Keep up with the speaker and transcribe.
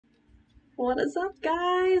What is up,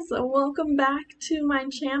 guys? Welcome back to my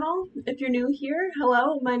channel. If you're new here,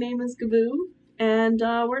 hello, my name is Gaboo, and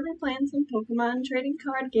we're gonna be playing some Pokemon trading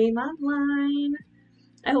card game online.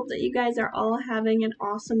 I hope that you guys are all having an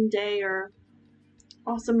awesome day or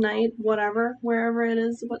awesome night, whatever, wherever it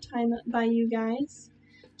is, what time by you guys.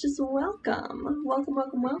 Just welcome.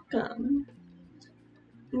 Welcome.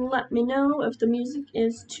 Let me know if the music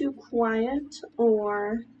is too quiet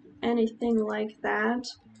or anything like that.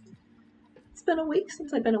 It's been a week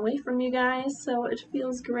since I've been away from you guys, so it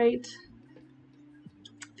feels great.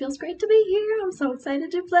 Feels great to be here. I'm so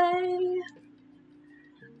excited to play.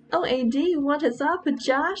 Oh, AD, what is up?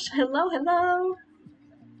 Josh, hello.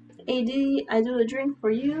 AD, I do a drink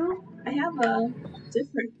for you. I have a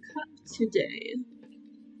different cup today.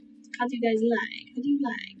 How do you guys like? How do you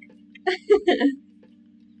like?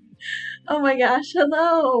 Oh my gosh,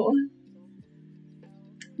 hello.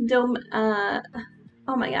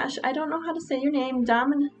 Oh my gosh, I don't know how to say your name.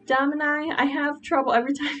 Domini? I have trouble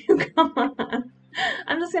every time you come on.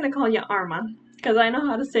 I'm just gonna call you Arma, because I know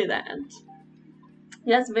how to say that.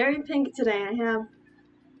 Yes, very pink today. I have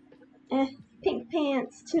pink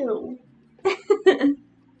pants too.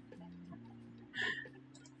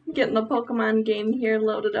 Getting the Pokemon game here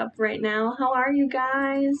loaded up right now. How are you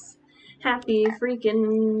guys? Happy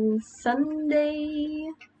freaking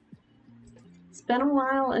Sunday. It's been a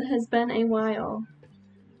while. It has been a while.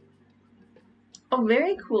 Oh,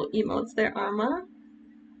 very cool emotes there, Arma.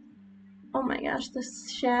 Oh my gosh, the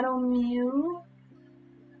Shadow Mew.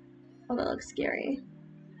 Oh, that looks scary.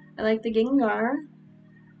 I like the Gengar.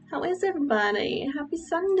 How is everybody? Happy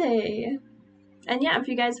Sunday. And yeah, if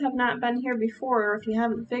you guys have not been here before, or if you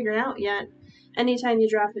haven't figured out yet, anytime you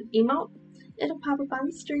drop an emote, it'll pop up on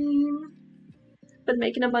the stream. Been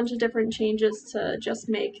making a bunch of different changes to just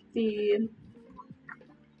make the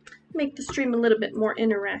stream a little bit more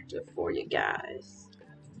interactive for you guys.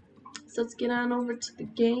 So let's get on over to the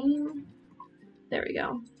game. There we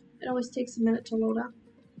go. It always takes a minute to load up.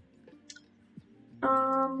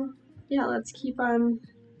 Yeah, let's keep on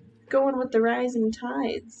going with the rising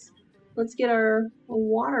tides. Let's get our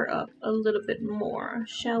water up a little bit more,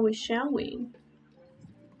 shall we?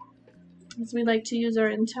 As we like to use our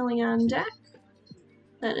Inteleon deck.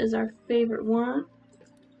 That is our favorite one.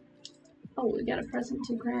 Oh, we got a present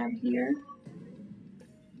to grab here.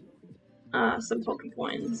 Some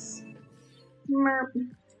Pokecoins. Merp.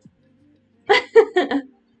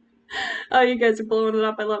 Oh, you guys are blowing it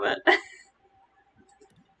up. I love it.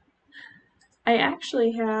 I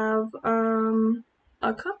actually have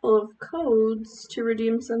a couple of codes to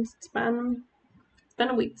redeem since it's been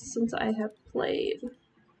a week since I have played.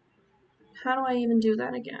 How do I even do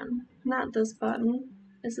that again? Not this button.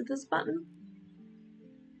 Is it this button?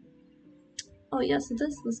 Oh yes, it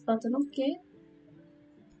is this button. Okay.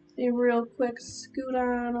 A real quick scoot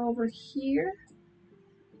on over here.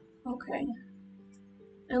 Okay.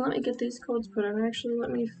 And let me get these codes put in. Actually, let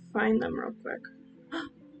me find them real quick.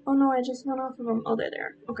 Oh no, I just went off of them. Oh, they're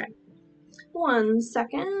there. Okay. 1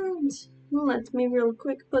 second. Let me real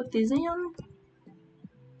quick put these in.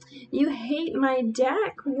 You hate my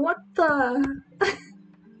deck? What the?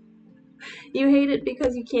 You hate it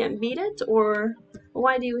because you can't beat it? Or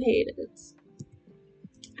why do you hate it?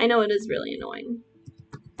 I know it is really annoying.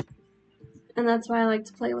 And that's why I like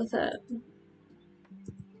to play with it.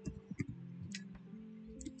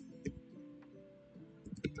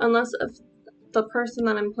 Unless if the person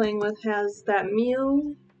that I'm playing with has that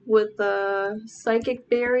Mew with the psychic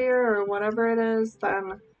barrier or whatever it is,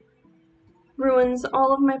 then ruins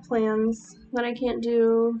all of my plans. Then I can't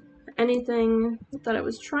do anything that I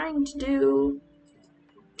was trying to do.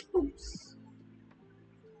 Oops.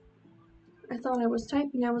 I thought I was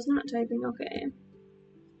typing, I was not typing. Okay.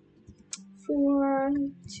 4,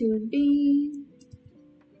 2B.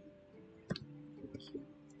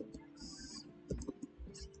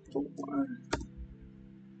 Four.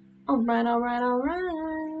 Alright.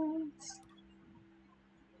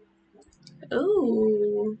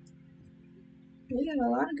 Ooh. We got a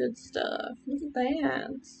lot of good stuff. Look at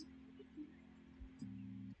that.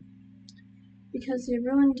 Because you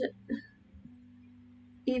ruined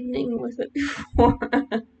evening with it before.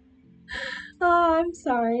 Oh, I'm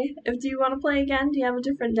sorry. Do you want to play again? Do you have a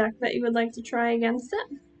different deck that you would like to try against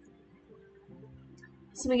it?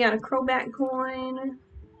 So we got a Crobat coin.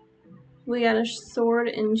 We got a Sword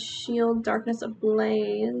and Shield, Darkness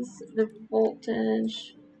Ablaze, the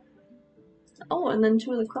Voltage. Oh, and then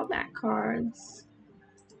 2 of the Crobat cards.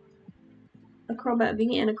 A Crobat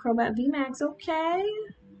V and a Crobat VMAX. Okay.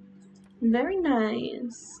 Very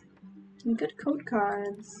nice. Some good code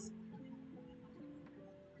cards.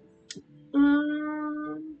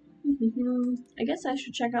 I guess I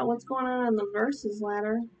should check out what's going on the Versus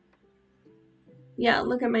ladder. Yeah,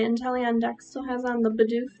 look at my Inteleon deck still has on the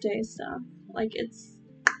Bidoof Day stuff. Like, it's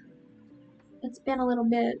been a little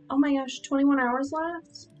bit. Oh my gosh, 21 hours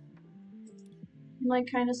left? I'm like,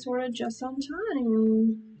 kinda sorta just on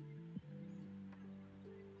time.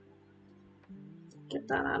 Get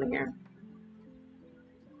that out of here.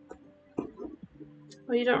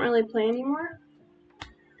 Oh, you don't really play anymore?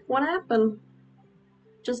 What happened?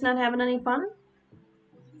 Just not having any fun?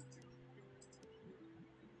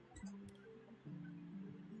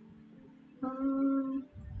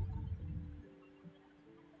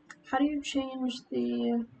 How do you change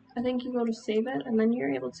the... I think you go to save it, and then you're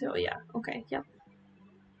able to... Oh, yeah. Okay, yep.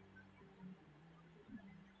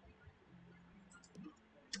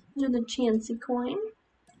 Do the Chansey coin.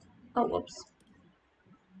 Oh, whoops.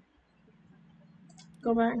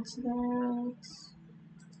 Go back to that.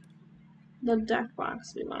 The deck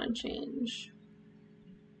box we want to change.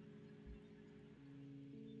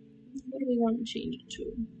 What do we want to change it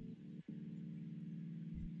to?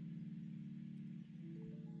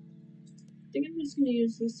 I think I'm just going to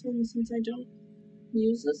use this one since I don't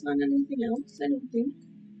use this on anything else, I don't think.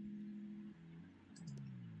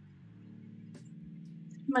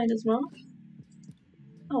 Might as well.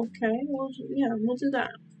 Okay, well, yeah, we'll do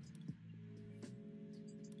that.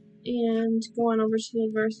 And go on over to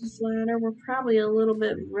the Versus ladder. We're probably a little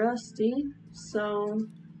bit rusty, so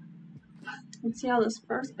let's see how this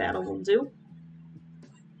first battle will do.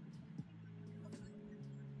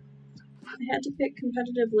 I had to pick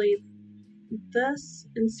competitively this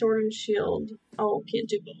and Sword and Shield. Oh, can't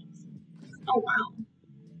do both. Oh, wow.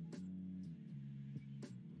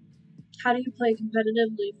 How do you play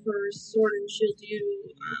competitively for Sword and Shield? Do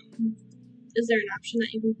you, is there an option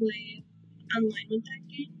that you can play online with that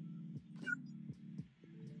game?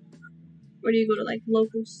 Or do you go to like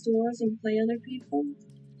local stores and play other people?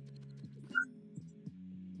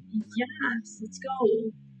 Yes, let's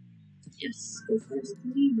go. Yes, go first,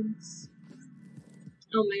 please.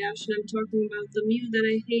 Oh my gosh, and I'm talking about the Mew that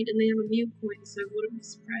I hate, and they have a Mew coin, so I wouldn't be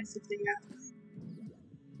surprised if they have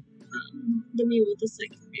the Mew with the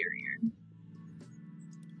Psychic Barrier.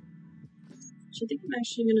 Which I think I'm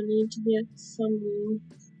actually going to need to get some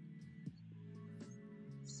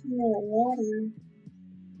more water.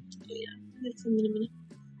 Oh yeah, I'll get some in a minute.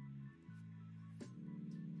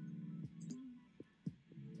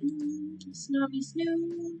 Snobby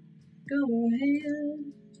Snoo, go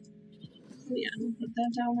ahead. Oh yeah, I'll put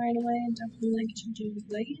that down right away. I definitely like to do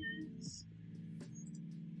this.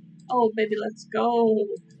 Oh baby, let's go.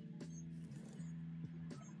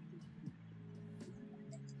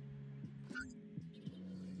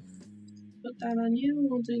 Put that on you,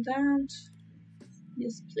 we'll do that.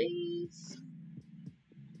 Yes, please.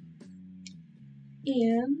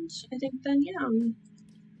 And I think then, yeah,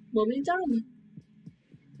 we'll be done.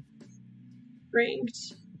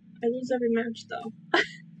 Ranked. I lose every match though.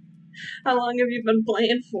 How long have you been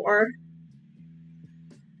playing for?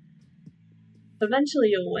 Eventually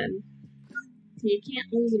you'll win. You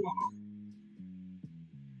can't lose them all.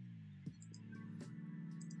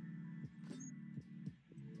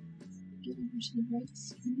 Get over to the right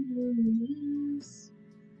screen, yes.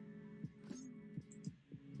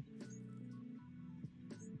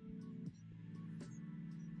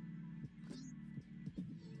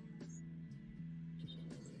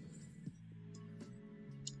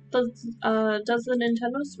 Does the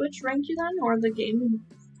Nintendo Switch rank you then, or the game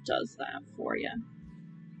does that for you?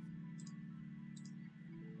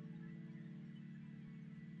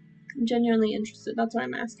 I'm genuinely interested, that's why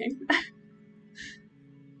I'm asking.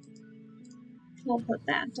 We'll put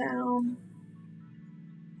that down.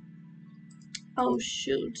 Oh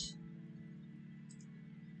shoot.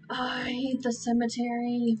 Oh, I hate the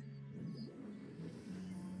cemetery.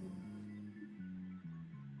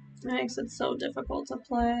 It makes it so difficult to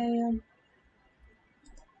play.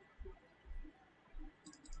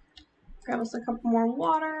 Grab us a couple more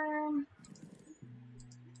water.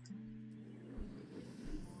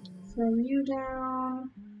 Throw you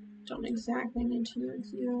down. Don't exactly need to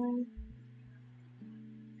use you.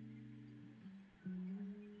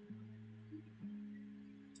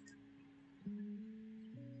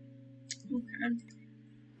 Okay.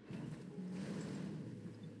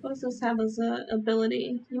 What does this have as an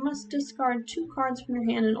ability? You must discard 2 cards from your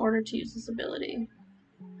hand in order to use this ability.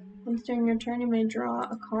 Once during your turn, you may draw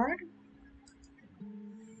a card.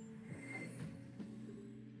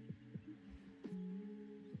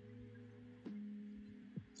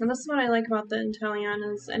 And this is what I like about the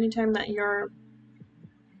Inteleon, is anytime that you're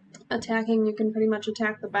attacking, you can pretty much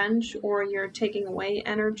attack the bench, or you're taking away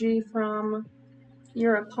energy from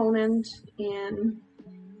your opponent, and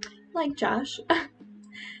like Josh,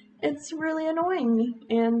 it's really annoying,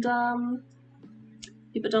 and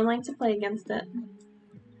people don't like to play against it.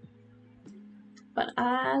 But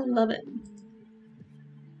I love it.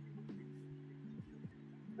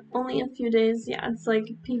 Only a few days, yeah, it's like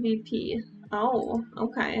PvP. Oh,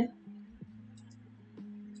 okay.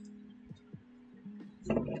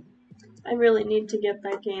 I really need to get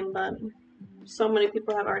that game, but so many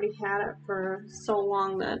people have already had it for so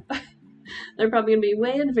long that they're probably gonna be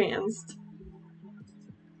way advanced.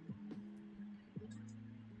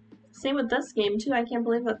 Same with this game too. I can't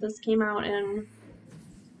believe that this came out in,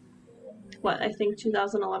 what, I think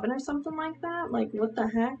 2011 or something like that? Like, what the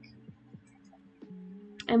heck?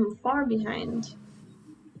 I'm far behind.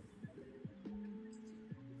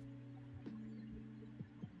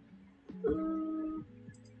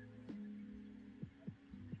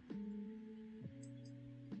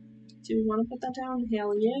 Do we want to put that down?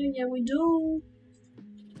 Hell yeah, yeah we do.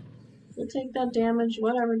 We'll take that damage,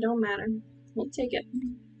 whatever, don't matter. We'll take it.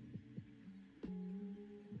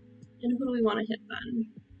 And who do we want to hit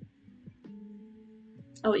then?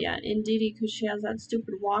 Oh yeah, Indeedee, because she has that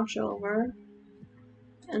stupid watch over.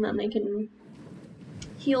 And then they can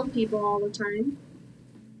heal people all the time.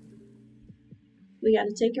 We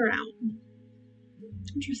gotta take her out.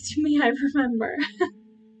 Interestingly, I remember.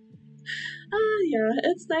 Yeah,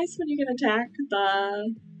 it's nice when you can attack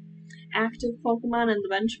the active Pokemon and the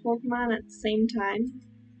bench Pokemon at the same time.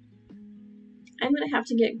 I'm gonna have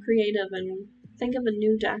to get creative and think of a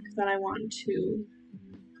new deck that I want to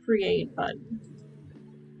create, but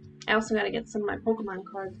I also gotta get some of my Pokemon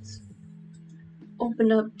cards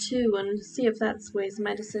opened up too and see if that sways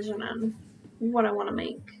my decision on what I want to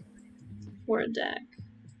make for a deck.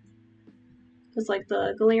 Because like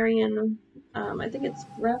the Galarian, I think it's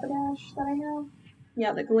Rapidash that I have.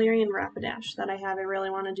 Yeah, the Galarian Rapidash that I have, I really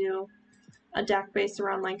want to do a deck based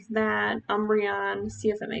around like that, Umbreon, see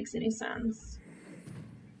if it makes any sense.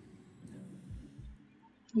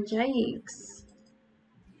 Yikes.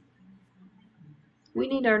 We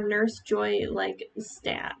need our Nurse Joy, like,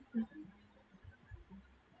 stat.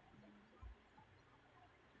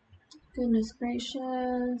 Goodness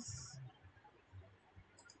gracious.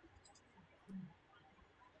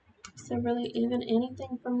 Is there really even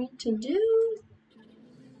anything for me to do?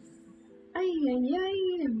 Ay, ay,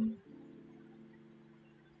 ay.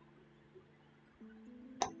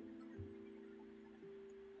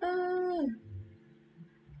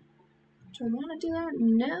 Do I want to do that?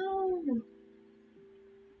 No.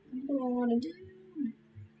 What do I want to do?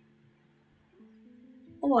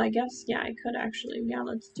 Oh, I guess, yeah, I could actually. Yeah,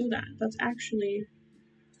 let's do that. That's actually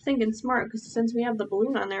thinking smart, because since we have the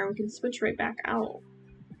balloon on there, we can switch right back out.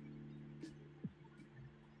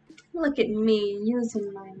 Look at me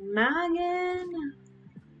using my noggin.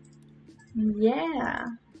 Yeah.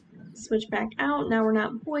 Switch back out. Now we're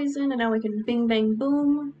not poisoned, and now we can bing, bang,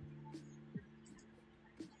 boom.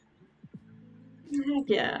 Heck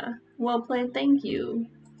yeah. Well played. Thank you.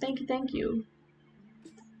 Thank you, thank you.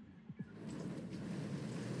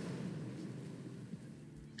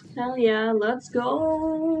 Hell yeah, let's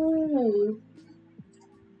go.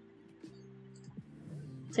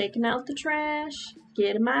 Taking out the trash.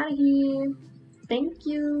 Get him out of here. Thank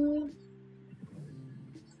you.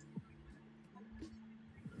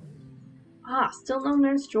 Ah, still no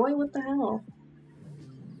Nurse Joy? What the hell?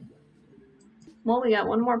 Well, we got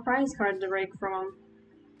one more prize card to rake from him.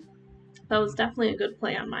 That was definitely a good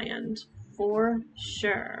play on my end. For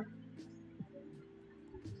sure.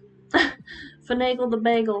 Finagle the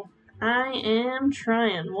Bagel. I am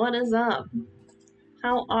trying. What is up?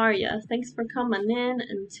 How are ya? Thanks for coming in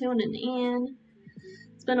and tuning in.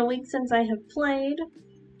 It's been a week since I have played.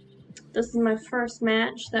 This is my first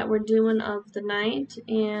match that we're doing of the night,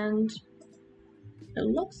 and it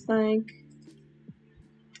looks like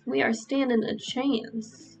we are standing a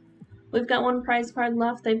chance. We've got one prize card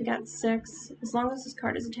left, they've got 6. As long as this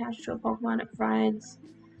card is attached to a Pokemon, it provides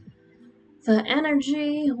the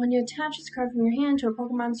energy. When you attach this card from your hand to a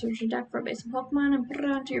Pokemon, search your deck for a basic Pokemon and put it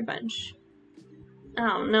onto your bench.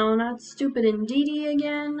 Oh no, not stupid Indeedee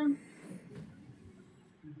again.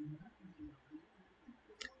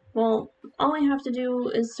 Well, all we have to do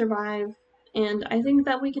is survive, and I think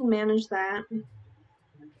that we can manage that.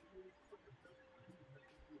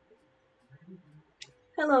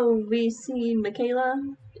 Hello, VC Michaela.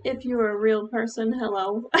 If you're a real person,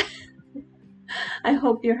 hello. I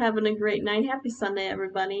hope you're having a great night. Happy Sunday,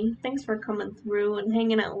 everybody. Thanks for coming through and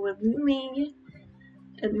hanging out with me.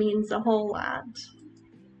 It means a whole lot.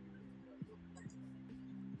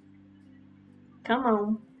 Come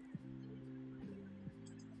on.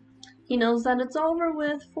 He knows that it's over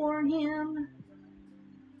with for him.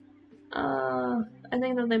 I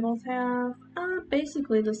think that they both have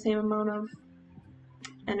basically the same amount of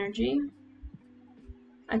energy.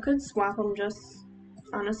 I could swap them just,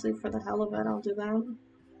 honestly, for the hell of it, I'll do that.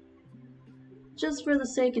 Just for the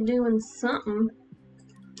sake of doing something.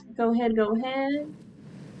 Go ahead, go ahead.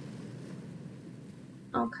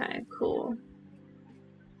 Okay, cool.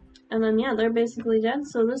 And then, yeah, they're basically dead,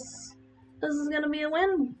 so this is gonna be a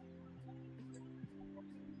win.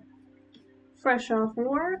 Fresh off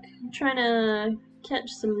work, trying to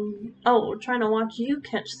catch some, trying to watch you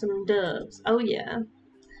catch some dubs. Oh yeah.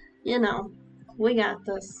 You know, we got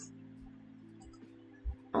this.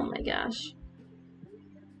 Oh my gosh.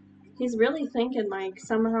 He's really thinking like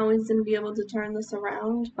somehow he's gonna be able to turn this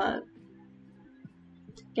around, but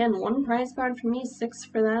again, 1 prize card for me, 6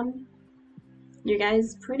 for them. You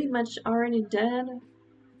guys pretty much already dead.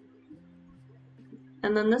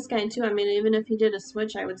 And then this guy too, I mean, even if he did a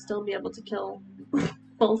switch, I would still be able to kill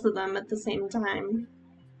both of them at the same time.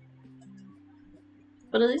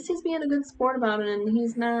 But at least he's being a good sport about it, and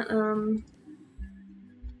he's not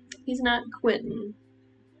quitting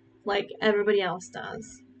like everybody else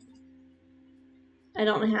does. I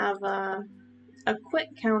don't have a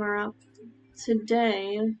quit counter up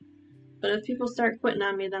today, but if people start quitting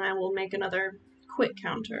on me, then I will make another quit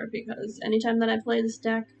counter, because anytime that I play this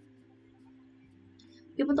deck,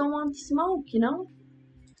 people don't want the smoke, you know?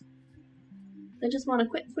 They just want to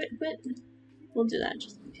quit. We'll do that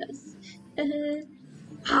just because. And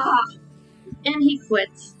he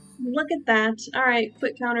quits. Look at that. Alright,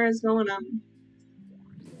 quit counter is going up.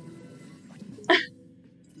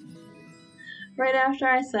 Right after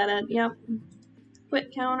I said it, yep.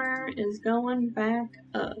 Quit counter is going back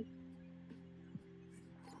up.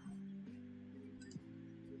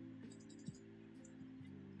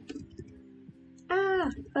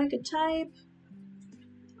 If I could type.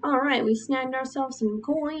 Alright, we snagged ourselves some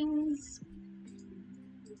coins.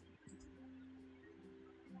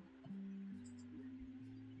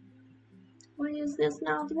 Why is this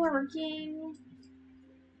not working?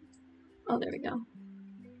 Oh, there we go.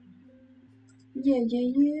 Yeah.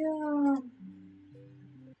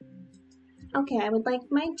 Okay, I would like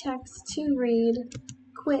my text to read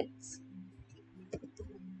quits.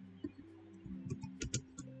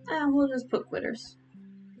 We'll just put quitters.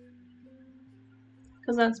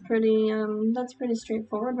 Because that's pretty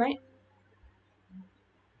straightforward, right?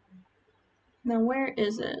 Now where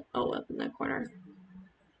is it? Oh, up in that corner.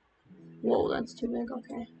 Whoa, that's too big,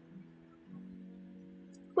 okay.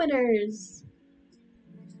 Quitters.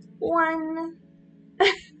 1.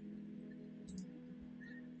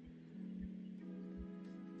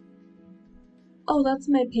 Oh, that's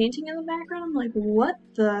my painting in the background? I'm like, what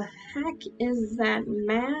the heck is that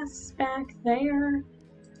mass back there?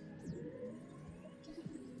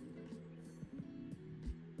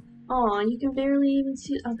 Oh, you can barely even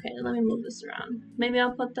see. Okay, let me move this around. Maybe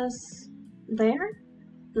I'll put this there?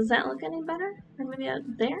 Does that look any better? Or maybe out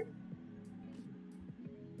there?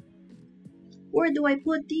 Where do I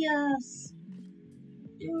put this?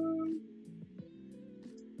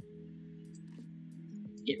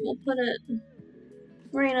 Yeah, we'll put it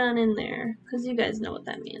right on in there, because you guys know what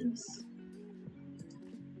that means.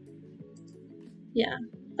 Yeah,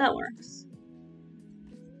 that works.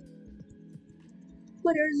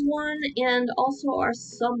 Quitters 1, and also our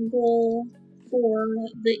sub goal for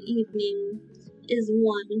the evening is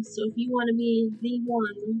 1. So if you want to be the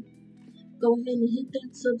 1, go ahead and hit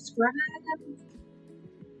that subscribe.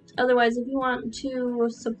 Otherwise, if you want to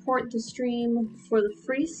support the stream for the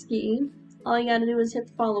free ski, all you gotta do is hit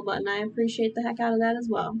the follow button. I appreciate the heck out of that as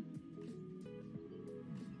well.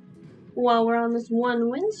 While we're on this 1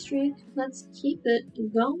 win streak, let's keep it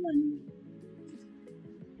going.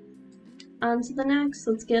 On to the next.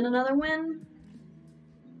 Let's get another win.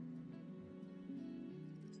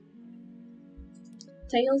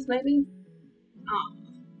 Tails, maybe? Oh.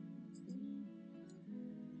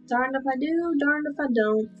 Darned if I do, darned if I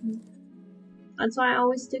don't. That's why I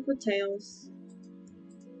always stick with Tails.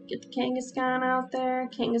 Get the Kangaskhan out there.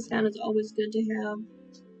 Kangaskhan is always good to have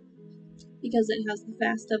because it has the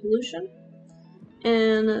fast evolution.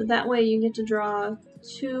 And that way you get to draw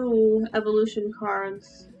 2 evolution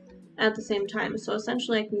cards at the same time. So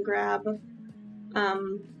essentially I can grab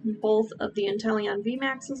both of the Inteleon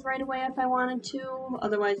VMAXs right away if I wanted to.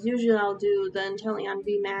 Otherwise, usually I'll do the Inteleon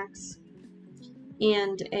VMAX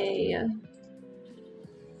and a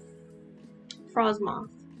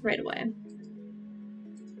Frosmoth right away.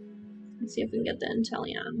 Let's see if we can get the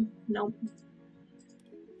Inteleon. Nope.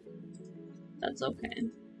 That's okay.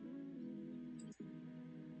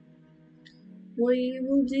 We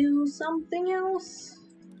will do something else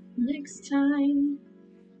next time.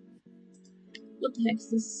 What the heck's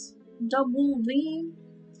this? Double V.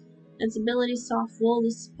 Its ability Soft Wool.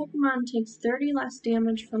 This Pokemon takes 30 less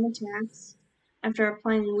damage from attacks after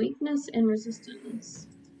applying weakness and resistance.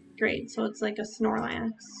 Great, so it's like a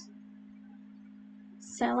Snorlax.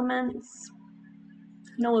 Salamence.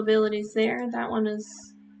 No abilities there. That one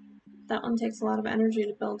takes a lot of energy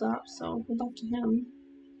to build up, so good luck to him.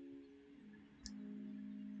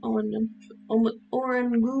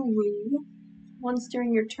 Oranguru. Once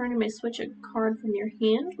during your turn, you may switch a card from your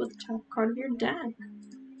hand with the top card of your deck.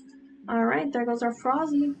 Alright, there goes our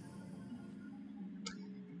Frozzy.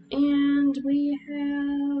 And we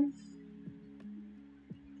have...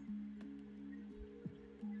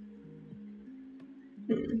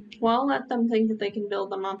 Well, I'll let them think that they can build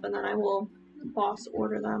them up, and then I will boss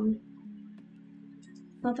order them.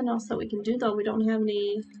 Nothing else that we can do, though. We don't have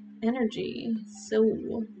any energy,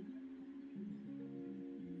 so...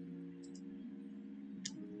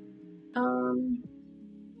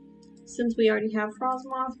 Since we already have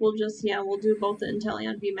Frosmoth, we'll do both the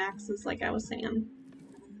Inteleon VMAXs like I was saying.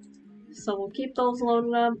 So we'll keep those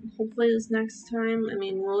loaded up. Hopefully this next time,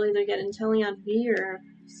 we'll either get Inteleon V or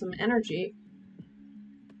some energy.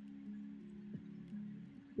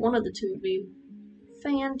 One of the two would be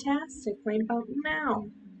fantastic right about now.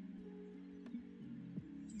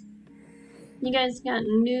 You guys got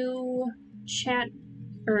new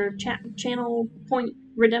channel point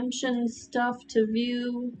redemption stuff to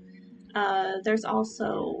view. There's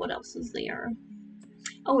also, what else is there?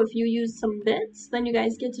 Oh, if you use some bits, then you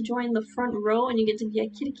guys get to join the front row and you get to be a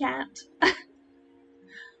kitty cat.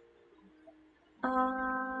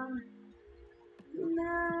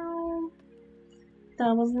 No.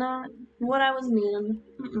 That was not what I was needing.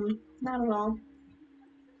 Not at all.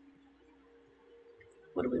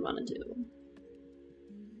 What do we want to do?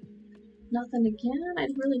 Nothing again? I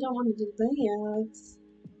really don't want to do that.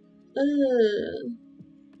 Ugh.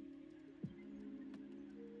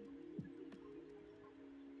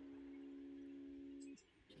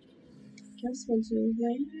 Guess we'll do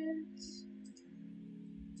that.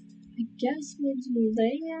 I guess we'll do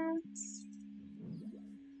that.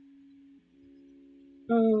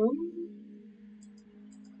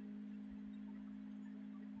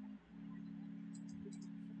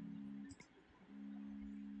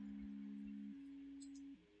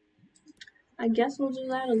 I guess we'll do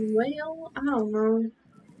that as well. I don't know.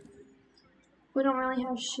 We don't really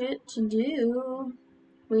have shit to do.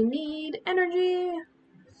 We need energy.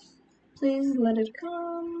 Please let it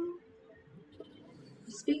come.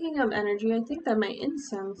 Speaking of energy, I think that my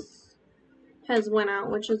incense has went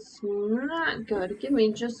out, which is not good. Give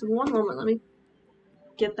me just one moment. Let me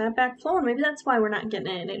get that back flowing. Maybe that's why we're not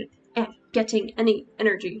getting any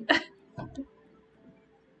energy.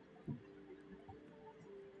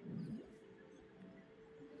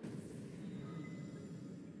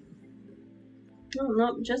 Oh,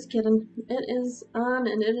 no, just kidding. It is on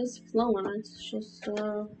and it is flowing. It's just,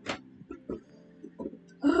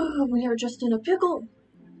 we are just in a pickle.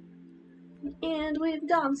 And we've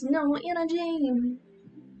got no energy.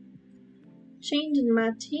 Changing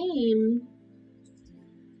my team.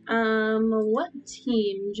 What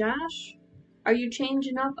team, Josh? Are you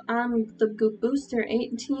changing up on the Booster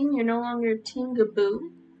 8 team? You're no longer Team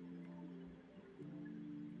Gaboo?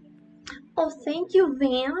 Oh, thank you,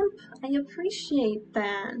 Vamp. I appreciate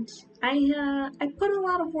that. I put a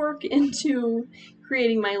lot of work into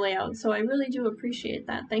creating my layout, so I really do appreciate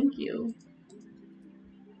that. Thank you.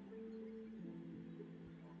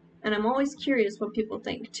 And I'm always curious what people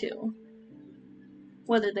think, too.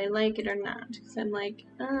 Whether they like it or not. Because I'm like,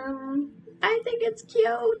 I think it's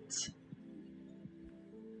cute.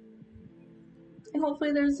 And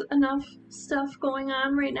hopefully there's enough stuff going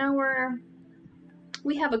on right now where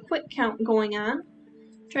we have a quit count going on.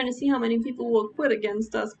 I'm trying to see how many people will quit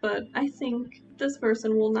against us, but I think this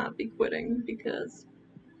person will not be quitting because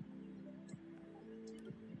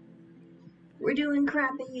we're doing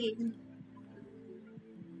crappy.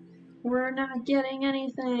 We're not getting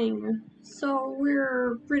anything. So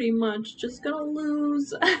we're pretty much just gonna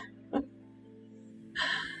lose.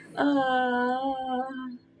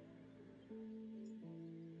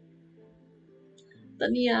 The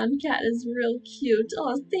neon cat is real cute.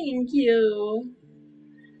 Oh, thank you.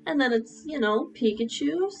 And then it's, you know,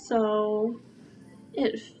 Pikachu, so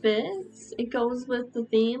it fits. It goes with the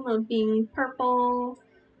theme of being purple,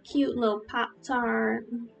 cute little Pop-Tart,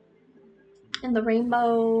 and the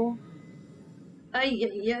rainbow. Ay,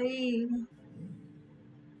 ay, ay.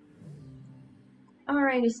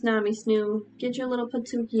 Alrighty, Snobby Snoo. Get your little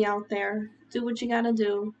Patuki out there. Do what you gotta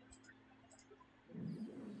do.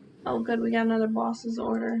 Oh, good, we got another boss's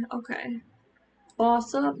order. Okay.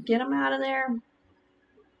 Boss up, get him out of there.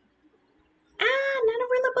 Ah, not a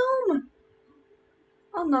Rillaboom!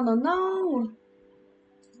 Oh, no, no, no!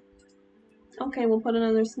 Okay, we'll put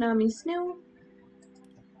another Snami Snoo.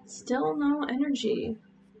 Still no energy.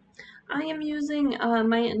 I am using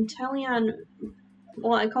my Inteleon,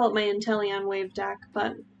 well, I call it my Inteleon Wave deck,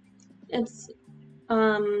 but it's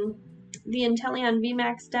the Inteleon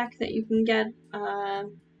VMAX deck that you can get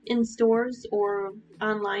in stores or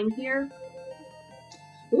online here.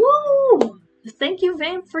 Woo! Thank you,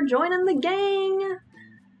 Vamp, for joining the gang!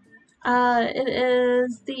 It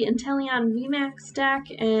is the Inteleon VMAX deck,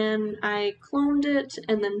 and I cloned it,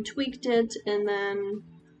 and then tweaked it, and then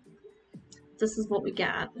this is what we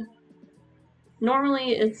got.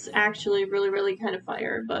 Normally, it's actually really, really kind of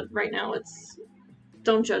fire, but right now it's...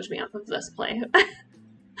 Don't judge me off of this play.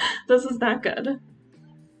 This is not good.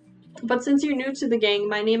 But since you're new to the gang,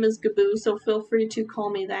 my name is Gaboo, so feel free to call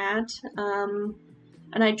me that.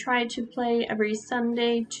 And I try to play every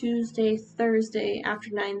Sunday, Tuesday, Thursday after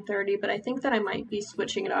 9:30, but I think that I might be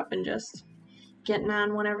switching it up and just getting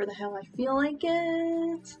on whenever the hell I feel like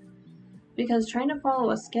it. Because trying to follow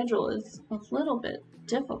a schedule is a little bit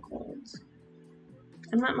difficult.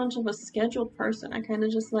 I'm not much of a scheduled person. I kind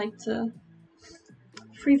of just like to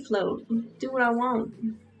free float, do what I want.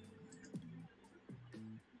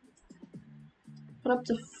 Put up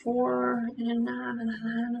to 4 and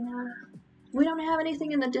we don't have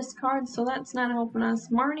anything in the discard, so that's not helping us.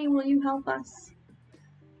 Marnie, will you help us?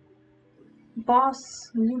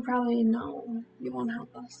 Boss, you probably know. You won't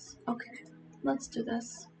help us. Okay, let's do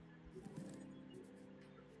this.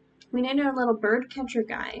 We need our little bird catcher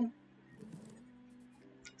guy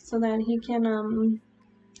so that he can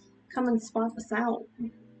come and swap us out.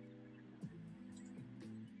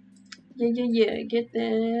 Yeah, get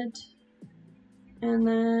that. And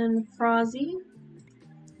then Frozzy,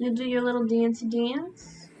 you do your little dancey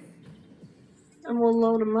dance, and we'll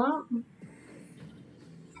load him up.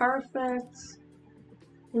 Perfect.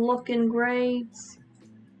 Looking great.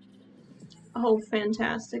 Oh,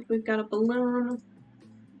 fantastic. We've got a balloon.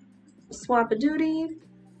 Swap-a-doody.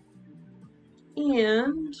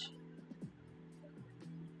 And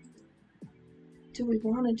do we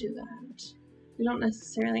want to do that? We don't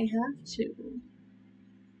necessarily have to.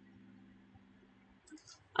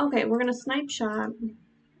 Okay, we're gonna snipe shot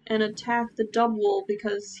and attack the Dubwool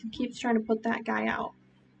because he keeps trying to put that guy out.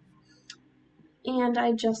 And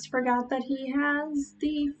I just forgot that he has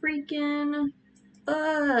the freaking,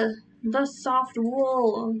 the soft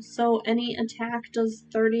wool. So any attack does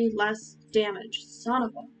 30 less damage. Son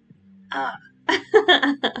of a...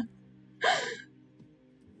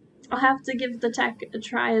 I'll have to give the tech a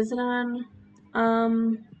try. Is it on?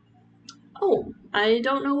 Oh, I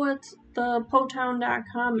don't know what the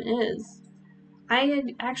Potown.com is. I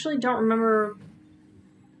actually don't remember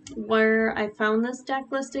where I found this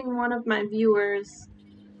deck listing. One of my viewers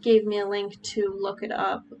gave me a link to look it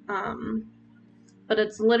up. But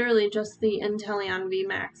it's literally just the Inteleon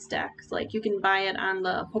VMAX deck. Like, you can buy it on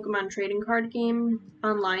the Pokemon trading card game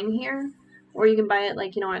online here, or you can buy it,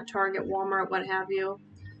 like, you know, at Target, Walmart, what have you.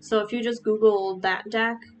 So if you just Google that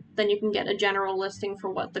deck, then you can get a general listing for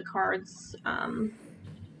what the cards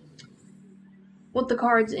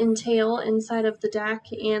entail inside of the deck.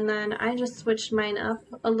 And then I just switched mine up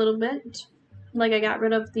a little bit. Like, I got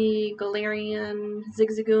rid of the Galarian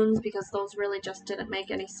Zigzagoons because those really just didn't make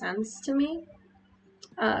any sense to me.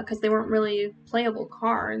 Because they weren't really playable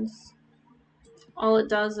cards. All it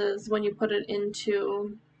does is when you put it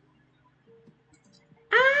into...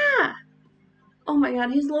 Ah! Oh my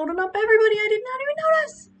god, he's loading up everybody! I did not even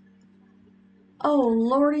notice! Oh,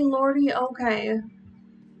 lordy, okay.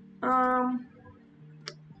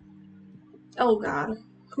 Oh god.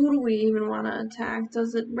 Who do we even want to attack?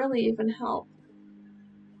 Does it really even help?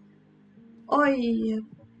 Oi!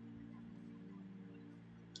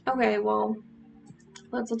 Okay, well,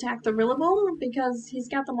 let's attack the Rillaboom because he's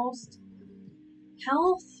got the most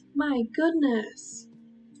health. My goodness.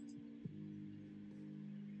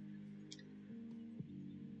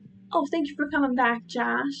 Oh, thank you for coming back,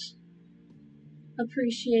 Josh.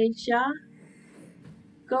 Appreciate ya.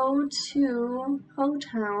 Go to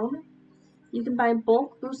Potown. You can buy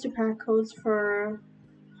bulk booster pack codes for...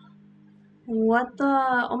 What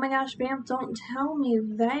the... Oh my gosh, Bam, don't tell me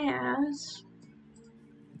that.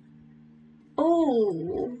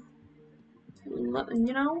 Oh.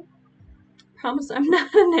 You know, promise I'm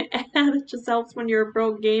not gonna add it just helps when you're a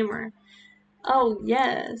pro gamer. Oh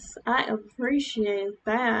yes, I appreciate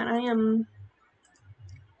that. I am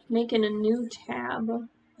making a new tab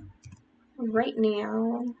right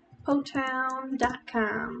now.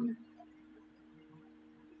 Potown.com.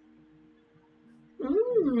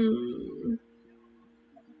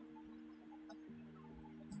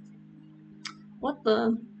 What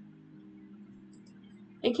the?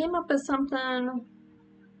 It came up as something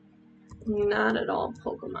not at all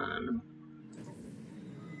Pokemon.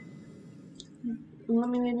 Let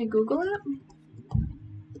me maybe Google it.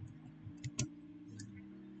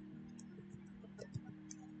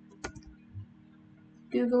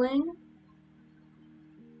 Googling.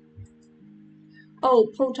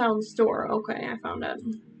 Oh, Potown store. Okay, I found it.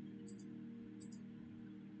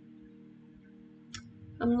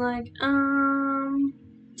 I'm like,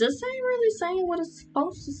 does it really say what it's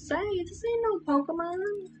supposed to say? This ain't no Pokemon.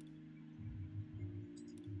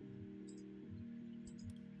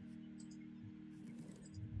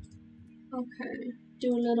 Okay,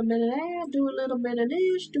 do a little bit of that, do a little bit of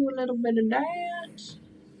this, do a little bit of that.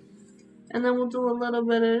 And then we'll do a little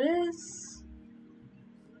bit of this.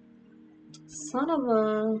 Son of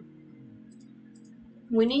a...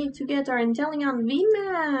 We need to get our Inteleon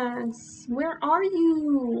VMAX. Where are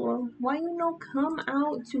you? Why you no come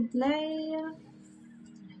out to play?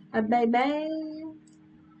 A baby.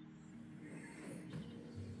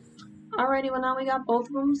 Alrighty, well now we got both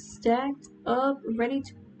of them stacked up, ready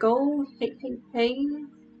to go. Hey, hey, hey.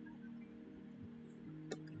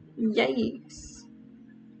 Yikes.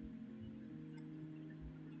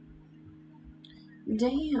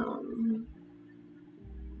 Damn.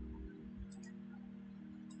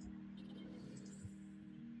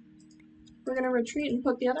 We're gonna retreat and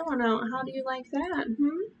put the other one out. How do you like that,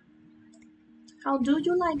 How do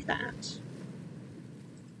you like that?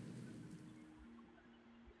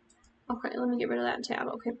 Okay, let me get rid of that tab.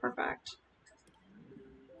 Okay, perfect.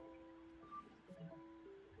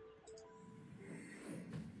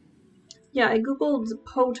 Yeah, I googled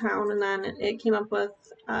Potown and then it came up with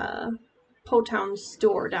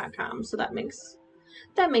PotownStore.com, so that makes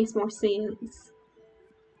more sense.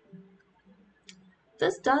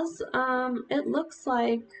 This does, it looks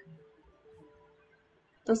like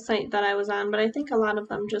the site that I was on, but I think a lot of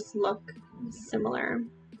them just look similar.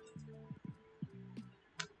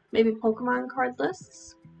 Maybe Pokemon card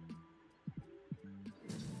lists?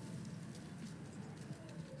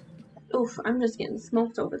 Oof, I'm just getting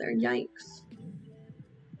smoked over there. Yikes.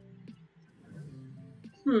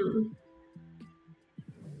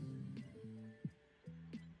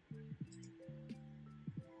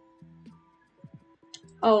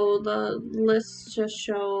 Oh, the list just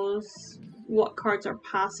shows what cards are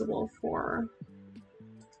possible for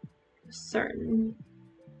certain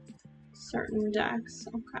decks.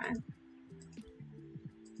 Okay.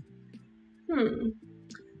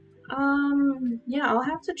 Yeah, I'll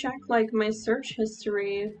have to check like my search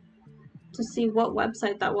history to see what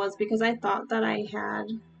website that was because I thought that I had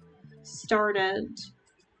started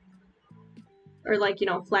or like, you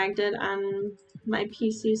know, flagged it on my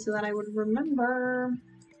PC so that I would remember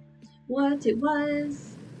what it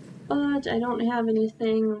was, but I don't have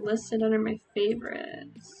anything listed under my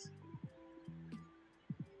favorites.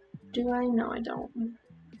 Do I? No, I don't.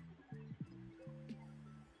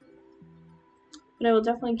 But I will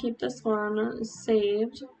definitely keep this one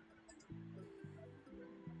saved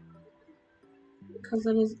because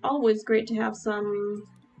it is always great to have some...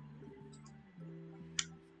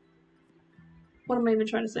 What am I even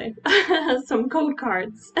trying to say? Some code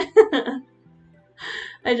cards.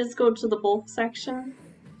 I just go to the bulk section.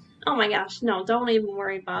 Oh my gosh, no, don't even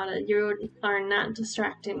worry about it. You are not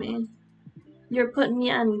distracting me. You're putting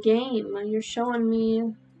me on game. You're showing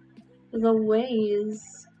me the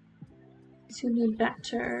ways to be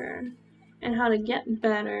better and how to get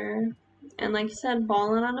better. And like I said,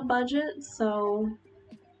 balling on a budget, so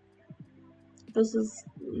this is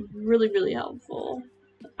really, really helpful.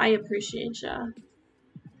 I appreciate ya.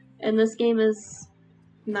 And this game is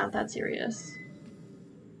not that serious.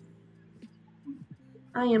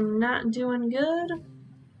 I am not doing good.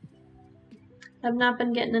 I've not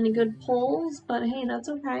been getting any good pulls, but hey, that's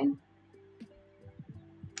okay.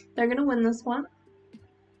 They're gonna win this one.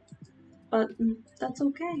 But that's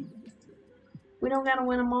okay. We don't gotta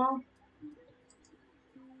win them all.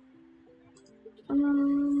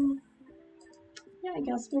 Yeah, I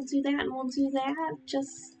guess we'll do that and we'll do that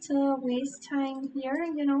just to waste time here,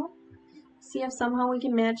 you know. See if somehow we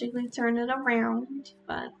can magically turn it around,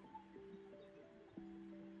 but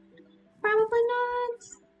probably not.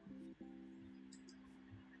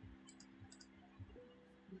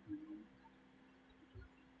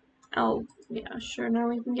 Oh, yeah, sure, now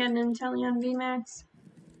we can get an Inteleon VMAX.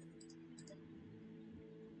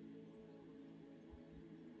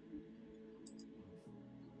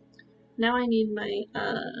 now I need my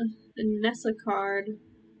Nessa card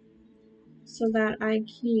so that I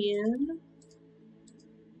can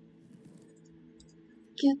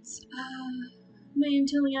get my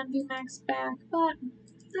Antillean VMAX back, but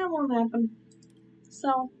that won't happen.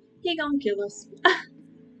 So he gonna kill us.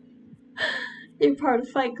 You're part of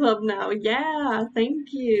Fight Club now. Yeah,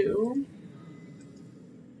 thank you.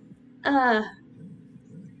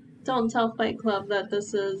 Don't tell Fight Club that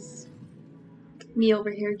this is me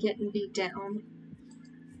over here getting beat down.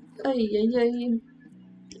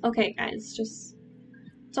 Okay, guys, just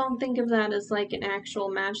don't think of that as like an actual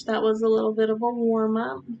match. That was a little bit of a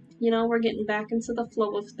warm-up. You know, we're getting back into the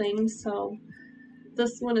flow of things, so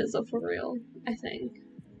this one is a for real, I think.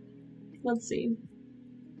 Let's see.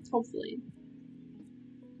 Hopefully.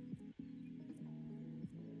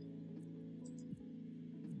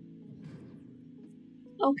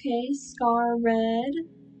 Okay, Scar Red.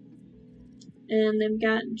 And they've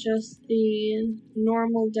got just the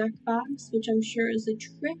normal deck box, which I'm sure is a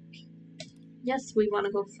trick. Yes, we want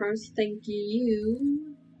to go first. Thank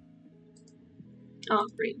you. Oh,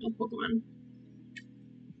 great. No Pokemon.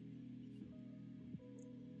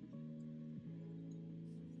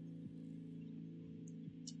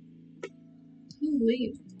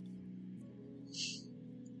 Holy.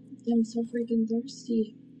 I'm so freaking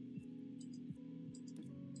thirsty.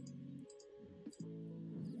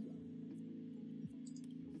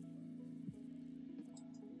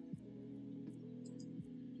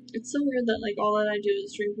 It's so weird that like all that I do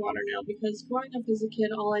is drink water now, because growing up as a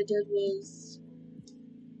kid all I did was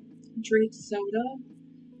drink soda,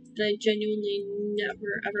 and I genuinely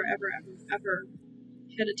never ever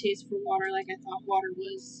had a taste for water. Like I thought water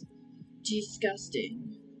was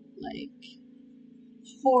disgusting, like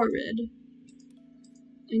horrid.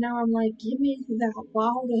 And now I'm like, give me that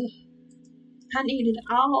water. I need it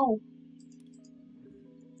all.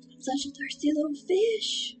 I'm such a thirsty little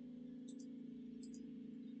fish.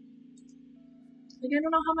 Like, I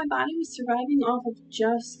don't know how my body was surviving off of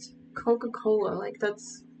just Coca-Cola. Like,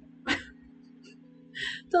 that's...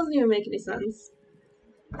 doesn't even make any sense.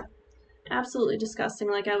 Absolutely disgusting.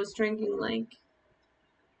 Like, I was drinking, like...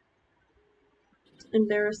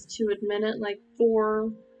 embarrassed to admit it, like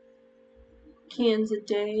 4 cans a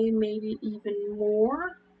day, maybe even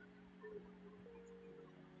more.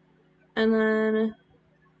 And then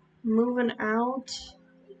moving out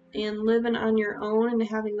and living on your own and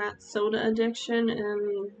having that soda addiction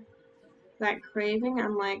and that craving,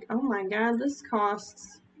 I'm like, oh my god, this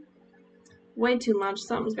costs way too much.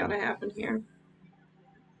 Something's gotta happen here.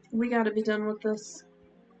 We gotta be done with this.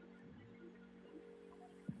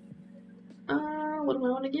 What do I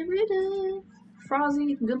want to get rid of?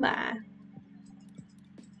 Frozzy, goodbye.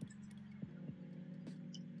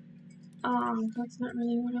 That's not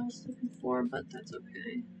really what I was looking for, but that's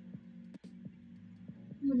okay.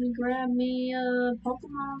 Let me grab me a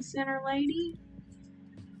Pokemon Center lady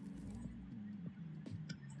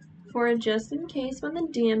for just in case when the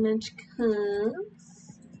damage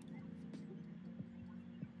comes.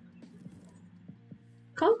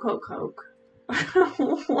 Coke.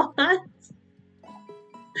 What?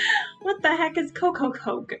 What the heck is Coke?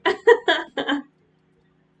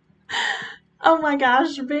 Oh my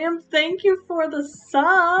gosh, Vamp, thank you for the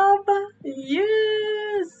sub!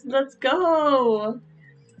 Yes! Let's go!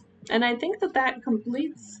 And I think that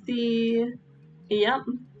completes the... Yep.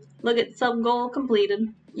 Look at sub goal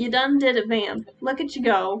completed. You done did it, Vamp. Look at you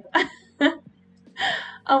go.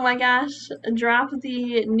 Oh my gosh, drop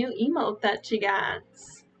the new emote that you got.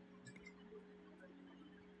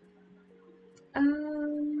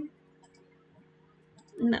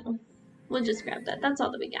 No. We'll just grab that. That's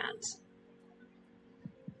all that we got.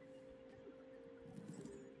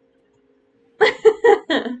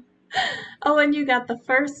 Oh, and you got the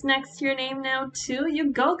first next to your name now, too?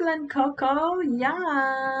 You go, Glen Coco!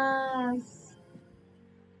 Yes!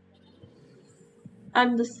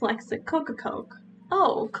 I'm dyslexic. Coca-Coke.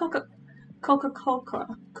 Oh,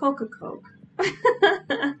 Coca-Cola. Coca-Coke.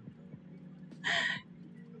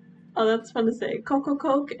 Oh, that's fun to say.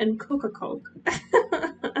 Coca-Coke and Coca-Coke.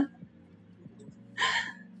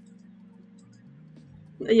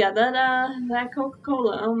 Yeah, that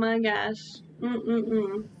Coca-Cola, oh my gosh.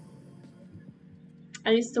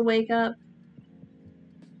 I used to wake up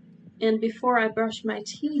and before I brush my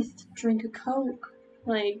teeth, drink a Coke.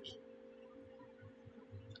 Like,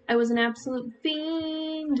 I was an absolute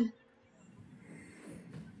fiend.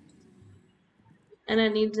 And I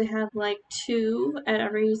need to have like 2 at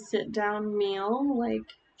every sit-down meal. Like,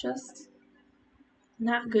 just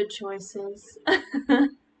not good choices.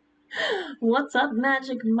 What's up,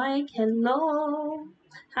 Magic Mike? Hello.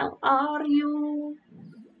 How are you?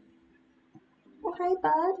 hi,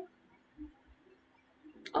 bud.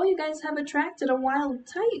 Oh, you guys have attracted a wild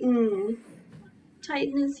Titan.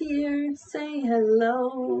 Titan is here. Say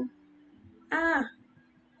hello. Ah,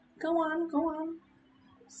 go on.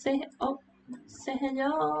 Say hello.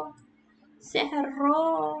 Say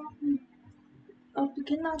hello. Oh, you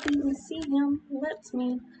cannot even see him. Let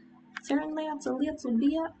me turn that a little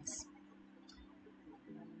bit.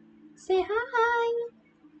 Say hi.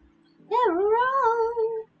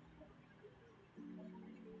 Hello.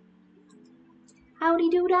 Howdy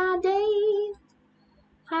do da day.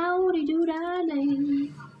 Howdy do da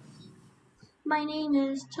day. My name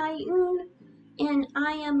is Titan, and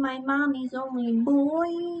I am my mommy's only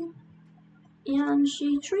boy. And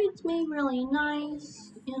she treats me really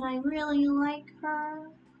nice, and I really like her.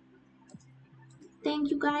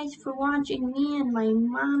 Thank you guys for watching me and my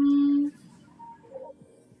mommy.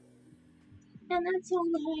 And that's all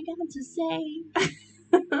that I got to say.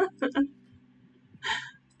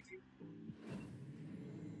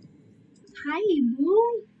 Hi,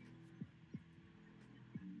 boo.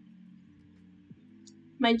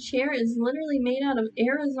 My chair is literally made out of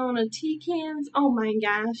Arizona tea cans. Oh my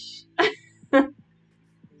gosh.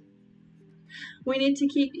 We need to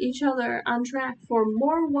keep each other on track for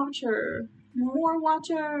more water. More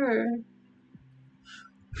water.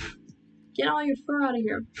 Get all your fur out of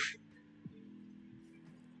here.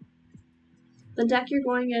 The deck you're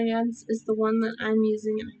going against is the one that I'm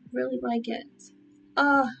using, and I really like it.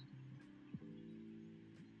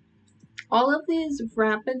 All of these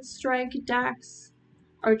Rapid Strike decks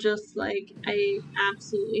are just like, I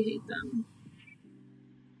absolutely hate them.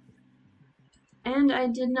 And I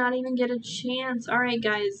did not even get a chance. Alright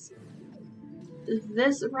guys,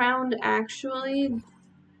 this round actually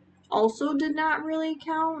also did not really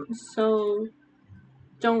count, so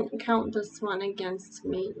don't count this one against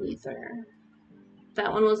me either.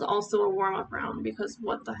 That one was also a warm-up round because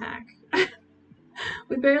what the heck.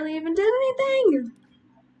 We barely even did anything!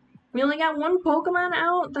 We only got one Pokemon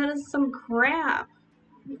out? That is some crap.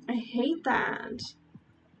 I hate that.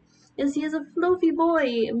 Yes, he is a floofy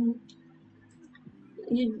boy.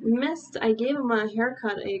 You missed, I gave him a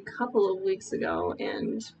haircut a couple of weeks ago,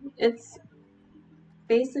 and it's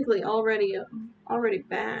basically already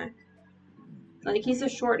back. Like, he's a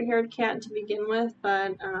short-haired cat to begin with,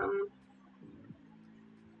 but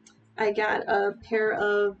I got a pair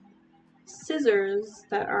of scissors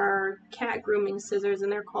that are cat grooming scissors, and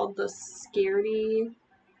they're called the Scaredy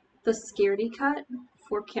cut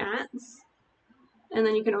for cats. And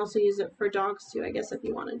then you can also use it for dogs too, I guess, if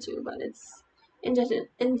you wanted to, but it's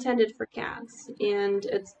intended for cats. And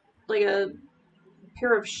it's like a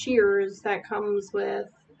pair of shears that comes with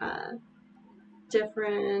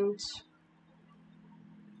different,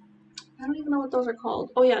 I don't even know what those are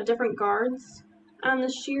called. Oh yeah, different guards on the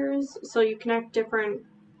shears. So you connect different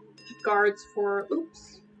guards for,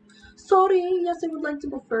 oops, sorry, yes, I would like to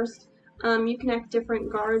go first. You connect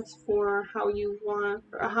different guards for how you want,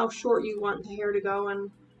 or how short you want the hair to go,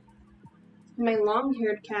 and my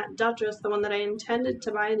long-haired cat, Duchess, the one that I intended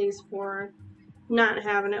to buy these for, not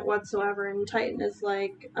having it whatsoever, and Titan is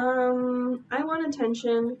like, I want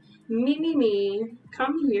attention, me,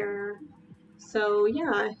 come here. So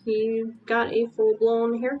yeah, he got a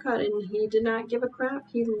full-blown haircut, and he did not give a crap.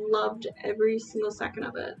 He loved every single second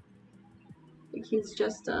of it. Like, he's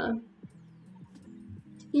just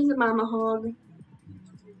he's a mama hog.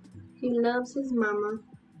 He loves his mama.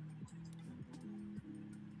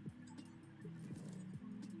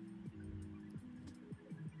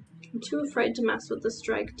 I'm too afraid to mess with the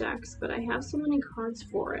strike decks, but I have so many cards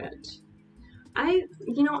for it. I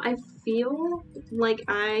feel like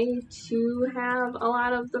I too have a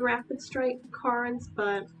lot of the Rapid Strike cards,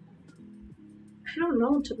 but I don't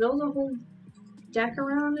know, to build a whole deck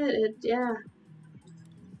around it, yeah.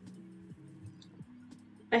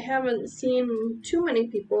 I haven't seen too many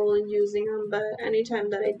people using them, but anytime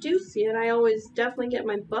that I do see it, I always definitely get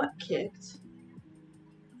my butt kicked.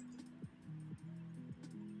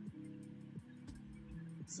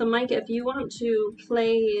 So Mike, if you want to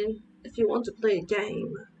play a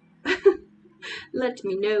game, let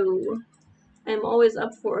me know. I'm always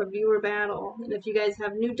up for a viewer battle, and if you guys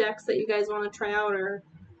have new decks that you guys want to try out or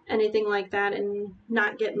anything like that and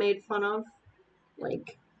not get made fun of,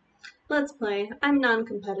 like, let's play. I'm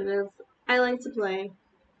non-competitive. I like to play.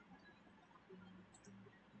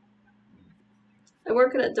 I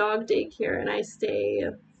work at a dog daycare and I stay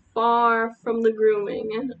far from the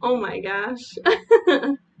grooming. Oh my gosh.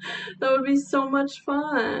 That would be so much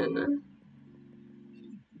fun.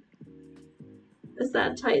 Is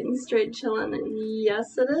that Titan straight chillin'?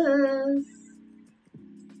 Yes, it is.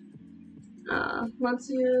 Let's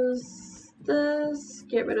use this,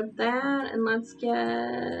 get rid of that, and let's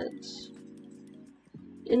get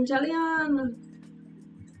Inteleon.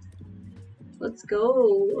 Let's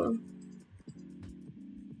go.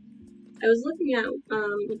 I was looking at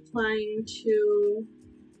applying to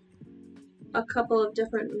a couple of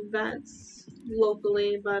different vets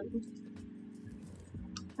locally, but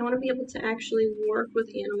I want to be able to actually work with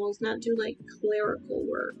animals, not do like clerical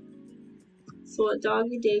work. So a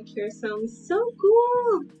doggy daycare sounds so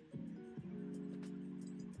cool!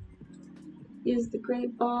 Use the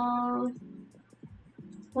great ball.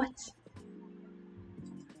 What?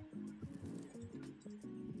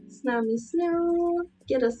 Snobby Snow.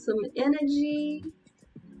 Get us some energy.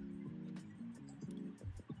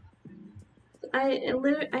 I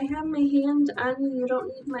have my hand on you. You don't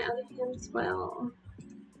need my other hand as well.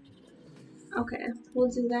 Okay, we'll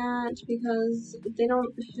do that because they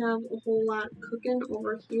don't have a whole lot cooking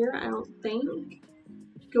over here, I don't think.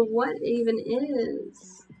 What even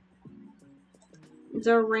is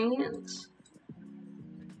Durant?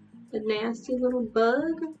 The nasty little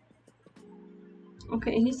bug?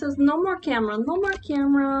 Okay, he says no more camera, no more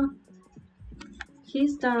camera.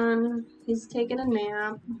 He's done. He's taking a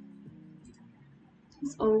nap.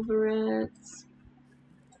 He's over it.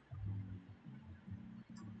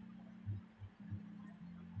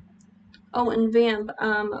 Oh, and Vamp,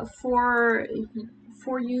 for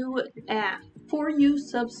you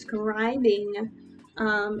subscribing,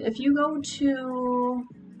 if you go to,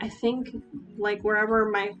 I think, like wherever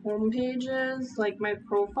my homepage is, like my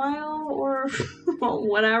profile or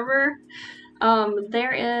whatever,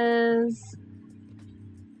 there is,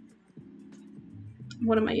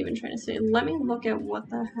 what am I even trying to say? Let me look at what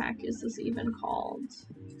the heck is this even called,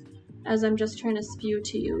 as I'm just trying to spew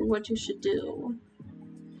to you what you should do.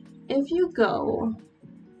 If you go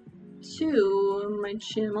to my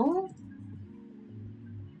channel,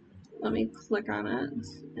 let me click on it,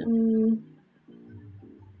 and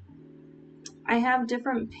I have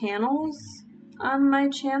different panels on my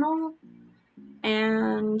channel,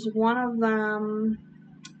 and one of them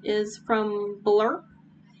is from Blurp,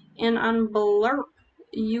 and on Blurp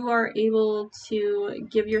you are able to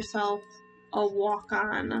give yourself a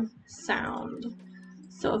walk-on sound.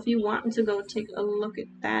 So if you want to go take a look at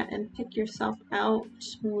that and pick yourself out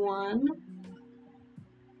one,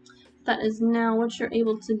 that is now what you're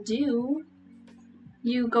able to do.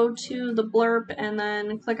 You go to the Blurp and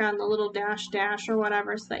then click on the little dash or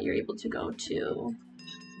whatever so that you're able to go to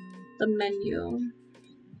the menu.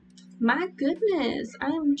 My goodness, I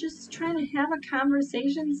am just trying to have a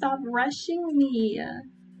conversation. Stop rushing me.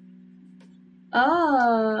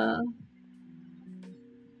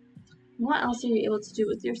 What else are you able to do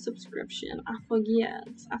with your subscription? I forget.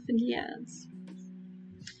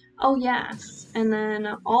 Oh yes, and then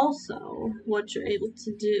also what you're able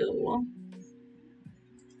to do,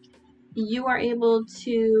 you are able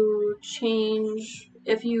to change,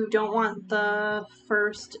 if you don't want the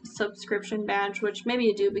first subscription badge, which maybe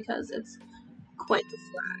you do because it's quite the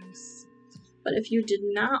flex, but if you did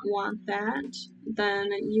not want that,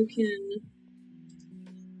 then you can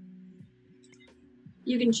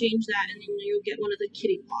change that and then you'll get one of the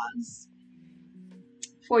kitty paws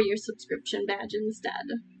for your subscription badge instead.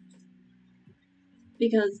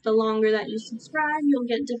 Because the longer that you subscribe, you'll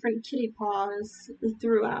get different kitty paws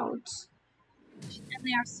throughout. And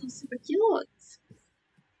they are so super cute.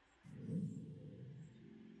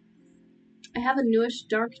 I have a newish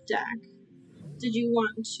dark deck. Did you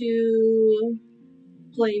want to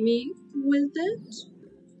play me with it?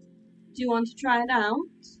 Do you want to try it out?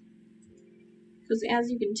 Because as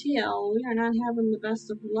you can tell, we are not having the best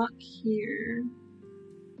of luck here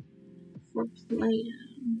for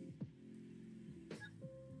playing.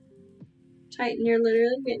 Titan, you're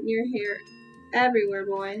literally getting your hair everywhere,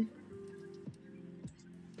 boy.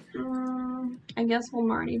 I guess we'll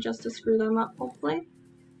Marnie just to screw them up, hopefully.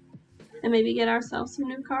 And maybe get ourselves some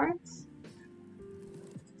new cards.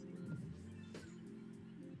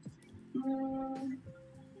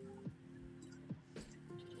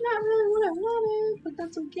 Not really what I wanted, but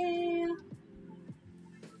that's okay.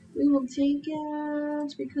 We will take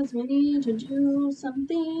it because we need to do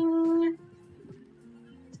something.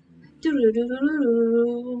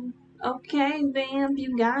 Doo-doo-doo-doo-doo. Okay, Vamp,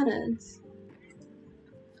 you got it.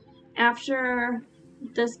 After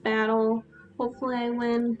this battle, hopefully I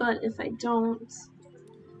win, but if I don't,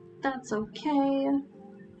 that's okay.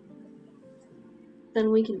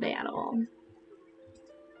 Then we can battle.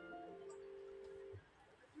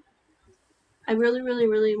 I really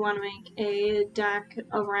want to make a deck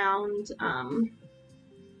around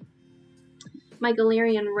my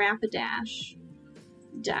Galarian Rapidash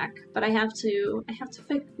deck, but I have to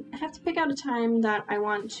pick out a time that I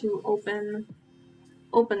want to open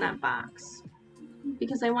that box,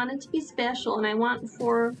 because I want it to be special, and I want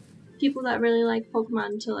for people that really like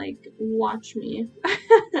Pokemon to like watch me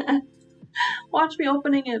watch me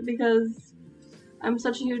opening it, because I'm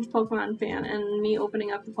such a huge Pokemon fan, and me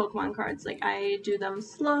opening up the Pokemon cards, like, I do them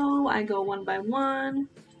slow, I go one by one,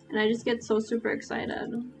 and I just get so super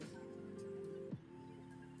excited.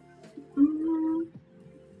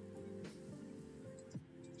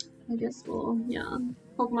 I guess we'll, yeah.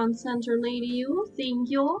 Pokemon Center Lady you, thank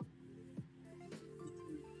you.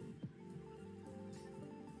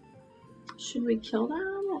 Should we kill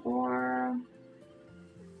them, or...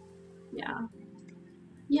 Yeah.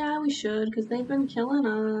 Yeah, we should, because they've been killing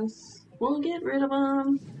us. We'll get rid of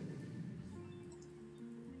them.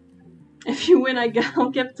 If you win, I'll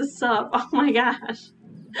gift a sub. Oh my gosh.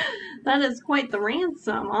 That is quite the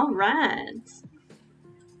ransom. Alright.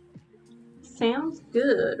 Sounds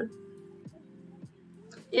good.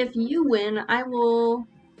 If you win, I will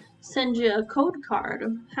send you a code card.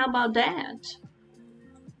 How about that?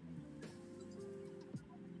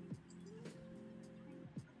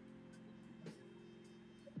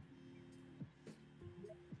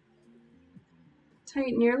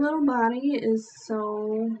 Tighten your little body is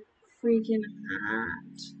so freaking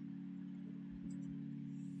hot.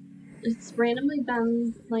 It's randomly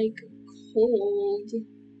been like cold.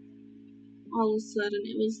 All of a sudden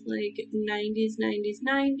it was like 90s, 90s,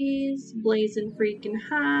 90s, blazing freaking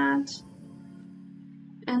hot.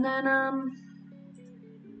 And then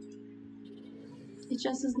it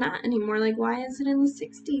just is not anymore. Like, why is it in the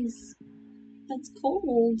 60s? That's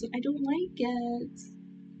cold. I don't like it.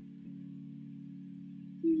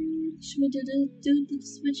 Should we do the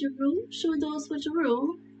switcheroo? Should we do a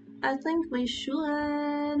switcheroo? I think we should.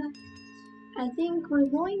 I think we're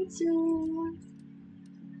going to.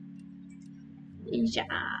 Yeah.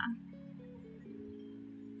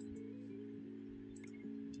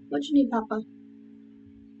 What you need, Papa?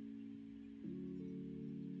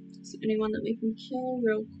 Is there anyone that we can kill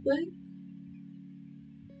real quick?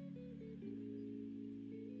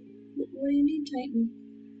 What do you need, Titan?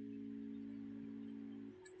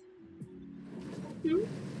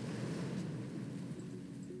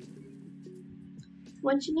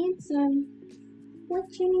 What you need, son? What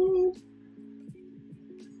you need?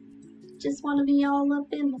 Just want to be all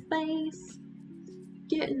up in the face,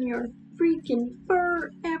 getting your freaking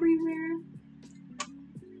fur everywhere.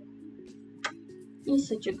 You're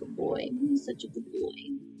such a good boy. You're such a good boy.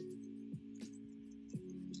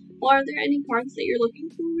 Well, are there any cards that you're looking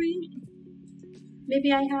for, right?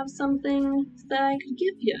 Maybe I have something that I could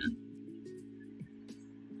give you.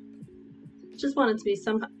 Just want it to be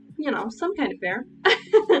some, you know, some kind of fair.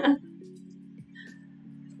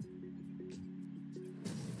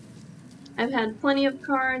 I've had plenty of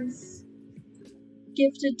cards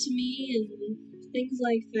gifted to me and things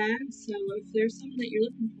like that, so if there's something that you're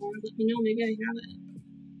looking for, let me know, maybe I have it.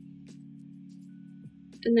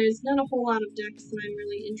 And there's not a whole lot of decks that I'm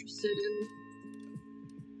really interested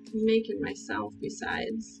in making myself,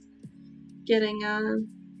 besides getting a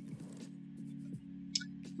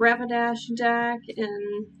Rapidash deck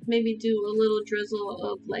and maybe do a little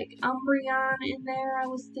drizzle of like Umbreon in there. I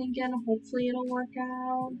was thinking, hopefully it'll work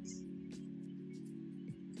out.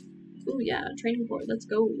 Ooh yeah, training board, let's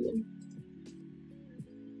go.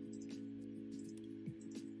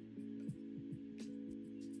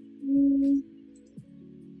 I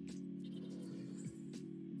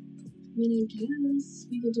mean, I guess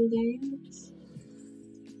we could do that.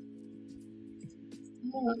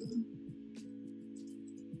 Oh.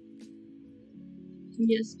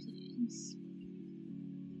 Yes, please.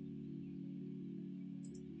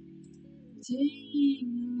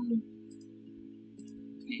 Dang.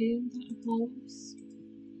 Okay, that helps.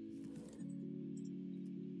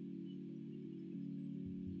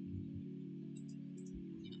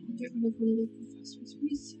 I'll get rid of one of the professor's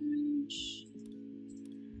research.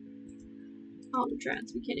 Oh, the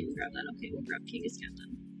dreads. We can't even grab that. Okay, we'll grab Kangaskhan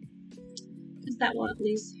then. Because that will at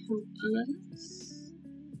least help us.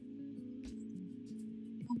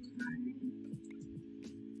 Okay.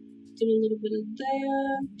 Do a little bit of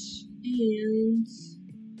that. And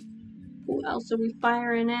who else are we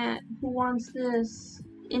firing at? Who wants this?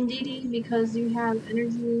 Indeedee, because you have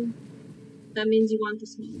energy, that means you want the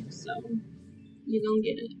smoke, so you gonna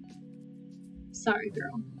get it. Sorry,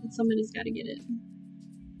 girl, but somebody's gotta get it.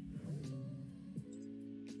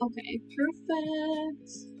 Okay, perfect.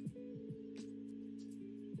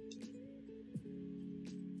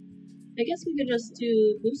 I guess we could just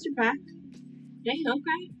do booster pack. Yeah,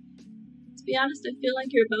 okay. To be honest, I feel like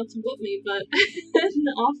you're about to whoop me, but in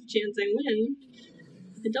the off chance I win,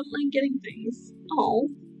 I don't like getting things. Oh.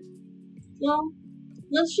 Well,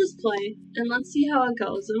 let's just play, and let's see how it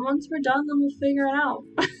goes. And once we're done, then we'll figure it out.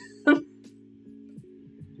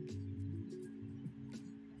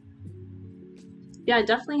 Yeah, I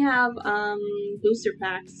definitely have booster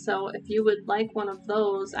packs, so if you would like one of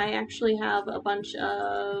those, I actually have a bunch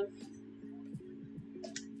of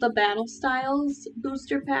the Battle Styles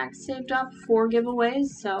booster packs saved up for giveaways,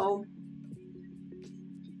 so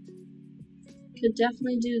could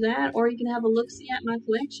definitely do that, or you can have a look-see at my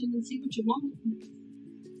collection and see what you want.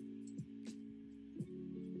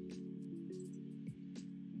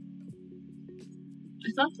 I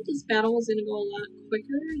thought that this battle was gonna go a lot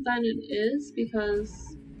quicker than it is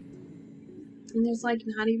because there's like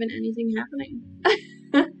not even anything happening.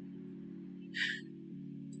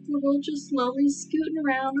 We're just slowly scooting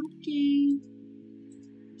around, okay.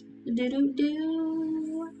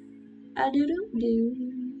 Do-do-do. A-do-do-do.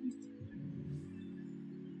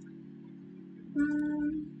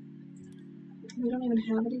 We don't even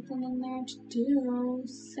have anything in there to do,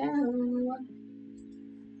 so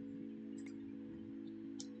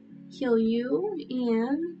heal you,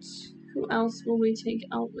 and who else will we take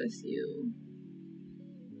out with you?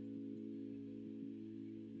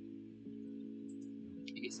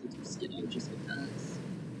 I guess we'll do Skiddo just because.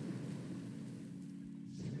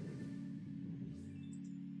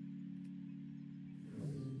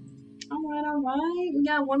 Alright, we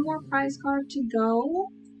got one more prize card to go.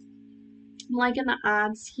 I'm liking the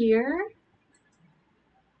odds here.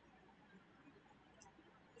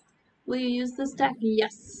 Will you use this deck?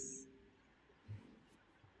 Yes.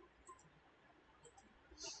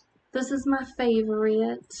 This is my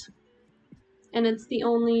favorite. And it's the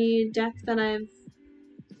only deck that I've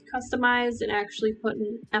customized and actually put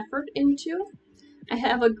an effort into. I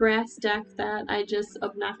have a grass deck that I just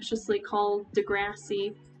obnoxiously call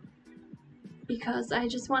Degrassi because I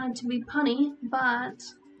just want it to be punny, but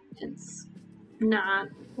it's not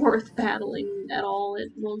worth battling at all.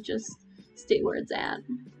 It will just stay where it's at.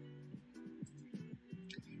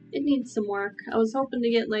 It needs some work. I was hoping to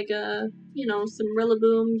get like a, you know, some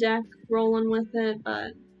Rillaboom deck rolling with it,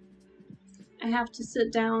 but I have to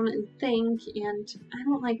sit down and think, and I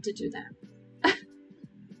don't like to do that.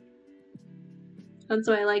 That's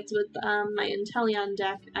what I liked with my Inteleon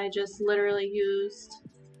deck. I just literally used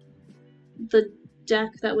the deck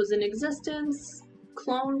that was in existence,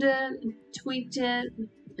 cloned it, tweaked it,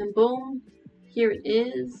 and boom, here it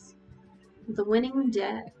is, the winning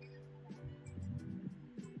deck.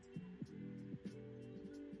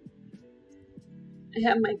 I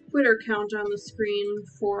have my quitter count on the screen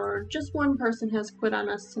for just one person has quit on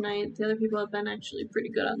us tonight. The other people have been actually pretty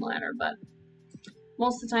good on ladder, but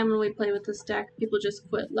most of the time when we play with this deck, people just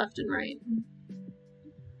quit left and right.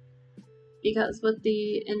 Because with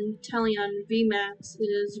the Inteleon VMAX, it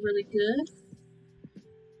is really good.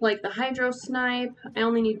 Like the Hydro Snipe, I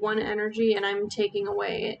only need one energy, and I'm taking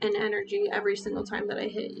away an energy every single time that I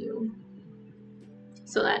hit you.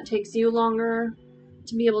 So that takes you longer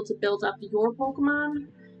to be able to build up your Pokemon,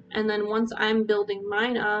 and then once I'm building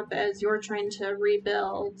mine up as you're trying to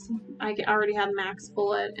rebuild, I already have Max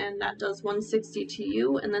Bullet, and that does 160 to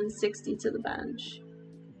you and then 60 to the bench.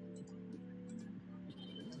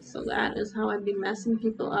 So that is how I'd be messing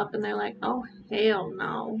people up, and they're like, oh hell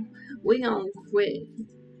no, we gonna quit.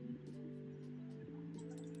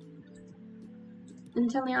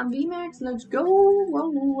 Inteleon VMAX, let's go! Whoa,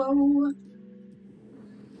 whoa.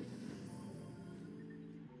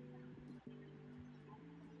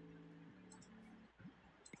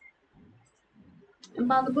 And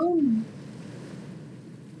bada boom!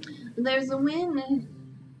 There's a win!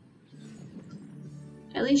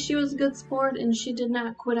 At least she was a good sport and she did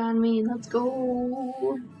not quit on me. Let's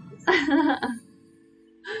go!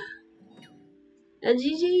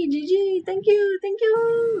 GG, thank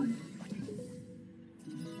you!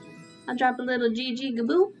 I'll drop a little GG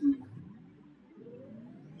Gaboo.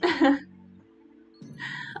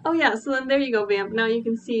 Oh yeah, so then there you go, Vamp. Now you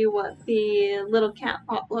can see what the little cat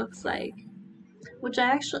pot looks like. Which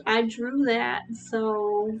I drew that,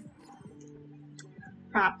 so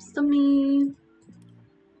props to me.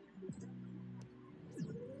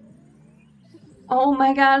 Oh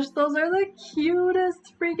my gosh, those are the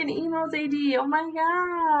cutest freaking emotes, AD. Oh my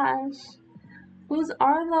gosh. Whose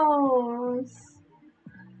are those?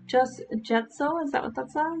 Just Jetso? Is that what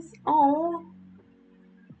that says? Oh.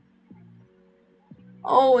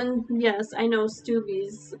 Oh, and yes, I know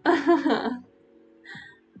Stoobies.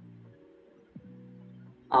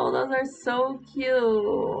 Oh, those are so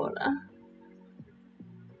cute.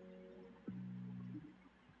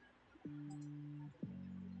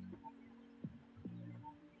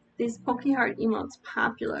 these Pokeheart emotes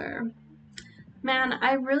popular. Man,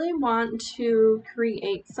 I really want to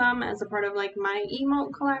create some as a part of like my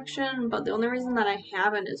emote collection, but the only reason that I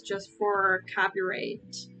haven't is just for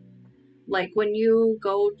copyright. Like when you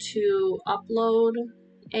go to upload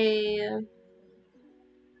an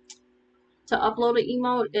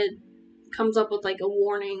emote, it comes up with like a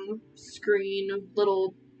warning screen,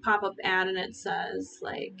 little pop-up ad, and it says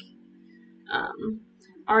like,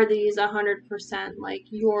 are these 100% like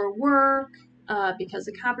your work? Because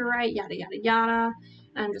of copyright, yada yada yada.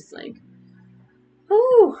 And I'm just like,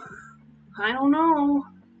 oh, I don't know.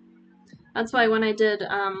 That's why when I did,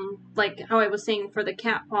 like how I was saying for the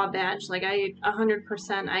cat paw badge, like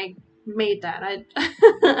 100% I made that.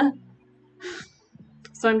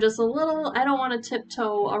 So I'm just a little, I don't want to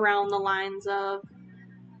tiptoe around the lines of,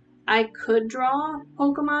 I could draw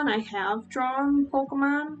Pokemon, I have drawn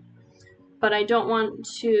Pokemon, but I don't want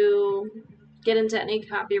to get into any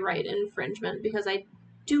copyright infringement because I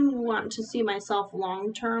do want to see myself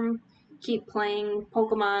long term keep playing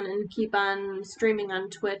Pokemon and keep on streaming on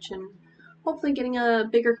Twitch and hopefully getting a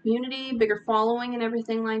bigger community, bigger following and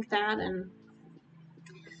everything like that. And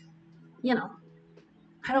you know,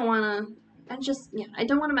 I don't want to, I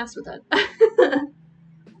don't want to mess with it.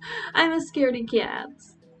 I'm a scaredy cat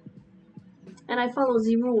and I follow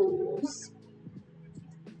the rules.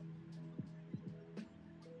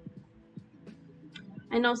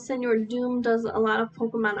 I know Senor Doom does a lot of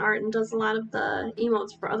Pokemon art and does a lot of the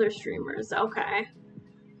emotes for other streamers. Okay.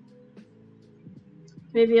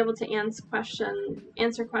 Maybe able to answer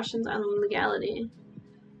questions on legality.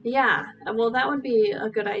 Yeah, well that would be a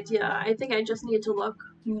good idea. I think I just need to look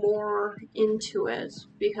more into it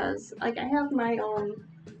because like I have my own.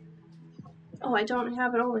 Oh, I don't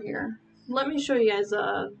have it over here. Let me show you guys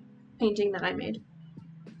a painting that I made.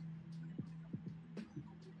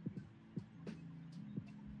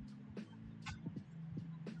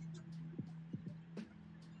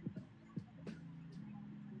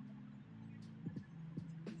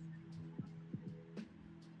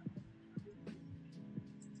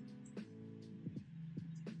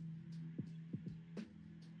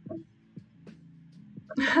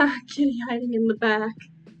 Kitty hiding in the back.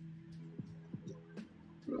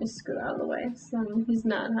 Let me scoot out of the way so he's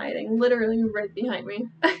not hiding. Literally right behind me.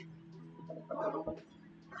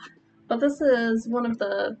 But this is one of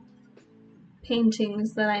the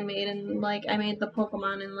paintings that I made, and like I made the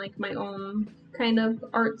Pokemon in like my own kind of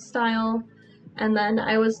art style, and then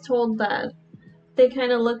I was told that they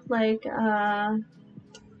kind of looked like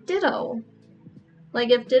Ditto. Like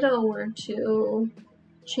if Ditto were to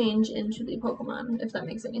change into the Pokemon, if that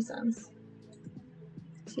makes any sense.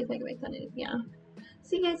 See if I can make that. Yeah.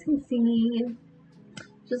 So you guys can see me.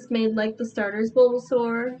 Just made like the starters: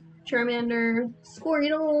 Bulbasaur, Charmander,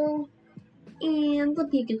 Squirtle, and the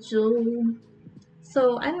Pikachu.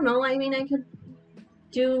 So I don't know. I mean, I could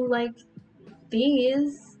do like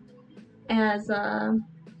these as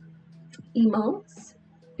emotes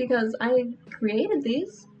because I created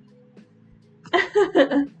these.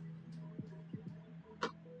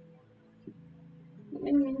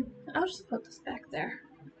 I'll just put this back there.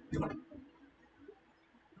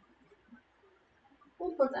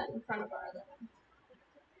 We'll put that in front of our other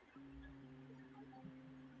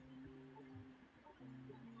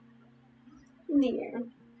one. There.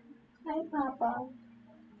 Hi, Papa.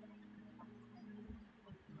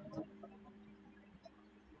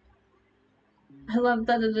 I love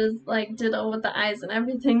that it is like Ditto with the eyes and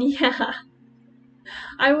everything. Yeah.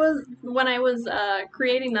 When I was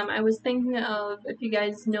creating them, I was thinking of, if you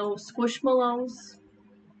guys know Squishmallows.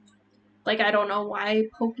 Like, I don't know why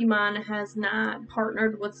Pokemon has not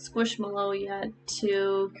partnered with Squishmallow yet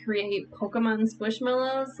to create Pokemon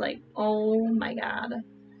Squishmallows. Like, oh my god.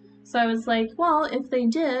 So I was like, well, if they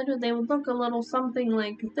did, they would look a little something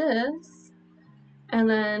like this. And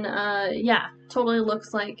then, yeah, totally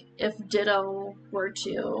looks like if Ditto were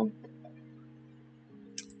to.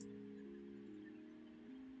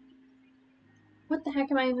 What the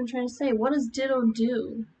heck am I even trying to say? What does Ditto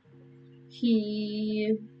do?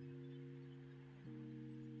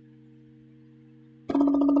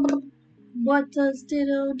 What does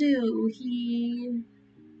Ditto do? He,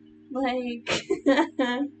 like,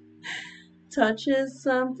 touches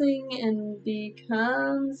something and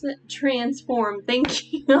becomes transformed.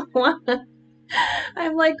 Thank you.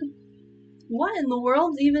 I'm like, what in the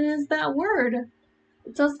world even is that word?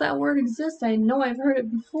 Does that word exist? I know I've heard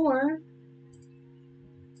it before.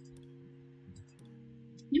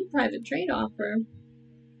 New private trade offer.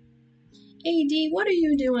 AD, what are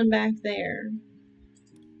you doing back there?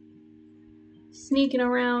 Sneaking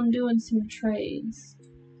around doing some trades.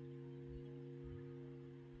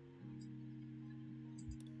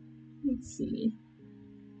 Let's see.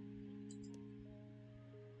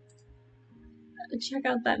 Check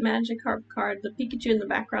out that Magikarp card. The Pikachu in the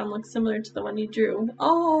background looks similar to the one you drew.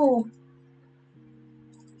 Oh!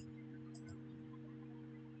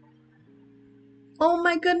 Oh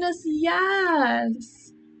my goodness,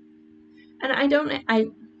 yes! And I don't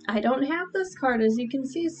have this card, as you can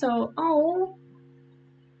see, so oh,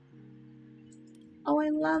 I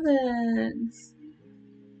love it.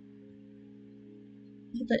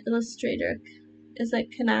 The illustrator, is it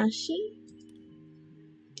Kanashi?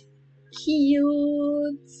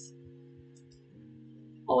 Cute.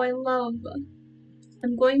 Oh, I love.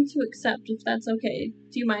 I'm going to accept if that's okay.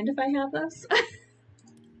 Do you mind if I have this?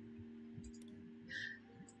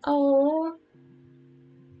 Oh.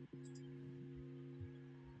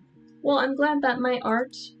 Well, I'm glad that my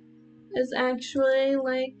art is actually,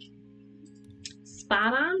 like,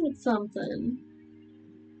 spot on with something.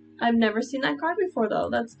 I've never seen that card before, though.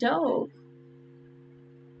 That's dope.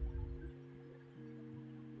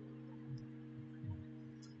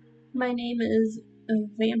 My name is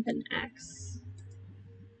Vampin X.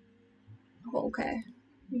 Oh, okay.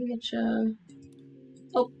 Let me get you.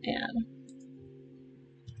 Oh, add.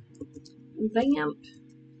 Vamp.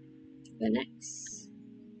 X.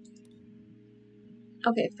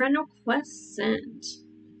 Okay, friend request sent.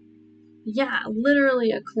 Yeah,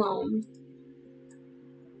 literally a clone.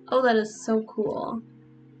 Oh, that is so cool.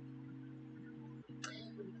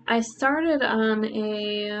 I started on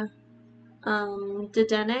a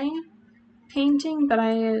Dedenne painting, but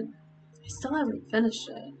I still haven't finished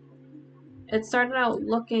it. It started out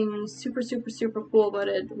looking super, super, super cool, but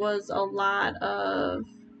it was a lot of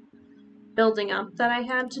building up that I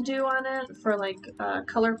had to do on it for like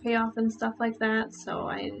color payoff and stuff like that, so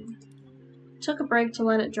I took a break to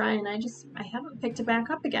let it dry, and I haven't picked it back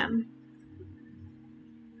up again.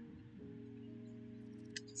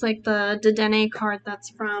 It's like the Dedenne card that's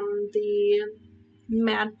from the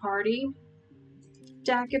Mad Party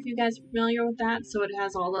deck, if you guys are familiar with that. So it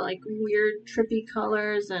has all the like weird trippy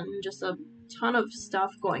colors and just a ton of stuff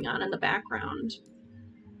going on in the background.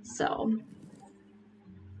 So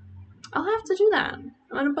I'll have to do that. I'm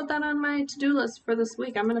gonna put that on my to-do list for this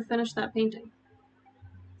week. I'm gonna finish that painting.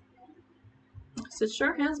 So it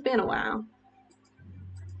sure has been a while.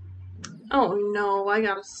 Oh no, I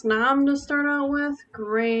got a Snom to start out with?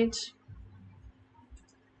 Great.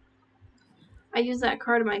 I use that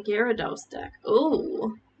card in my Gyarados deck.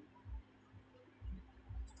 Ooh.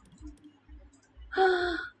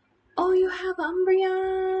 Oh, you have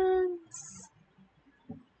Umbreons!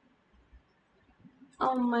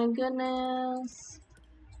 Oh my goodness.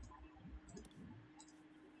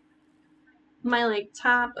 My like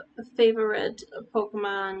top favorite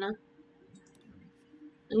Pokemon,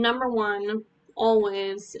 number one,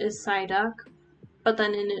 always is Psyduck, but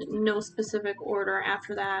then in no specific order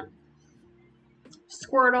after that.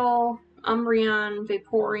 Squirtle, Umbreon,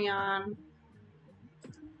 Vaporeon.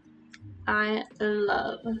 I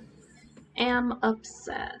am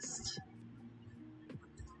obsessed.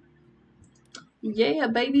 Yeah,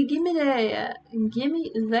 baby, gimme that.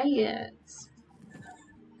 Gimme that.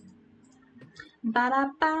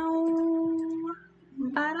 Ba-da-bow.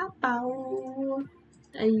 Ba-da-bow.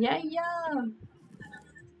 Yeah.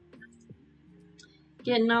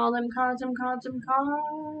 Getting all them cards.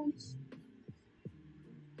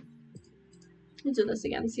 Let's do this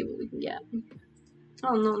again, see what we can get.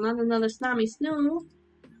 Oh no, not another Snobby Snoo.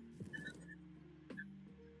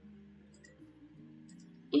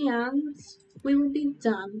 And we will be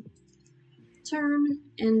done. Turn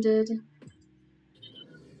ended.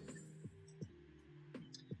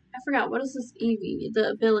 I forgot, what is this Eevee? The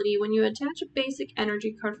ability, when you attach a basic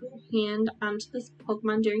energy card from your hand onto this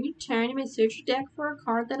Pokemon during your turn, you may search your deck for a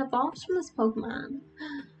card that evolves from this Pokemon.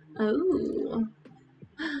 Oh.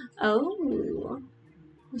 Oh.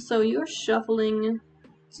 So you're shuffling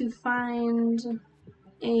to find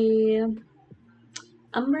a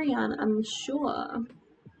Umbreon, I'm sure.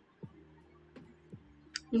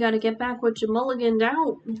 You gotta get back what you mulliganed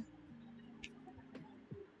out.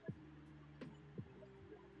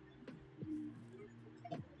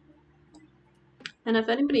 And if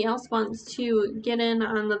anybody else wants to get in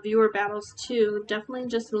on the viewer battles too, definitely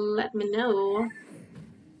just let me know.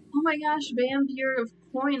 Oh my gosh, Vampire of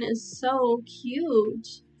Coin is so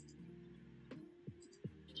cute.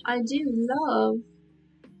 I do love.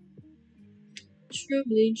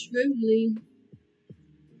 Truly.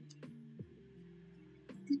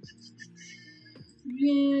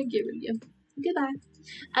 Yeah, get rid of you. Goodbye.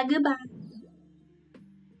 Goodbye.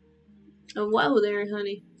 Oh, whoa there,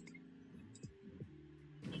 honey.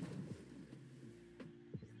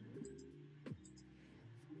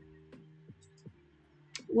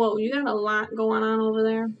 Whoa, you got a lot going on over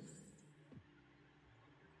there.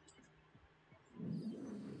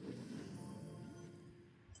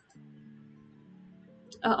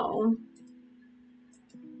 Uh-oh.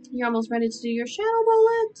 You're almost ready to do your shadow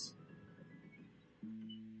bullet?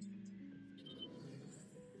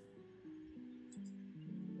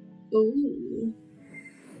 Ooh.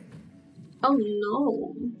 Oh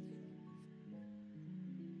no.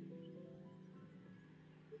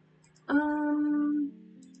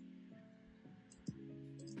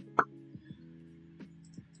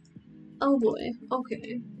 Oh boy.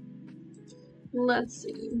 Okay. Let's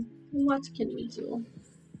see. What can we do?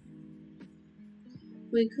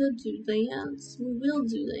 We could do that. We will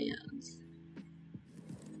do that.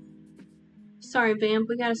 Sorry, Vamp.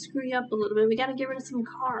 We gotta screw you up a little bit. We gotta get rid of some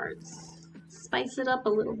cards. Spice it up a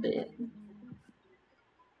little bit.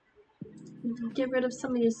 Get rid of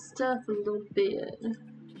some of your stuff a little bit.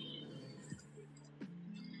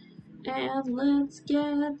 And let's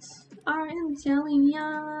get our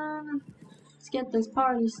Intellion. Let's get this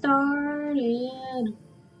party started.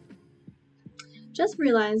 Just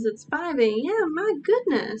realized it's 5 a.m. My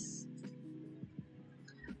goodness.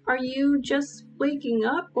 Are you just waking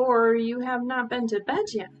up or you have not been to bed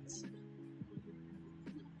yet?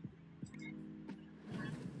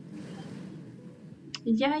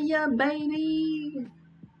 Yeah, baby.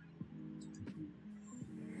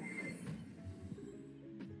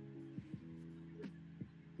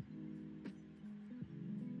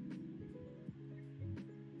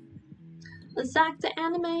 Zack the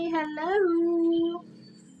Anime, hello.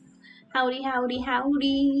 Howdy, howdy,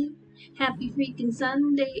 howdy. Happy freaking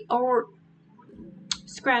Sunday, or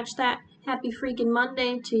scratch that. Happy freaking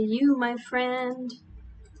Monday to you, my friend.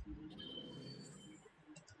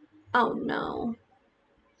 Oh no.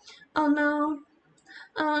 Oh no.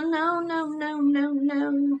 Oh no, no, no, no,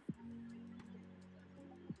 no.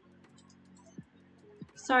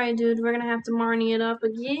 Sorry, dude, we're gonna have to Marnie it up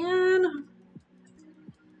again.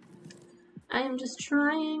 I am just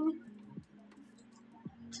trying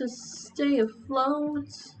to stay afloat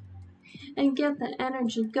and get the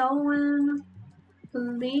energy going.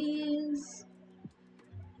 Please.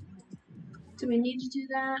 Do we need to do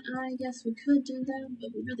that? I guess we could do that,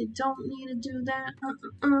 but we really don't need to do that.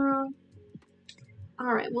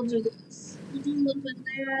 Alright, we'll do this. We'll do a little bit of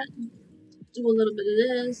that. Do a little bit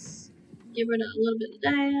of this. Get rid of a little bit of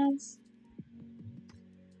that.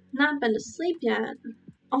 Not been to sleep yet.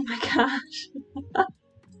 Oh my gosh.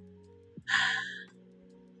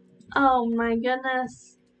 Oh my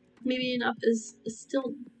goodness. Maybe enough is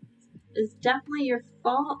definitely your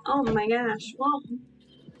fault. Oh my gosh. Well,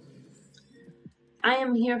 I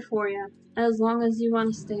am here for you as long as you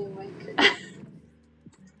want to stay awake.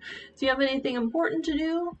 Do you have anything important to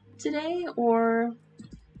do today, or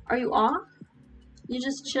are you off? You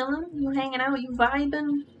just chilling? You hanging out? You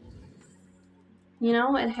vibing? You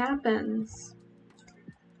know, it happens.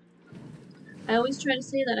 I always try to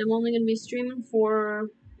say that I'm only going to be streaming for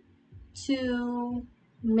 2,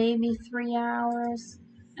 maybe 3 hours,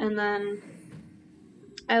 and then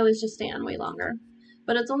I always just stay on way longer.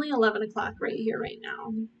 But it's only 11 o'clock right here, right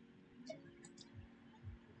now.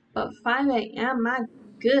 But 5 a.m., my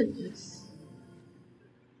goodness.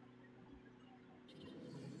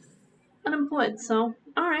 Unemployed, so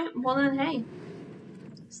alright, well then, hey.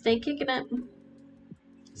 Stay kicking it.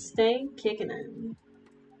 Stay kicking it.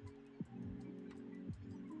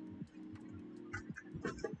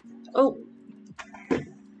 Oh.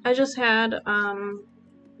 I just had,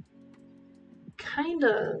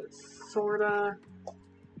 kinda, sorta,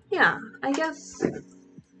 yeah, I guess.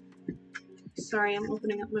 Sorry, I'm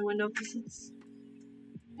opening up my window because it's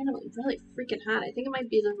kind of really freaking hot. I think it might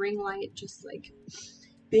be the ring light just like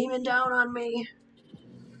beaming down on me.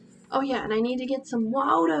 Oh yeah, and I need to get some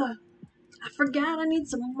water. I forgot I need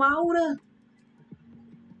some water.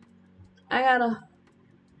 I gotta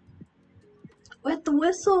wet the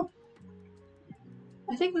whistle.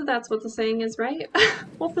 I think that's what the saying is, right?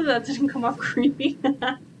 Hopefully that didn't come off creepy.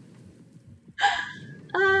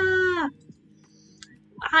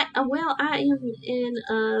 I am in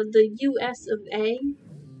the US of A,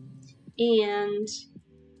 and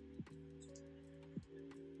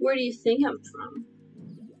where do you think I'm from?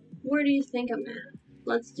 Where do you think I'm at?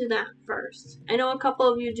 Let's do that first. I know a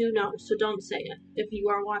couple of you do know, so don't say it if you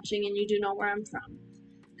are watching and you do know where I'm from.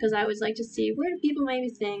 Because I always like to see, where do people maybe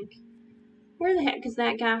think, where the heck is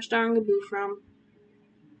that gosh darn Gaboo from?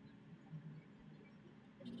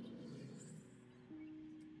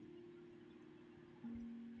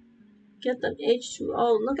 Get them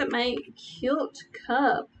H2O. Look at my cute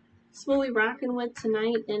cup. That's what we're rocking with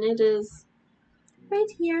tonight, and it is right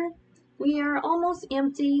here. We are almost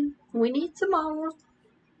empty. We need some more.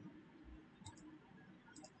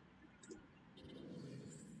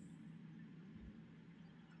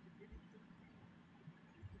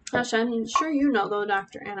 Gosh, I'm sure you know though,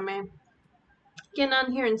 Dr. Anime. Getting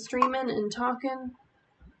on here and streaming and talking,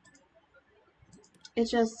 it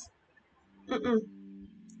just, does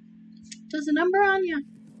a number on you.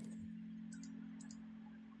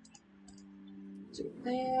 Do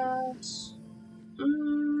that.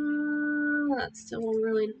 That still won't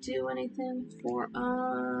really do anything for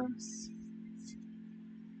us.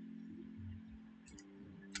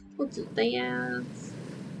 We'll do that.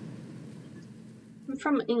 I'm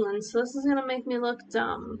from England, so this is gonna make me look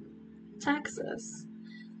dumb. Texas.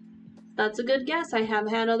 That's a good guess. I have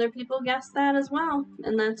had other people guess that as well,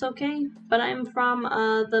 and that's okay. But I'm from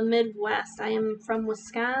the Midwest. I am from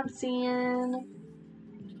Wisconsin.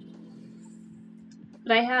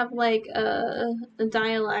 But I have like a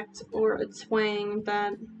dialect or a twang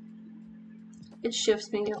that it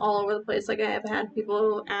shifts me all over the place. Like I have had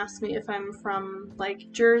people ask me if I'm from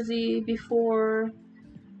like Jersey before,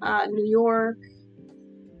 New York.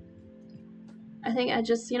 I think I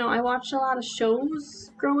just, I watched a lot of shows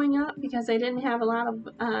growing up because I didn't have a lot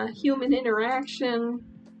of human interaction.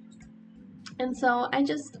 And so I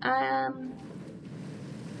just, I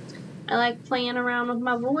like playing around with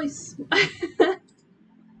my voice.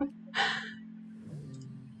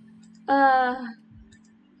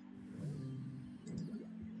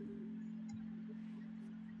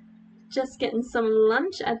 Just getting some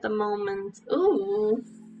lunch at the moment. Ooh.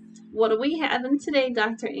 What are we having today,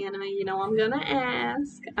 Dr. Anime? You know I'm gonna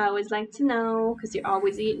ask. I always like to know, because you're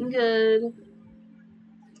always eating good.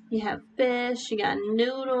 You have fish, you got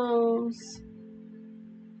noodles.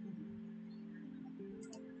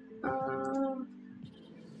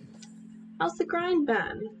 How's the grind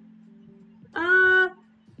been?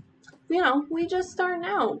 We just starting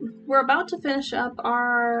out. We're about to finish up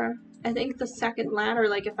our, I think, the second ladder,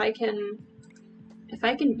 like if I can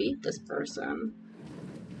beat this person.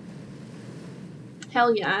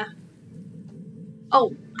 Hell yeah.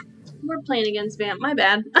 Oh, we're playing against Vamp. My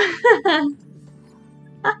bad.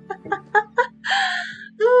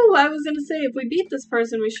 Ooh, I was gonna say, if we beat this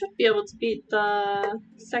person, we should be able to beat the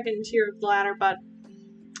second tier of the ladder, but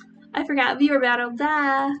I forgot viewer battle.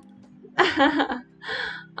 Duh.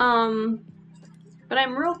 But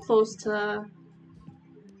I'm real close to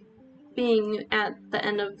being at the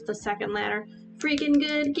end of the second ladder. Freaking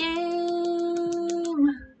good game!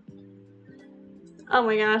 Oh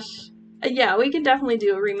my gosh. Yeah, we can definitely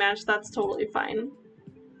do a rematch. That's totally fine.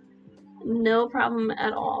 No problem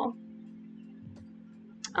at all.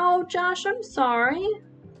 Oh, Josh, I'm sorry.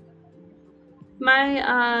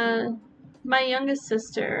 My youngest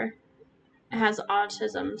sister has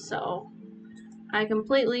autism, so I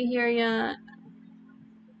completely hear ya.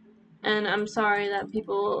 And I'm sorry that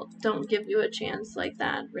people don't give you a chance like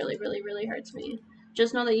that. Really, really, really hurts me.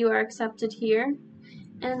 Just know that you are accepted here.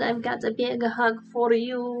 And I've got a big hug for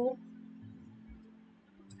you.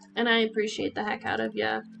 And I appreciate the heck out of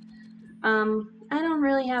ya. I don't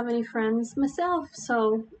really have any friends myself,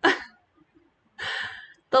 so the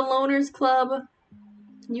Loners Club,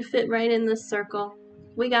 you fit right in this circle.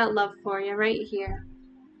 We got love for you right here.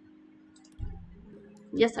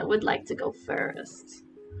 Yes, I would like to go first.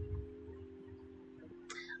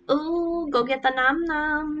 Ooh, go get the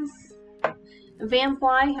nom-noms. Vamp,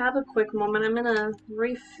 while I have a quick moment, I'm gonna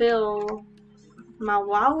refill my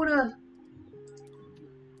water.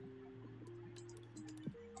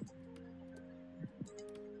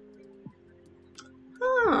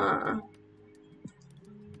 Huh.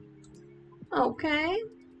 Okay.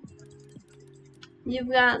 You've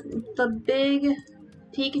got the big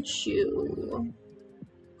Pikachu.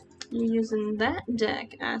 You're using that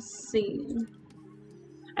deck, I see.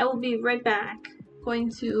 I will be right back.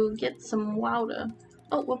 Going to get some water.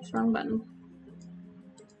 Oh, whoops, wrong button.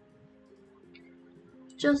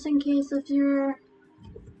 Just in case if you're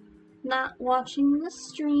not watching the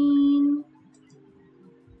stream.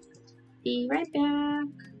 Be right back.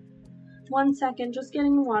 1 second, just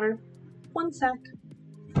getting the water. 1 sec.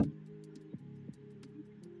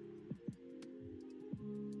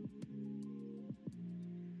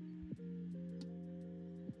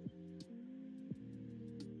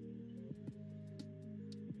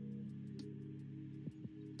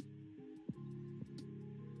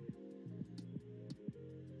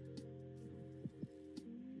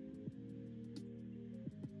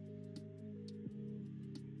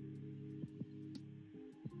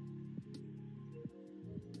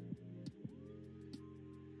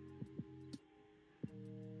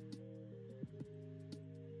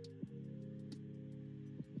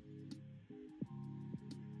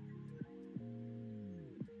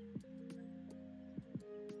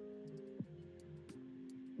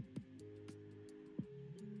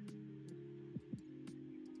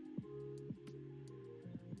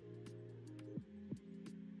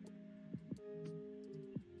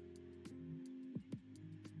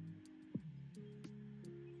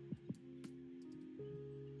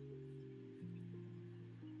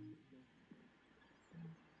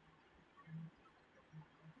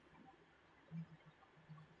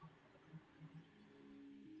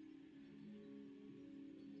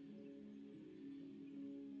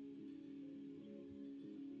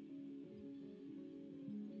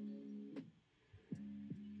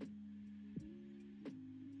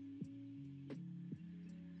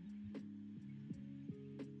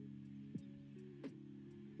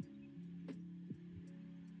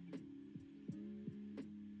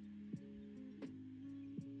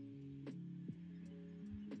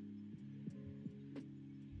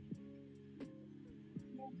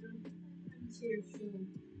 It's here soon.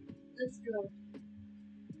 Let's go.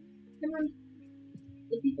 Come on.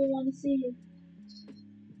 The people want to see you.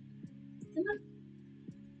 Come on.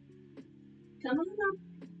 Come on up.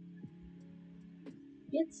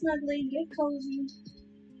 Get snuggly, get cozy.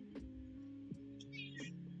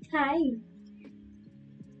 Hi.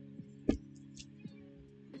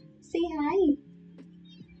 Say hi.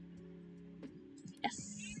 Yes.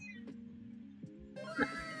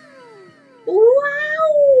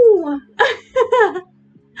 Wow!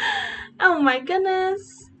 Oh my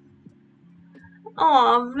goodness.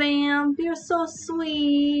 Aw, Vamp, you're so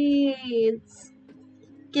sweet.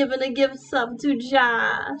 Giving a gift sub to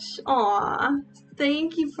Josh. Aw,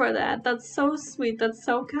 thank you for that. That's so sweet. That's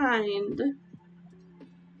so kind.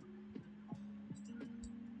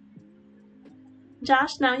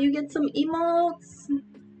 Josh, now you get some emotes.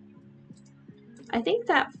 I think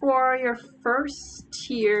that for your first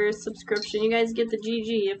tier subscription, you guys get the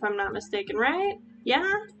GG, if I'm not mistaken, right?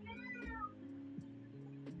 Yeah?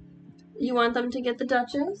 You want them to get the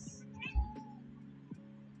Duchess?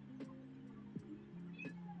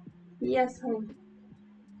 Yes, honey.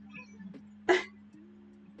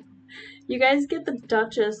 You guys get the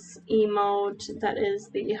Duchess emote, that is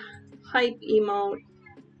the hype emote.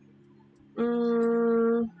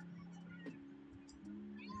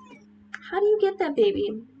 How do you get that,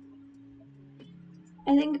 baby?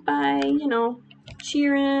 I think by, you know,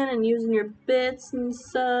 cheering and using your bits and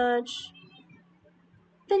such.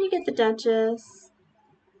 Then you get the Duchess.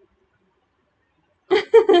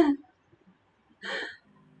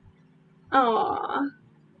 Aww.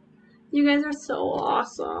 You guys are so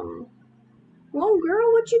awesome. Whoa,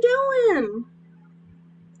 girl, what you doing?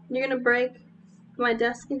 You're gonna break my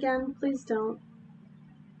desk again? Please don't.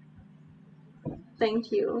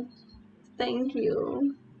 Thank you. Thank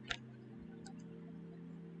you.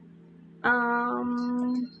 I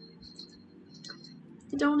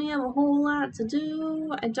don't have a whole lot to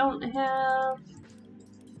do. I don't have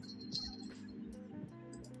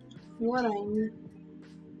what I need.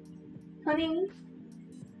 Honey,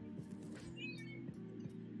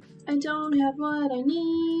 I don't have what I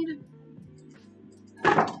need.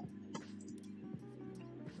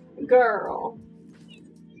 Girl,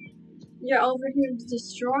 you're over here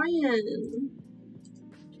destroying.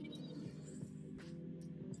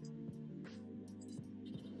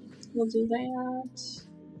 We'll do that.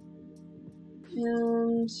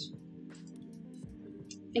 And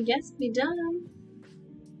I guess be done.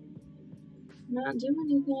 Not do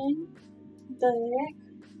anything. The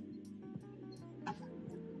heck?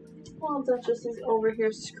 While Duchess is over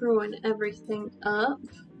here screwing everything up.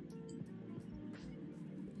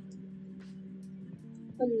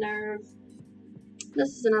 The nerve.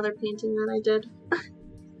 This is another painting that I did.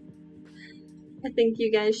 I think you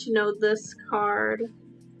guys should know this card.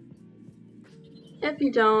 If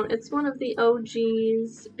you don't, it's one of the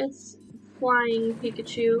OGs. It's Flying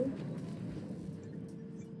Pikachu.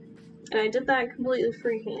 And I did that completely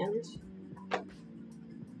freehand.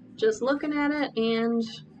 Just looking at it and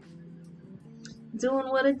doing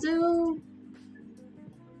what it do.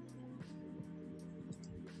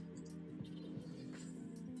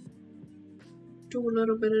 Do a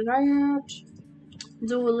little bit of that.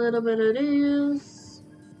 Do a little bit of this.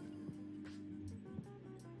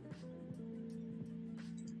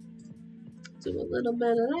 Do a little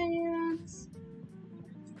bit of that.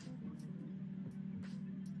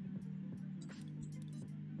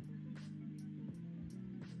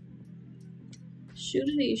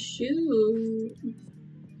 Shootity shoot.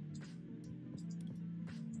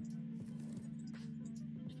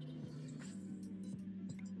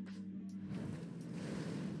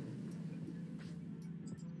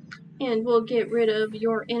 And we'll get rid of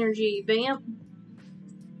your energy, Vamp.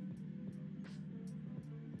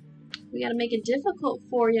 We gotta make it difficult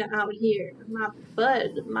for you out here. My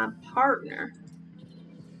bud, my partner.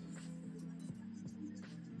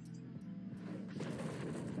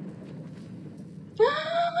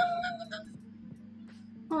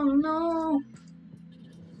 Oh no.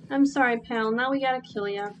 I'm sorry, pal. Now we gotta kill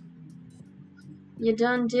ya. You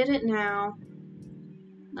done did it now.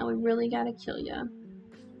 Now we really gotta kill ya.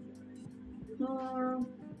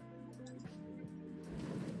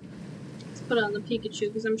 Let's put on the Pikachu,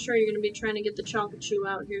 because I'm sure you're gonna be trying to get the Chonkachu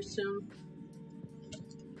out here soon.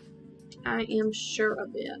 I am sure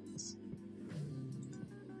of it.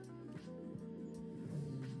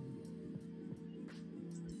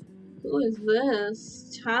 Who is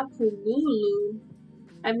this? Tapu Lulu.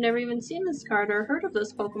 I've never even seen this card or heard of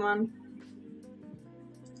this Pokemon.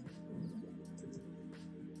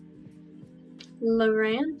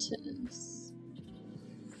 Lurantis.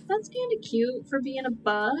 That's kind of cute for being a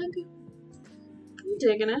bug. I'm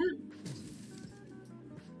digging it.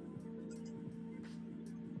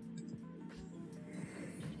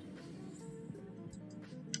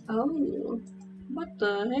 Oh, what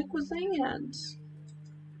the heck was that?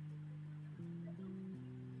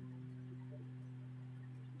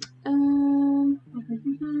 I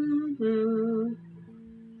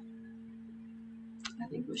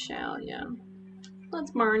think we shall, yeah.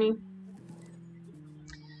 That's Marnie.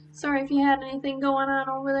 Sorry if you had anything going on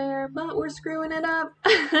over there, but we're screwing it up.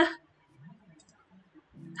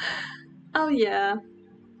 Oh yeah,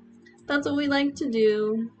 that's what we like to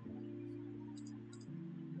do.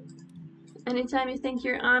 Anytime you think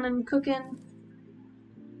you're on and cooking,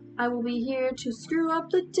 I will be here to screw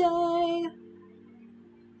up the day.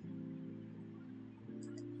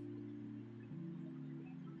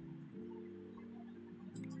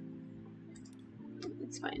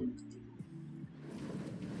 It's fine.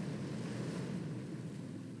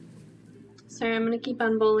 Sorry, I'm gonna keep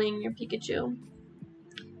on bullying your Pikachu.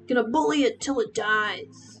 Gonna bully it till it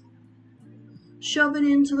dies. Shove it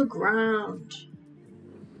into the ground.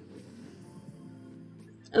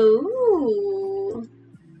 Ooh.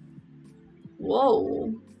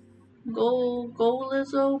 Whoa. Go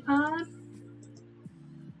Lizzo pod.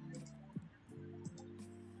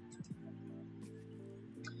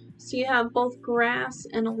 So you have both grass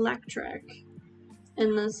and electric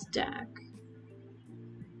in this deck.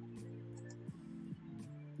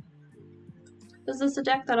 Is this a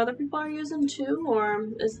deck that other people are using too, or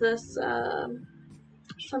is this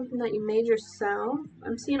something that you made yourself?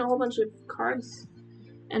 I'm seeing a whole bunch of cards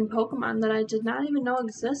and Pokemon that I did not even know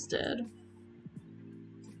existed.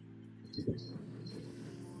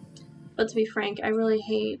 But to be frank, I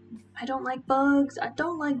don't like bugs. I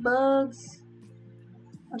don't like bugs.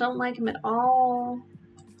 I don't like them at all.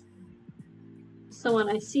 So when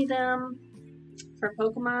I see them for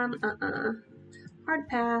Pokemon, hard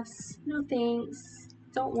pass. No thanks.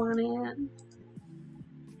 Don't want it.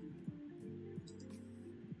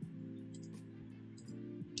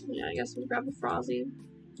 Yeah, I guess we'll grab a Frozzy.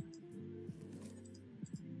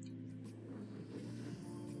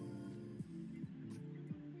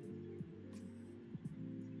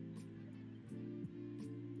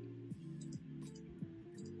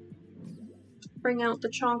 Bring out the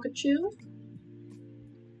Chonkachu.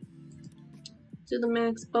 Do the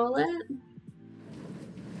Max Bullet.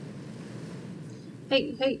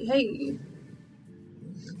 Hey, hey, hey.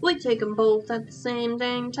 We take them both at the same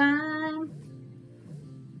dang time.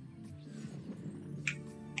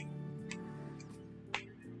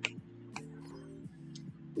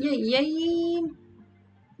 Yay, yay.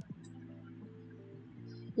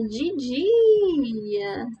 GG.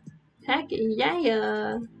 Heck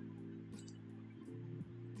yeah.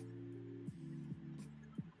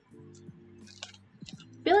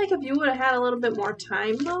 I feel like if you would have had a little bit more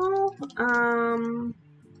time though,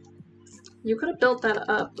 you could have built that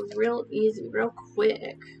up real easy, real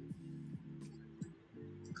quick.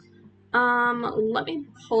 Let me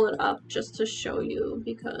pull it up just to show you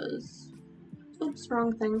because, oops,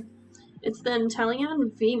 wrong thing. It's the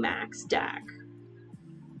Inteleon VMAX deck.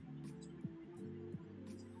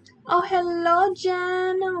 Oh, hello,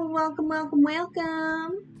 Jen. Welcome, welcome,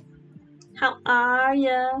 welcome. How are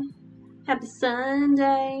ya? Happy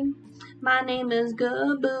Sunday. My name is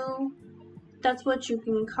Gaboo. That's what you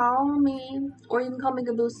can call me. Or you can call me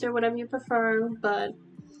Gabooster, whatever you prefer. But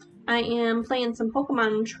I am playing some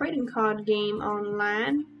Pokemon trading card game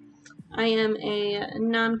online. I am a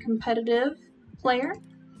non-competitive player.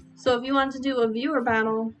 So if you want to do a viewer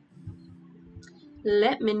battle,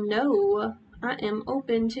 let me know. I am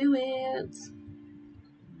open to it.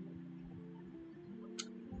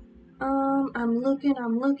 I'm looking.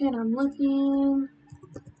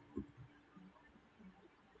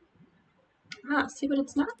 Ah, see, but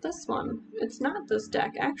it's not this one. It's not this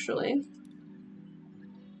deck, actually.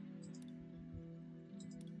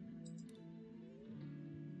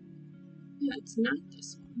 Yeah, it's not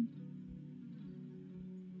this one.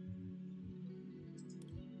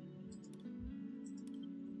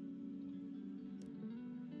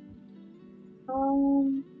 How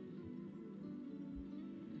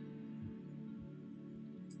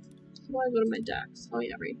do I go to my decks? Oh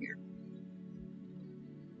yeah, right here.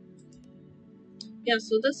 Yeah,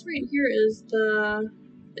 so this right here is the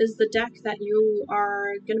deck that you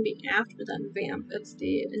are gonna be after then, Vamp. It's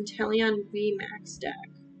the Inteleon VMAX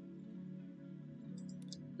deck.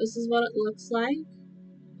 This is what it looks like.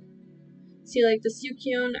 See, like the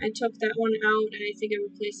Suicune, I took that one out and I think I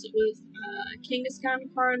replaced it with a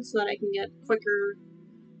Kangaskhan card so that I can get quicker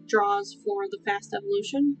draws for the fast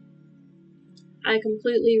evolution. I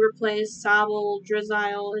completely replaced Sobble,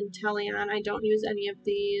 Drizzile, and Teleon. I don't use any of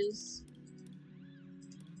these.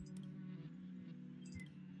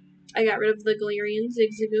 I got rid of the Galarian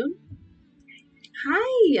Zigzagoon.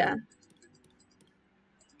 Hi!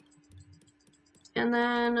 And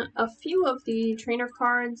then a few of the trainer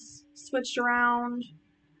cards switched around.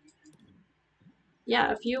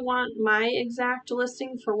 Yeah, if you want my exact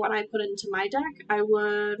listing for what I put into my deck, I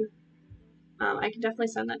can definitely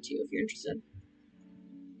send that to you if you're interested.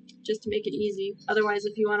 Just to make it easy. Otherwise,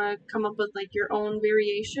 if you want to come up with like your own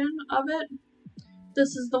variation of it,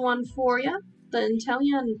 this is the one for you. The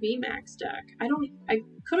Inteleon VMAX deck. I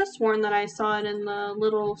could have sworn that I saw it in the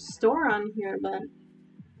little store on here, but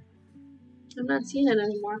I'm not seeing it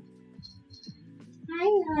anymore.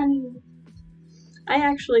 Hi, honey. I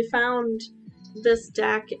actually found this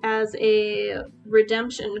deck as a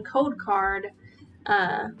redemption code card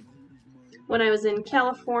when I was in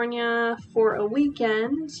California for a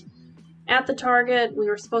weekend. At the Target, we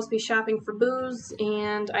were supposed to be shopping for booze,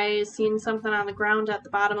 and I seen something on the ground at the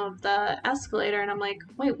bottom of the escalator, and I'm like,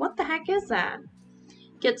 wait, what the heck is that?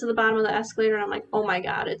 Get to the bottom of the escalator, and I'm like, oh my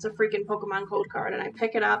god, it's a freaking Pokemon code card, and I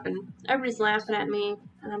pick it up, and everybody's laughing at me,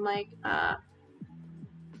 and I'm like,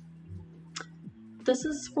 this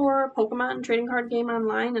is for Pokemon Trading Card Game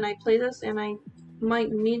Online, and I play this, and I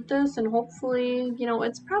might need this, and hopefully, you know,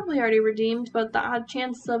 it's probably already redeemed, but the odd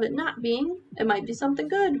chances of it not being, it might be something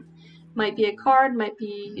good. Might be a card, might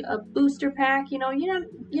be a booster pack, you know, you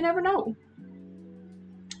never know.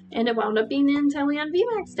 And it wound up being the Inteleon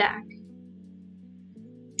VMAX deck.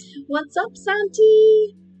 What's up,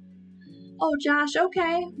 Santi? Oh, Josh,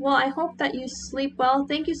 okay. Well, I hope that you sleep well.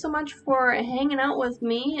 Thank you so much for hanging out with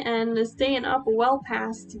me and staying up well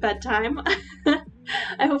past bedtime.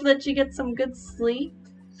 I hope that you get some good sleep,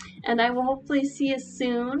 and I will hopefully see you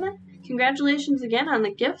soon. Congratulations again on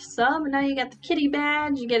the gift sub, and now you got the kitty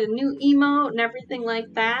badge, you get a new emote and everything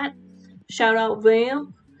like that. Shout out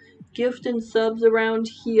Vamp, gift and subs around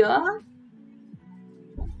here.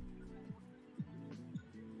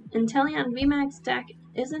 Inteleon VMAX deck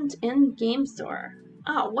isn't in Game Store.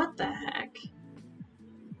 Oh, what the heck?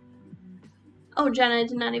 Oh, Jen, I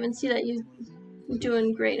did not even see that. You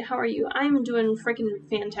doing great. How are you? I'm doing freaking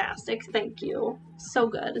fantastic. Thank you. So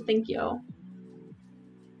good. Thank you.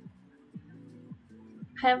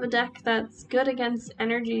 I have a deck that's good against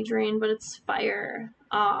energy drain, but it's fire.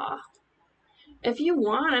 Ah. If you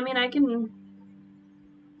want, I mean, I can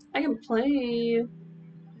play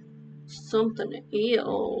something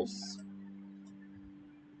else.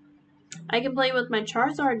 I can play with my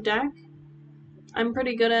Charizard deck. I'm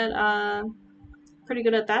pretty good at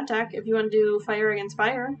that deck if you want to do fire against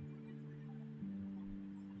fire.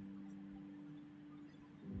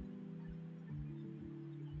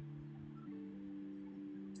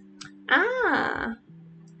 Ah!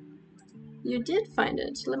 You did find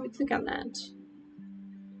it. Let me click on that.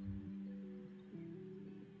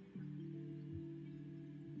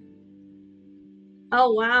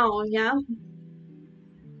 Oh, wow. Yeah.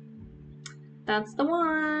 That's the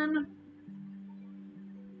one.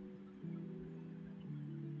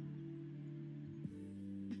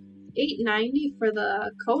 $8.90 for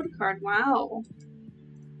the code card. Wow.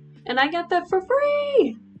 And I got that for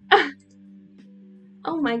free!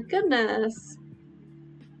 Oh my goodness.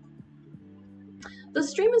 The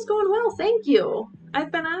stream is going well, thank you.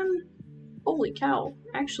 I've been on... Holy cow.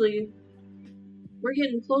 Actually, we're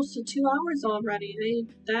getting close to 2 hours already.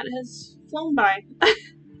 That has flown by.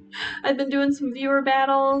 I've been doing some viewer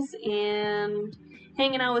battles and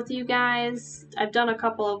hanging out with you guys. I've done a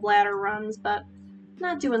couple of ladder runs, but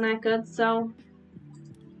not doing that good, so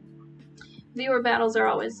viewer battles are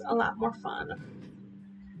always a lot more fun.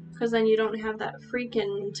 Because then you don't have that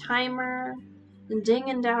freaking timer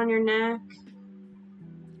dinging down your neck.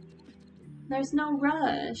 There's no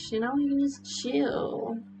rush, you know? You can just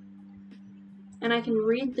chill. And I can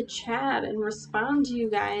read the chat and respond to you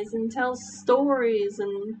guys and tell stories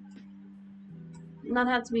and not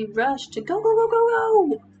have to be rushed to go, go, go, go,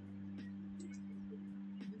 go!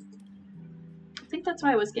 I think that's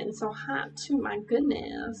why I was getting so hot too, my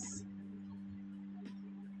goodness.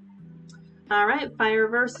 Alright, fire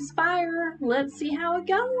versus fire. Let's see how it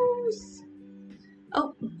goes.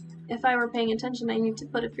 Oh, if I were paying attention, I need to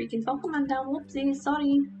put a freaking Pokemon down. Whoopsie,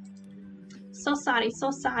 sorry. So sorry,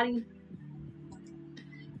 so sorry.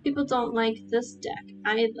 People don't like this deck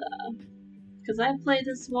either. Because I play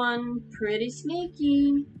this one pretty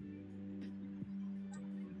sneaky.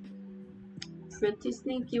 Pretty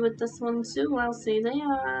sneaky with this one too, I'll say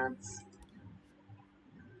that.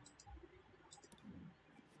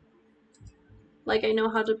 Like, I know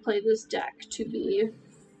how to play this deck to be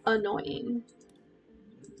annoying.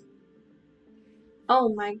 Oh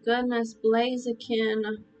my goodness,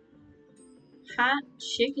 Blaziken. Hot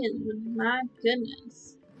chicken. My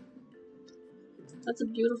goodness. That's a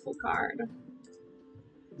beautiful card.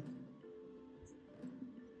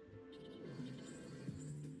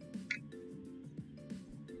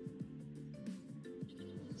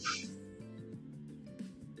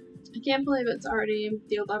 I can't believe it's already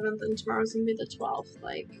the 11th and tomorrow's gonna be the 12th.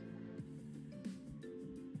 Like,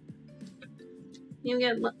 you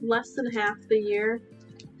get less than half the year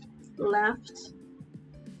left.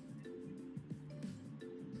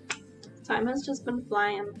 Time has just been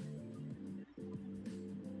flying.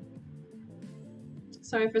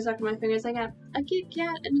 Sorry for sucking my fingers. I got a Kit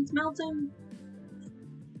Kat and it's melting.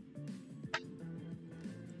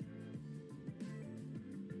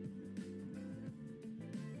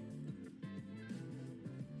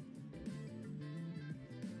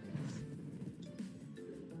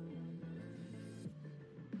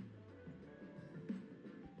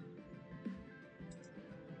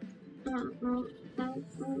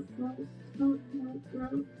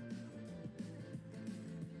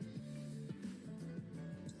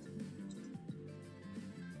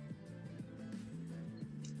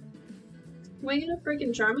 Can we get a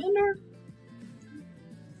freaking Charmander?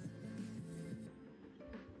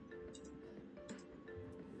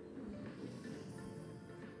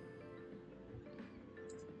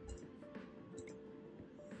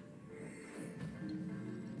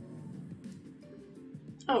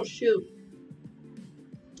 Oh shoot.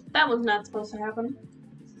 That was not supposed to happen.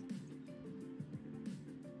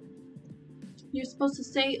 You're supposed to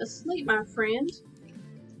stay asleep, my friend.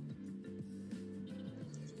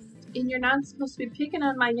 And you're not supposed to be picking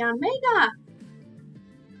on my Yanmega!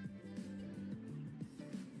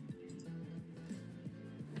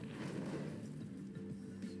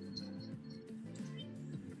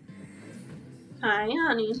 Hi,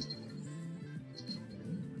 honey.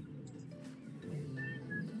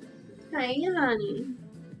 Hi, honey.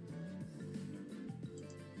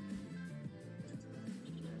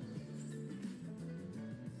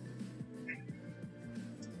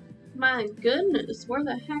 My goodness, where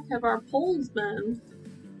the heck have our poles been?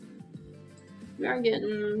 We are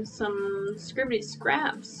getting some scribbity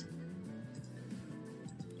scraps.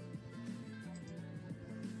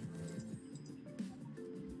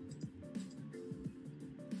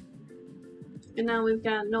 And now we've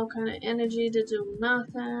got no kind of energy to do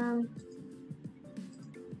nothing.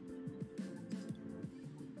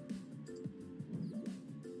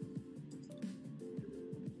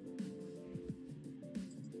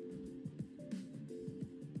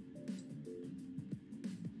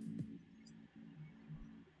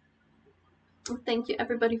 Thank you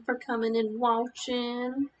everybody for coming and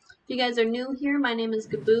watching. If you guys are new here, my name is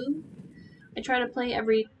Gaboo. I try to play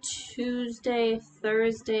every Tuesday,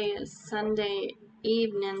 Thursday, Sunday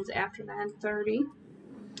evenings after 9:30.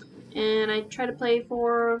 And I try to play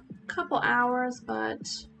for a couple hours, but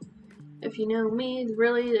if you know me,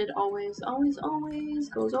 really it always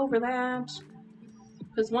goes over that.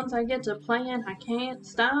 Because once I get to playing, I can't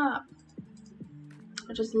stop.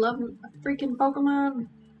 I just love freaking Pokemon.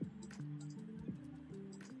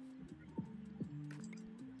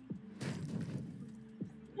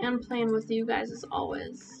 And playing with you guys is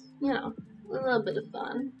always, you know, a little bit of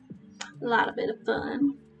fun. A lot of bit of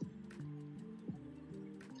fun.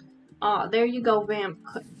 Oh, there you go, Vamp.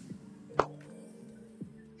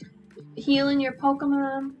 Healing your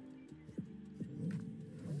Pokemon.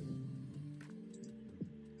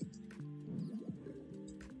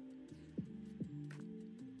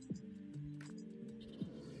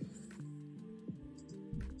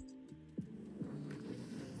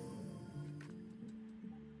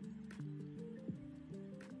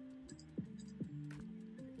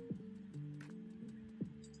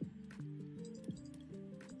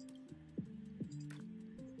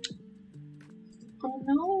 Oh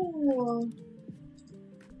no.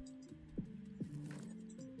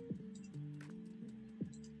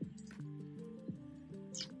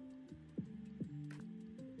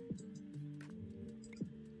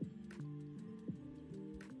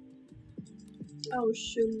 Oh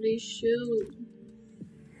shooty shoot.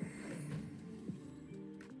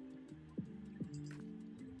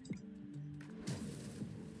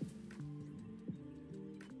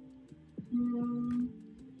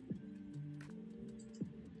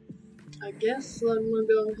 I guess I'm gonna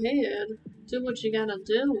go ahead. Do what you gotta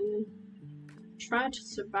do. Try to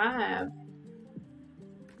survive.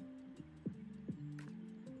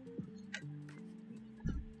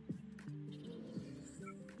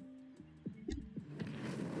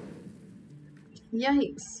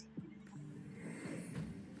 Yikes.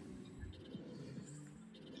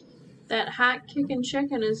 That hot kicking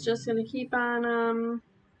chicken is just gonna keep on,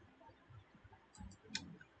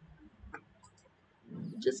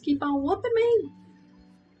 just keep on whooping me.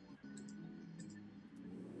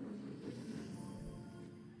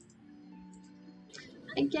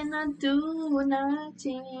 I cannot do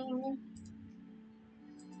nothing.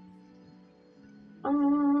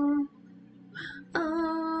 Um.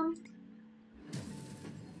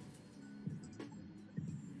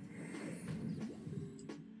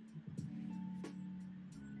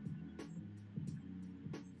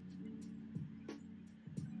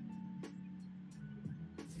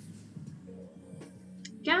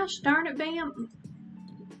 Gosh darn it, Bam.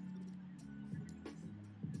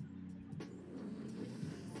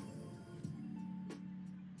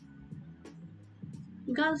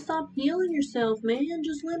 You gotta stop healing yourself, man.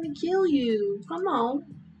 Just let me kill you. Come on.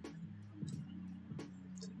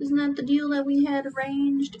 Isn't that the deal that we had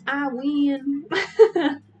arranged? I win.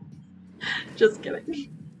 Just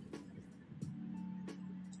kidding.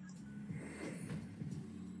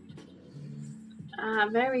 Ah,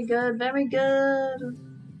 very good, very good.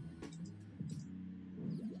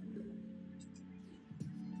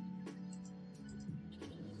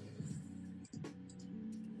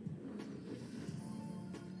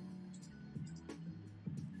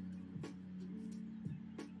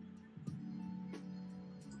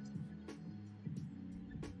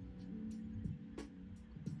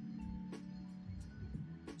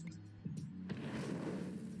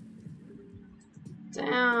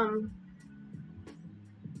 Damn.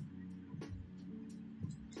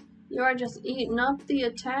 You are just eating up the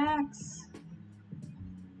attacks.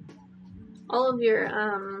 All of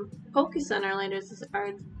your Poke Center leaders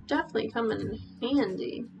are definitely coming in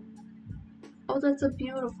handy. Oh, that's a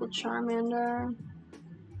beautiful Charmander.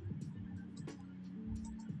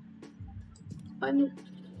 I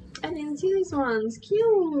didn't see these ones.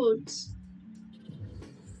 Cute.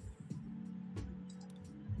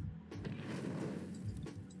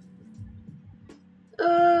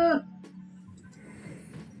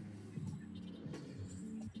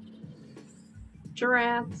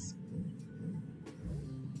 Giraffes.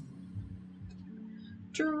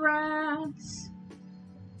 Giraffes.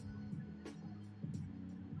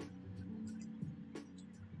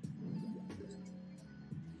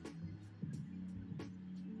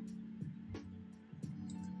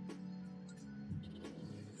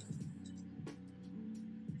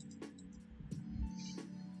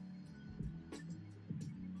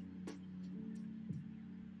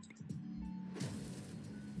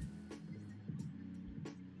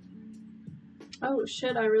 Oh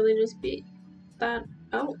shit, I really just beat that.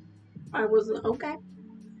 Oh, I wasn't okay.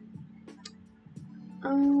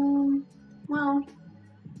 Well,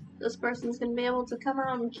 this person's gonna be able to come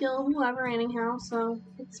out and kill whoever anyhow, so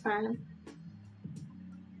it's fine.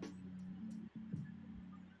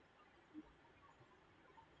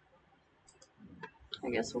 I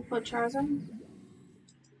guess we'll put Charizard.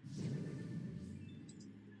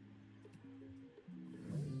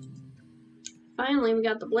 Finally, we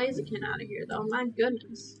got the Blaziken out of here, though. My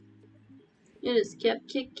goodness. It just kept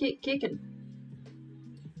kicking.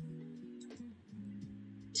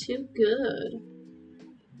 Too good.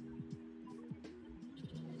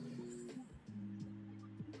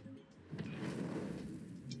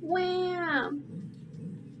 Wham!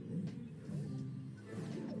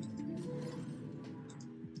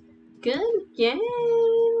 Good game!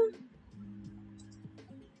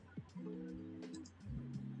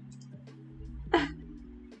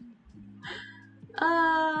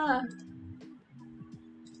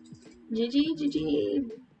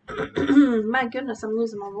 GG. My goodness, I'm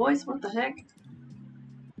losing my voice. What the heck?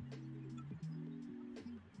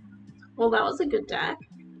 Well, that was a good deck.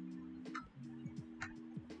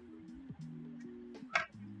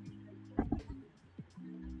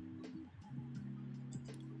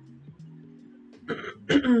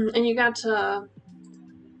 And you got to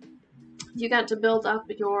build up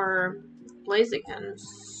your Blaziken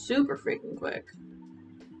super freaking quick.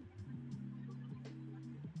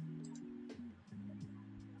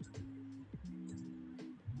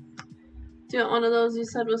 Do you want one of those you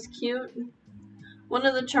said was cute? One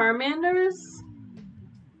of the Charmanders?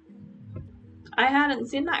 I hadn't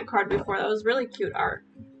seen that card before. That was really cute art.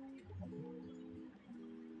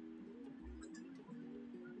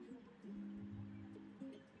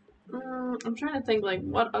 I'm trying to think, like,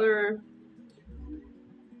 what other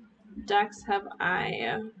decks have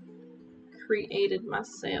I created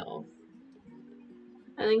myself?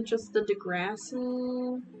 I think just the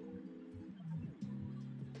Degrassi.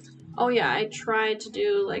 Oh yeah, I tried to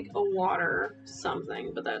do like a water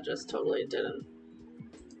something, but that just totally didn't.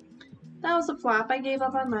 That was a flop. I gave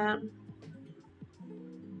up on that.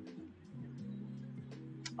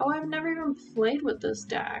 Oh, I've never even played with this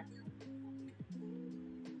deck.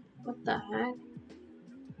 What the heck?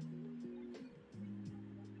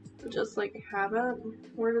 Just like have it?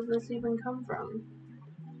 Where did this even come from?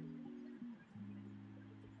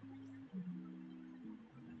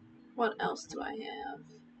 What else do I have?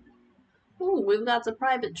 Ooh, we've got a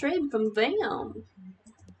private trade from Vam.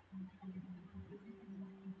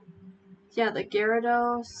 Yeah, the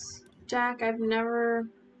Gyarados deck, I've never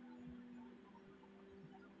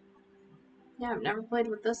played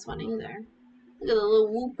with this one either. Look at the little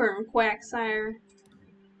Wooper and Quagsire.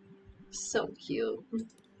 So cute.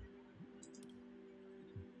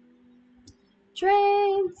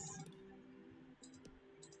 Trades!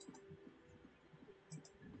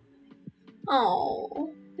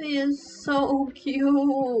 Oh, he is so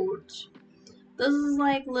cute. This is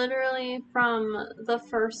like literally from the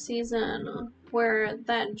first season where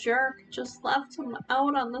that jerk just left him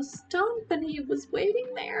out on the stump and he was waiting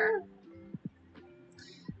there.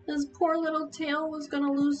 His poor little tail was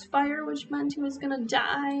gonna lose fire, which meant he was gonna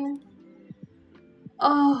die.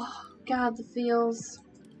 Oh, God, the feels.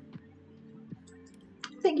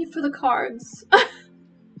 Thank you for the cards.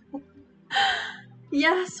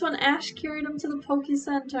 Yes, when Ash carried him to the Poke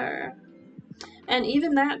Center. And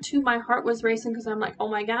even that, too, my heart was racing because I'm like, oh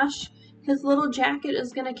my gosh, his little jacket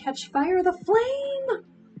is gonna catch fire. The flame!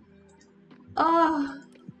 Oh.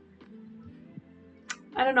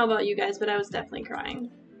 I don't know about you guys, but I was definitely crying.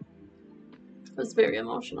 It was very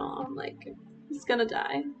emotional. I'm like, he's gonna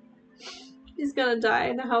die. He's gonna die,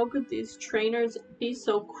 and how could these trainers be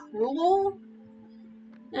so cruel?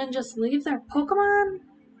 And just leave their Pokemon?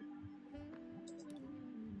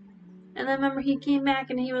 And then remember he came back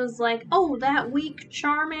and he was like, oh, that weak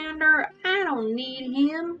Charmander, I don't need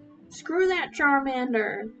him. Screw that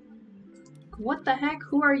Charmander. What the heck?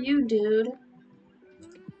 Who are you, dude?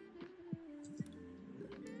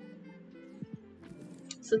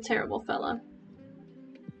 It's a terrible fella.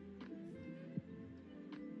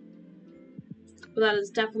 But that is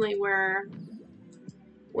definitely where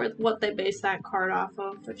what they base that card off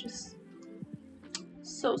of, which is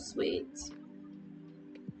so sweet.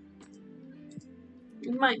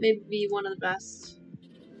 It might maybe be one of the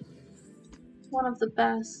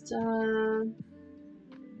best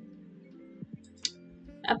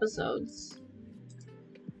episodes,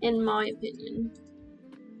 in my opinion.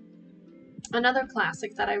 Another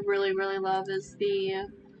classic that I really, really love is the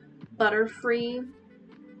Butterfree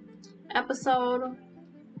episode,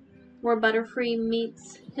 where Butterfree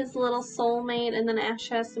meets his little soulmate, and then Ash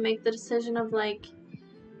has to make the decision of like,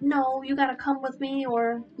 no, you gotta come with me,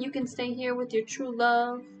 or you can stay here with your true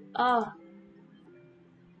love. Oh.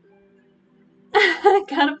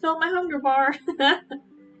 Gotta fill my hunger bar.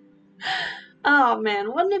 Oh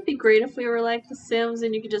man, wouldn't it be great if we were like The Sims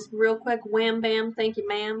and you could just real quick wham bam, thank you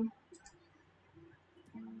ma'am.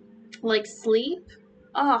 Like sleep?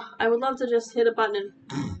 Oh, I would love to just hit a button and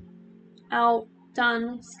out,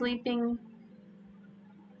 done, sleeping.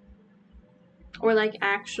 Or like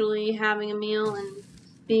actually having a meal and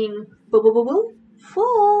being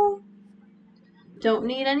full. Don't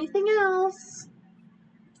need anything else.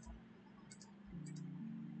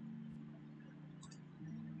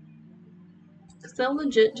 Because they'll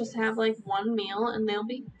legit just have like one meal and they'll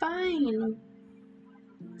be fine.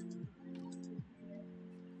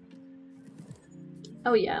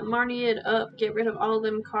 Oh yeah, Marnie it up. Get rid of all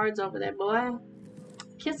them cards over there, boy.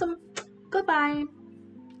 Kiss them. Goodbye.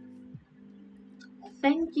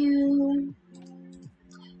 Thank you.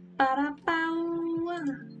 Ba-da-bow.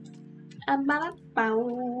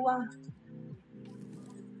 Ba-da-bow.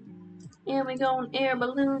 And we gonna air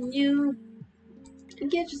balloon you and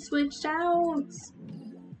get you switched out.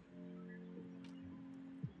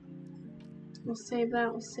 We'll save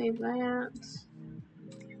that. We'll save that.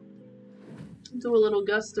 Do a little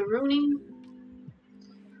Gust-a-Rooney.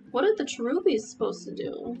 What are the Cherubies supposed to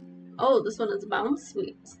do? Oh, this one is Bounce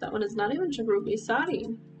Sweets. That one is not even Cherubi. Sorry.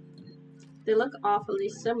 They look awfully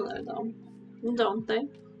similar though, don't they?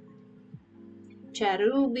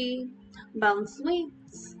 Cherubi, Bounce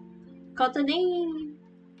Sweets, Cottonee.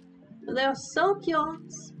 They're so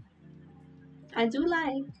cute. I do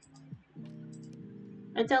like.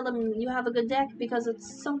 I tell them you have a good deck because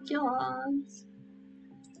it's so cute.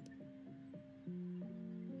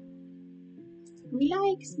 Me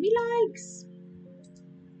likes, me likes.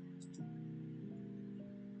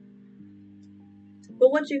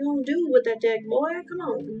 But what you gonna do with that deck, boy? Come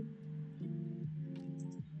on.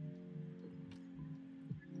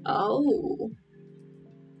 Oh.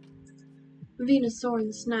 Venusaur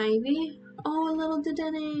and Snivy. Oh, a little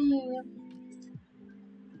Dedenne.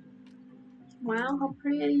 Wow, how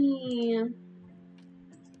pretty.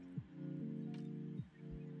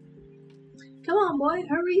 Come on, boy,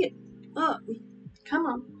 hurry up. Come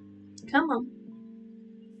on. Come on.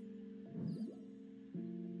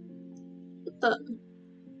 What the?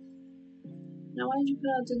 Now why did you put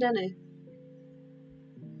out to Denny?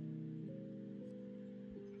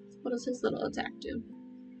 What does his little attack do?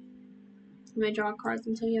 You may draw cards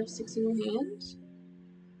until you have 6 in your hand.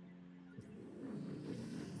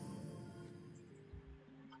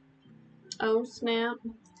 Oh snap.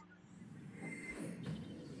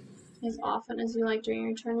 As often as you like during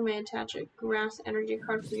your turn, you may attach a grass energy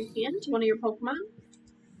card from your hand to one of your Pokemon.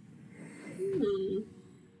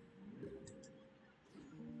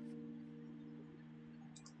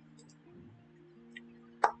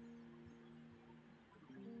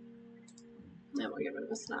 Then we'll get rid of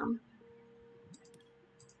a Snom.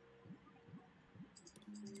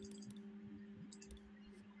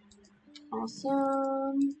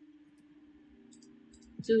 Awesome.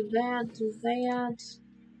 Do that, do that.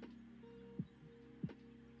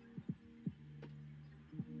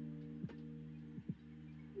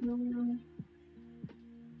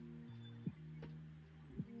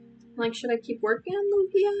 Like, should I keep working on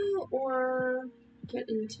Lugia or get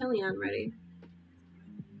Inteleon ready?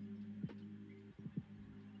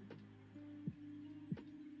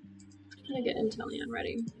 I'm gonna get Inteleon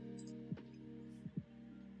ready.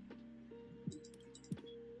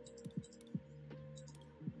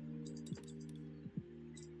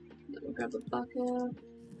 Then we'll grab a bucket.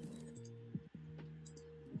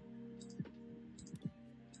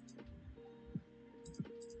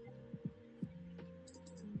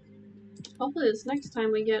 Hopefully this next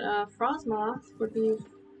time we get a Frosmoth would be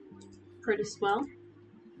pretty swell.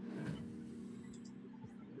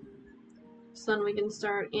 So then we can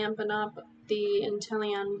start amping up the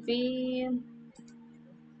Inteleon V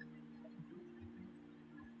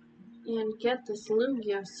and get this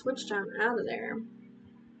Lugia switched on out of there.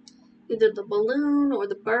 Either the balloon or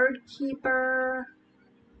the bird keeper.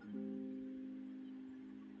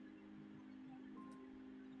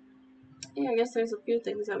 Yeah, I guess there's a few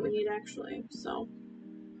things that we need actually, so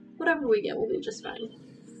whatever we get will be just fine.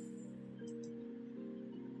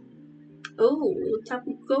 Oh,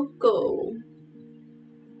 Tapu Koko.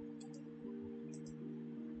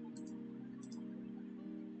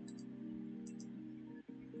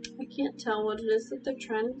 I can't tell what it is that they're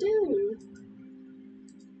trying to do.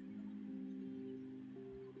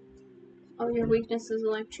 Oh, your weakness is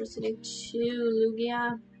electricity too,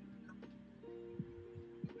 Lugia.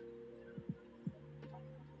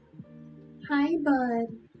 Hi, bud.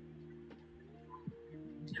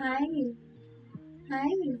 Hi. Hi.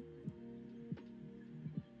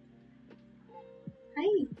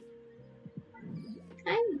 Hi.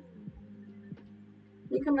 Hi.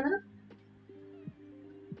 You coming up?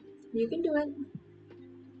 You can do it.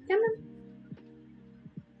 Come on.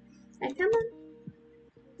 Hey, come on.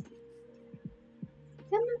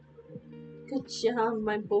 Come on. Good job,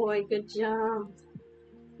 my boy. Good job.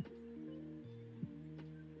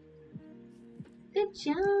 Good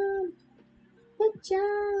job. Good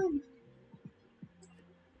job.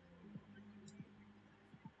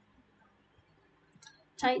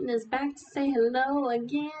 Titan is back to say hello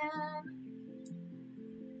again.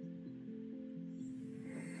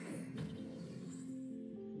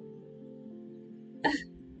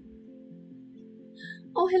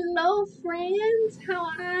 Oh, hello, friends.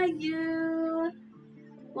 How are you?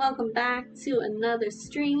 Welcome back to another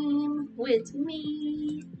stream with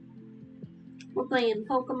me. We're playing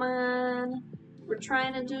Pokemon. We're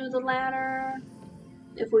trying to do the ladder.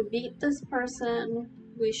 If we beat this person,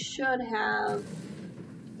 we should have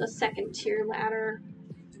the second tier ladder.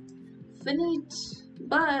 Finite,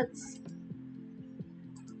 but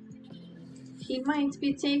he might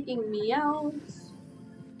be taking me out.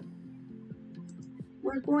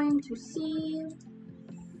 We're going to see.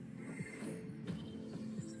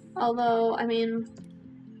 Although, I mean,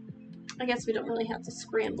 I guess we don't really have to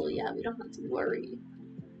scramble yet. We don't have to worry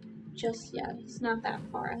just yet. He's not that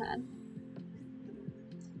far ahead.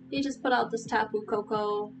 He just put out this Tapu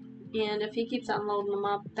Koko, and if he keeps on loading them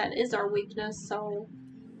up, that is our weakness, so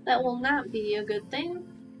that will not be a good thing.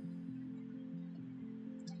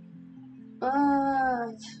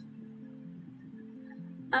 But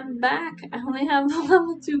I'm back. I only have the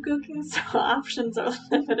level 2 cooking, so options are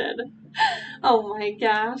limited. Oh my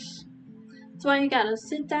gosh. That's why you gotta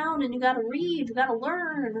sit down and you gotta read, you gotta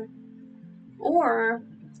learn. Or,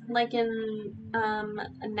 like in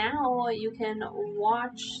now, you can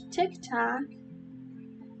watch TikTok,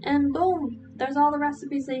 and boom, there's all the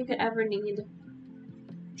recipes that you could ever need.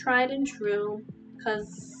 Tried and true,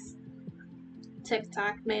 because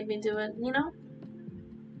TikTok made me do it, you know?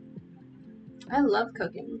 I love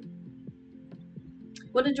cooking.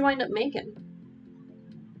 What did you wind up making?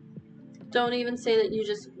 Don't even say that you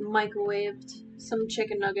just microwaved some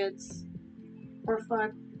chicken nuggets. Or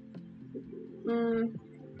fuck.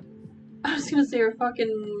 I was gonna say, or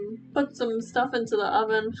fucking put some stuff into the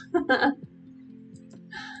oven.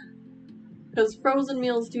 Because frozen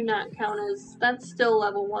meals do not count as, that's still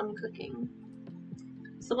level 1 cooking.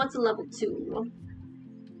 So what's a level 2?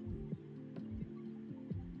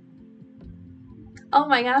 Oh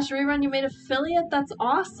my gosh, Rerun, you made affiliate? That's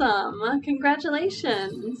awesome!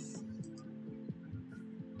 Congratulations!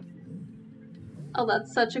 Oh,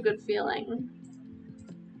 that's such a good feeling.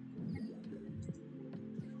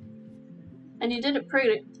 And you did it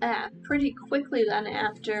pretty quickly then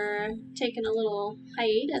after taking a little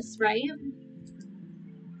hiatus, right?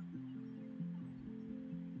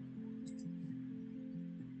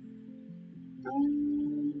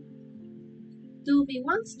 Do we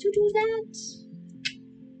want to do that?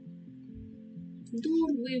 Do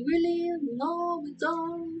we really? No, we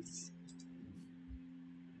don't.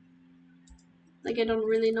 Like, I don't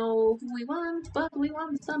really know who we want, but we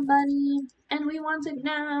want somebody, and we want it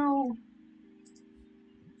now.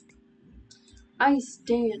 Ice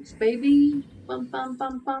dance, baby. Bum bum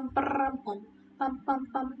bum bum bum bum bum bum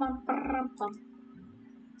bum bum bum bum.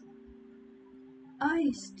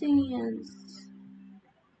 Ice dance.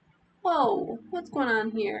 Whoa, what's going on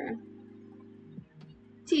here?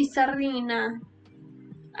 Tisarina.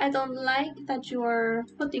 I don't like that you are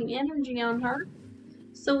putting energy on her,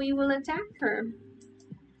 so we will attack her.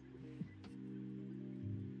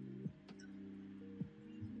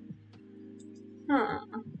 Huh.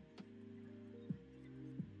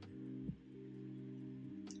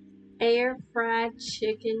 Air fried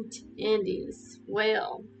chicken tendies.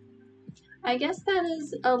 Well, I guess that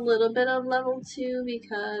is a little bit of level 2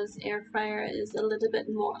 because air fryer is a little bit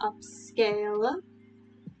more upscale.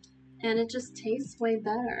 And it just tastes way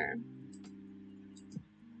better.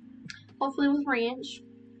 Hopefully with ranch.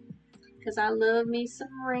 Because I love me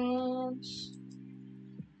some ranch.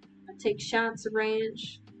 I take shots of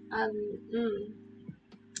ranch. I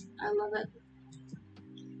love it.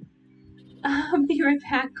 Be right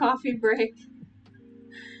back, coffee break.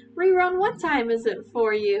 Rerun, what time is it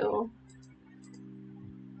for you?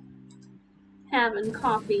 Having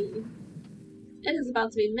coffee. It is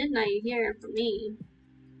about to be midnight here for me.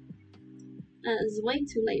 That is way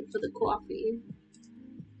too late for the coffee.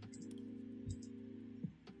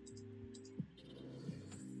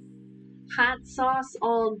 Hot sauce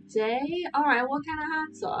all day? Alright, what kind of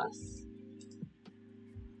hot sauce?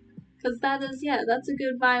 Because that is, yeah, that's a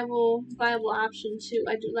good viable option too.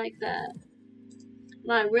 I do like that.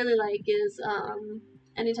 What I really like is,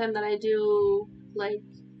 anytime that I do, like,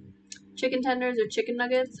 chicken tenders or chicken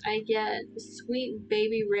nuggets, I get Sweet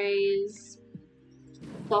Baby Ray's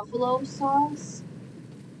buffalo sauce.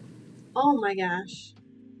 Oh my gosh.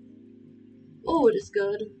 Oh, it is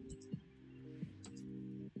good.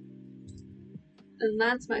 And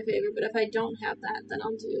that's my favorite, but if I don't have that, then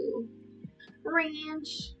I'll do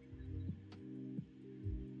ranch.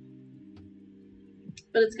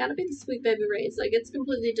 But it's gotta be the Sweet Baby Ray's. Like, it's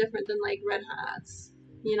completely different than, like, Red Hots,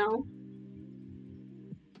 you know?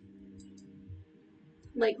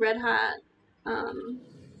 Like, Red Hot,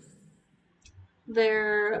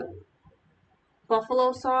 their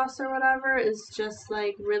buffalo sauce or whatever is just,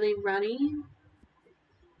 like, really runny.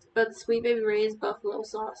 But Sweet Baby Ray's buffalo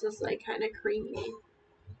sauce is, like, kind of creamy.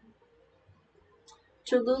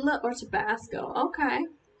 Cholula or Tabasco? Okay.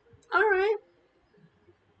 Alright.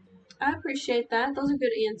 I appreciate that. Those are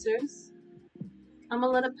good answers. I'm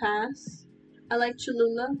gonna let it pass. I like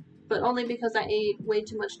Cholula, but only because I ate way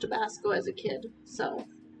too much Tabasco as a kid, so.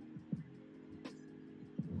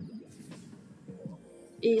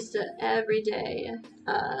 I used to, every day,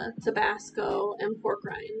 Tabasco and pork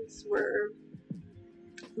rinds were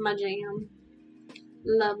my jam.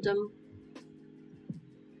 Loved them.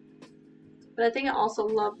 But I think I also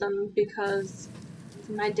loved them because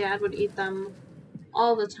my dad would eat them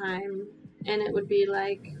all the time, and it would be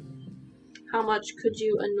like, how much could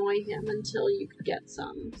you annoy him until you could get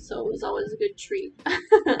some? So it was always a good treat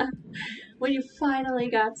when you finally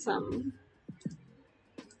got some.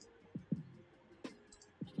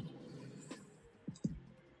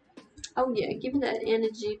 Oh yeah, give me that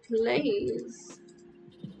energy, please.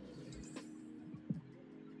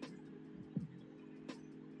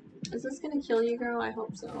 Is this gonna kill you, girl? I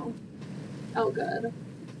hope so. Oh, good.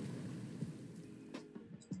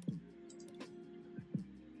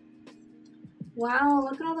 Wow,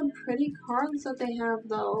 look at all the pretty cards that they have,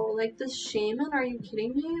 though. Like this Shaman, are you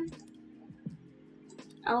kidding me?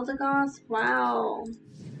 Eldegoss, wow.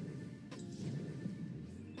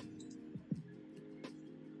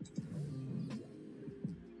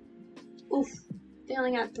 Oof. They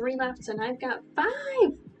only got 3 left and I've got 5!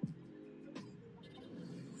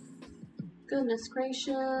 Goodness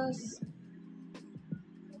gracious.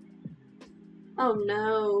 Oh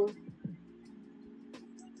no.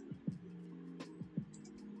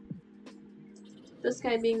 This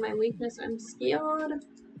guy being my weakness, I'm scared.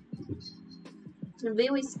 I'm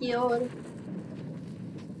very scared.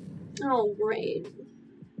 Oh, great.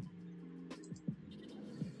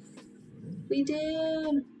 We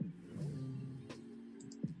did!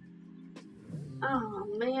 Oh,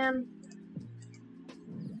 man.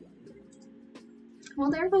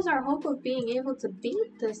 Well, there goes our hope of being able to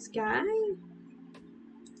beat this guy.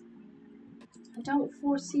 I don't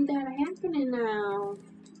foresee that happening now.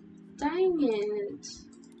 Dang it.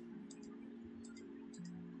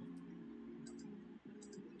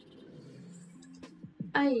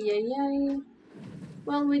 Ay, ay, ay.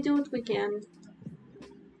 Well, we do what we can.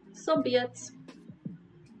 So be it.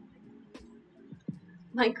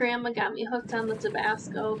 My grandma got me hooked on the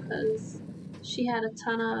Tabasco because she had a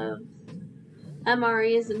ton of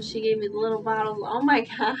MREs and she gave me the little bottles. Oh my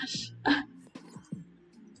gosh.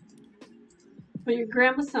 But your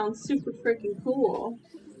grandma sounds super freaking cool.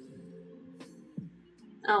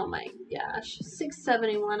 Oh my gosh.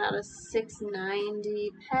 671 out of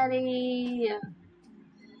 690. Petty.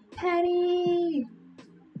 Petty.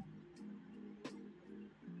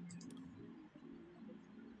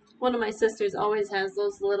 One of my sisters always has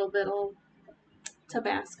those little bittle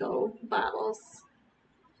Tabasco bottles.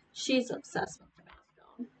 She's obsessed with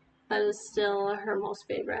Tabasco. That is still her most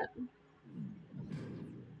favorite.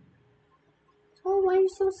 Oh, why are you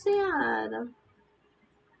so sad?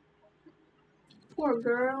 Poor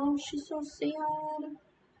girl, she's so sad.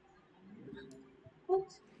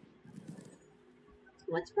 What?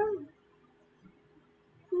 What's wrong?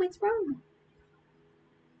 What's wrong?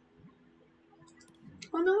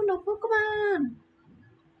 Oh no, no Pokemon!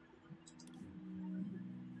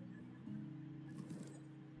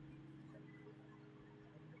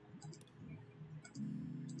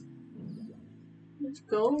 Let's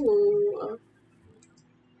go.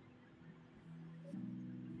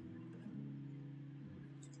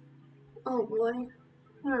 Oh boy.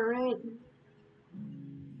 Alright.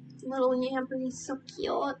 Little Yamper, so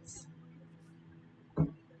cute.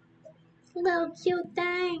 Little cute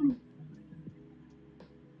thing.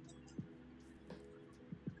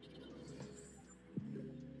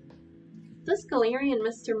 This Galarian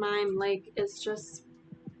Mr. Mime, like, is just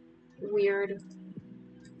weird.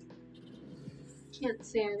 Can't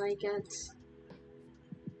say I like it.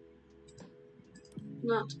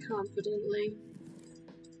 Not confidently.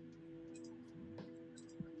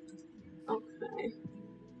 Okay.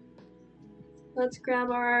 Let's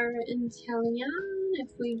grab our Inteleon if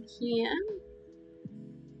we can.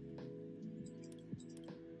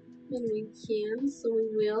 And we can, so we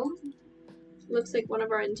will. Looks like one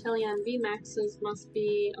of our Inteleon VMAXs must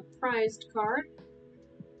be a prized card.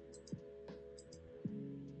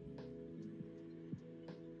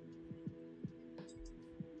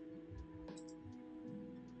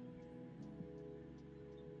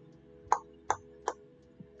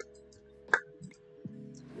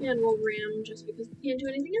 And we'll ram just because we can't do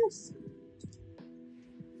anything else.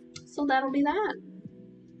 So that'll be that.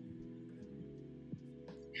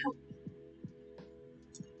 Ow.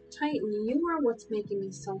 Titan, you are what's making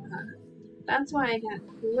me so hot. That's why I got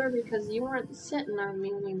cooler, because you weren't sitting on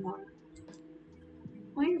me anymore.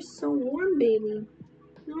 Why you're so warm, baby?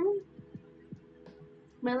 No?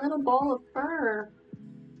 My little ball of fur.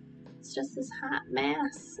 It's just this hot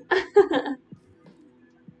mass.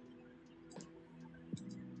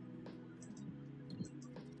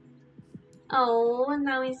 Oh, and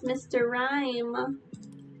now he's Mr. Rhyme.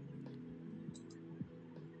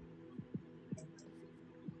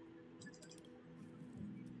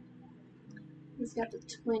 He's got the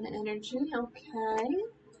twin energy, okay.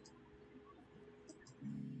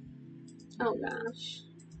 Oh gosh.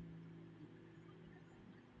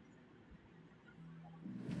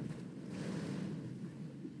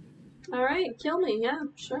 Alright, kill me, yeah,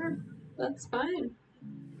 sure. That's fine.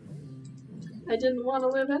 I didn't want to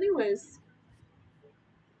live anyways.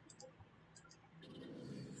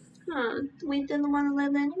 Huh, we didn't want to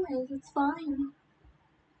live anyways, it's fine.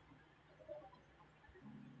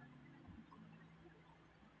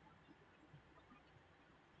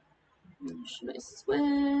 Should I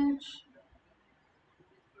switch?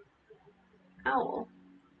 Ow.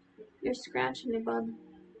 You're scratching me, bud.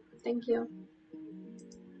 Thank you.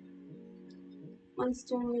 Once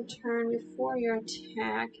during your turn before your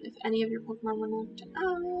attack, if any of your Pokemon were knocked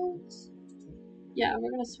out. Yeah,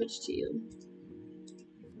 we're gonna switch to you.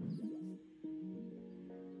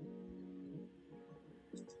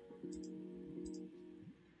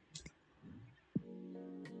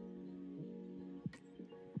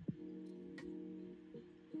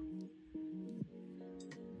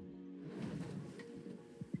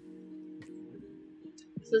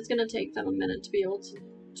 So it's gonna take them a minute to be able to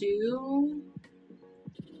do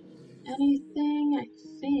anything, I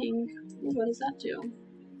think. Ooh, what does that do?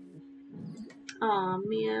 Aw,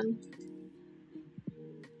 man.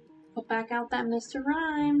 Put back out that Mr.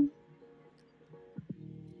 Rhyme.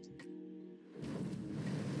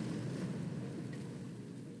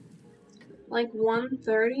 Like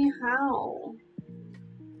 1:30? How?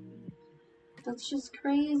 That's just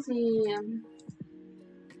crazy.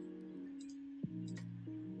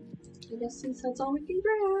 I guess since that's all we can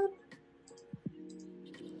grab.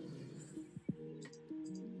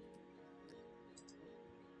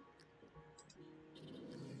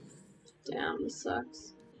 Damn, this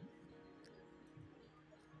sucks.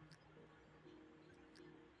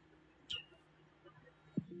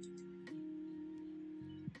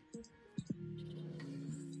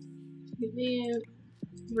 Maybe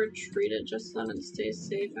retreat it just so it stays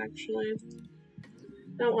safe, actually.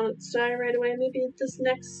 I don't want it to die right away. Maybe this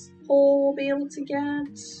next poll we'll be able to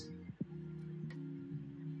get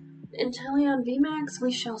Inteleon VMAX,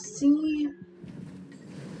 we shall see.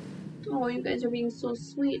 Oh, you guys are being so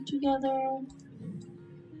sweet together.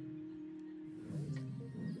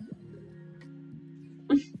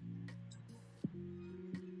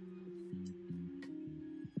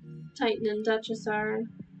 Titan and Duchess are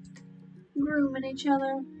grooming each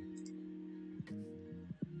other.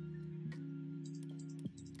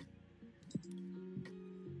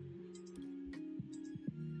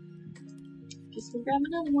 Guess we'll grab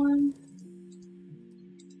another one.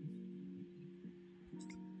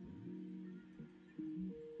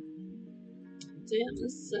 Damn,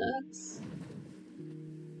 this sucks.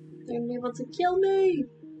 They're gonna be able to kill me!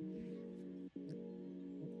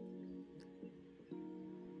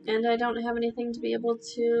 And I don't have anything to be able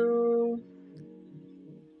to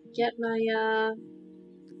get my,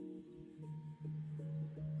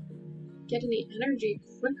 get any energy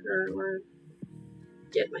quicker or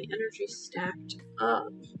get my energy stacked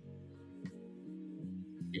up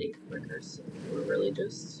any quicker, so we're really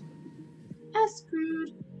just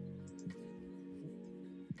screwed.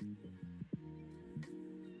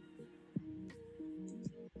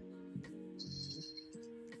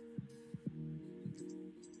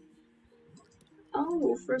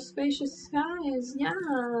 Oh, for spacious skies,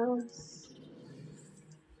 yes.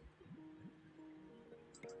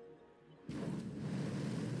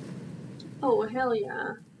 Oh, hell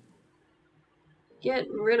yeah. Get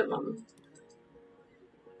rid of them.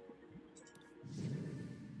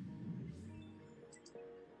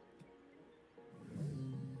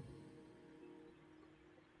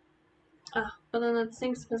 Ah, but then that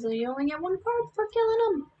sinks because you only get one card for killing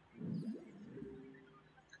them.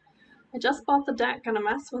 I just bought the deck, gonna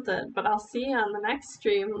mess with it, but I'll see you on the next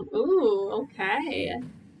stream. Ooh, okay.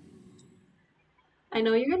 I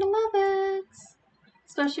know you're gonna love it.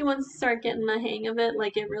 Especially once you start getting the hang of it,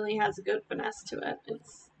 like it really has a good finesse to it.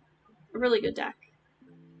 It's a really good deck.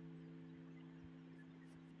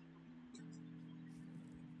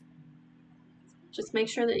 Just make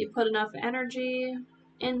sure that you put enough energy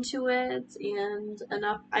into it and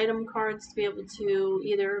enough item cards to be able to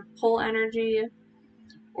either pull energy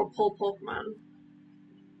or pull Pokemon.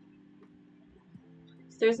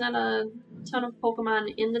 So there's not a ton of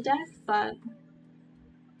Pokemon in the deck, but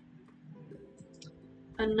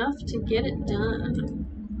enough to get it done.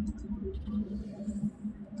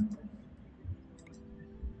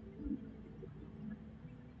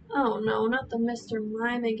 Oh no, not the Mr.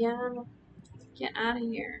 Mime again. Get out of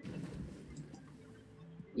here.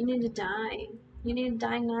 You need to die. You need to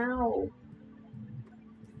die now.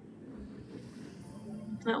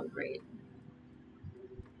 Oh, great.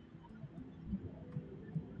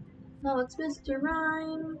 No, it's Mr.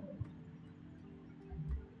 Rhyme.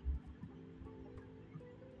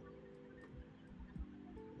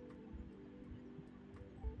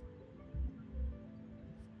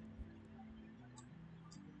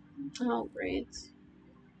 Oh, great.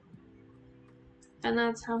 And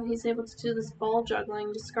that's how he's able to do this ball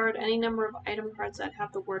juggling. Discard any number of item cards that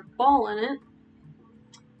have the word ball in it.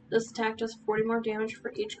 This attack does 40 more damage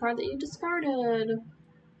for each card that you discarded.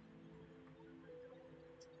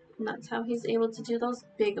 And that's how he's able to do those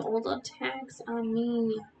big old attacks on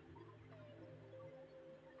me.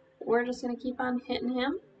 We're just gonna keep on hitting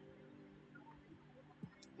him.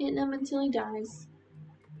 Hitting him until he dies.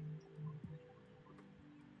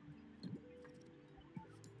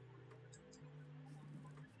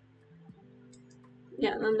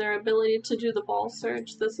 Yeah, and then their ability to do the ball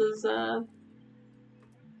search. This is a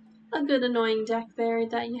good annoying deck there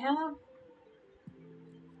that you have.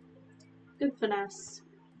 Good finesse.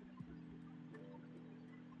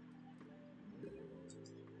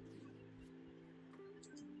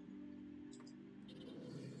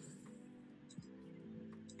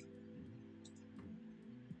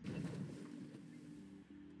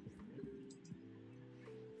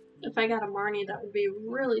 If I got a Marnie, that would be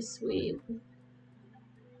really sweet.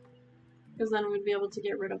 Because then we'd be able to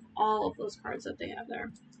get rid of all of those cards that they have there.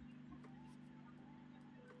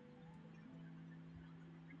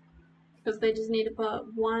 Because they just need to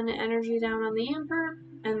put one energy down on the Yamper,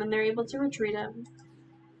 and then they're able to retreat it.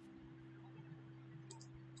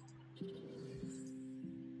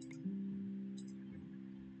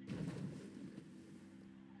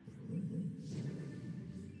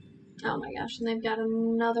 Oh my gosh, and they've got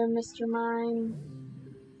another Mr. Mime.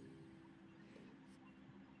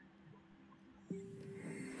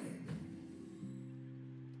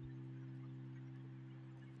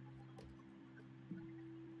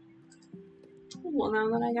 Well, now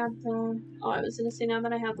that I got the... Oh, I was gonna say now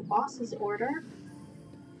that I have the boss's order.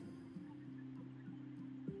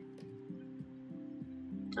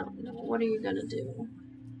 Oh no, what are you gonna do?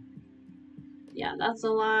 Yeah, that's a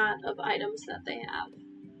lot of items that they have.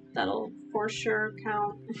 That'll for sure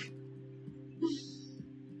count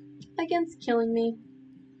against killing me.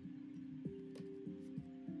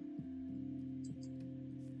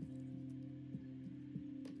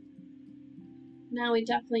 Now we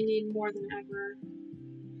definitely need more than ever.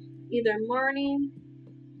 Either Marnie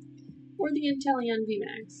or the Inteleon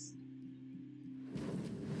VMAX.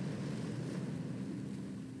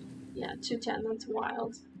 Yeah, 210, that's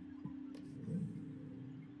wild.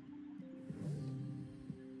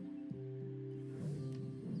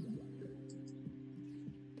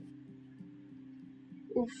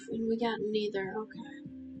 Oof, and we got neither, okay.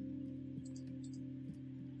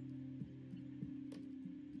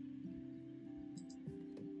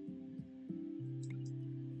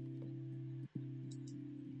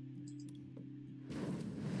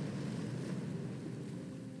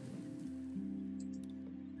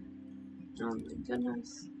 Oh my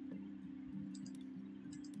goodness.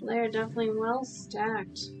 They're definitely well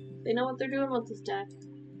stacked. They know what they're doing with this deck.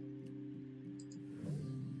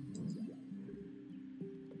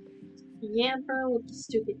 Yamper with the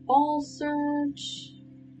stupid ball search.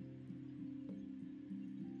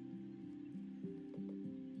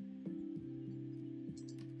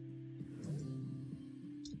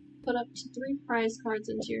 Put up to 3 prize cards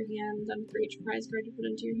into your hand, then for each prize card you put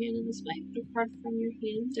into your hand in this way, put a card from your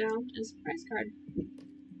hand down as a prize card.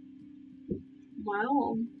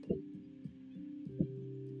 Wow.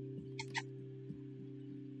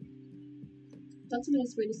 That's a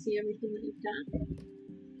nice way to see everything that you've done.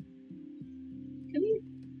 Come here.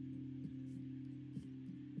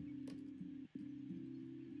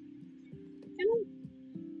 Come on.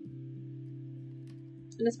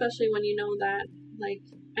 And especially when you know that, like,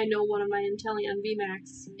 I know one of my Inteleon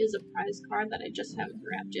VMAX is a prize card that I just haven't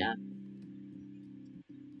grabbed yet.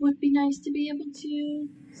 Would be nice to be able to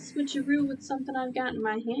switcheroo with something I've got in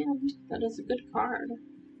my hand that is a good card.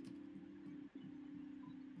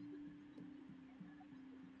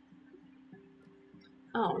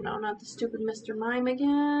 Oh no, not the stupid Mr. Mime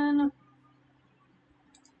again.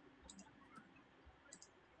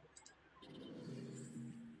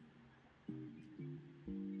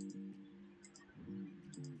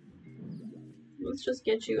 Let's just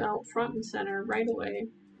get you out front and center right away.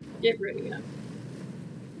 Get rid of you.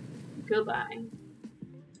 Goodbye.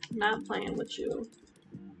 Not playing with you.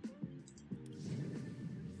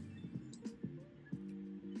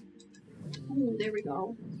 Ooh, there we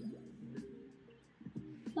go.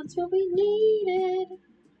 That's what we needed.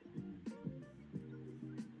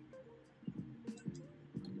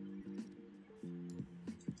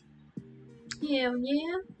 Hell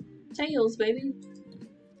yeah. Tails, baby.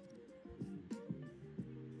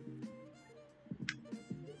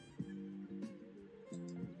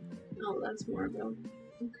 Oh, that's Margot.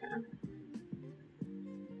 Okay.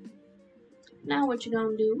 Now what you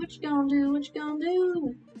gonna do? What you gonna do? What you gonna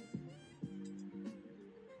do?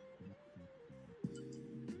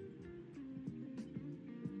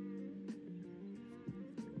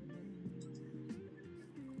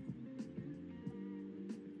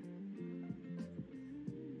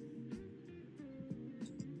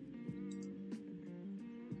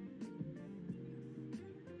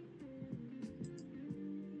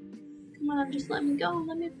 Come on, just let me go.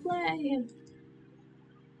 Let me play.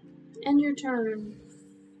 End your turn.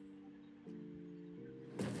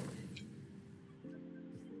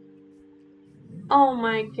 Oh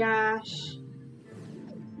my gosh.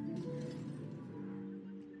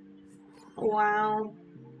 Wow.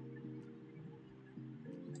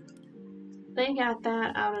 They got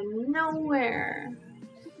that out of nowhere.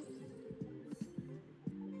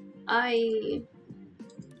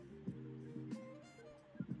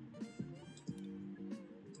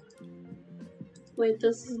 Wait,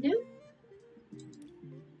 this is new?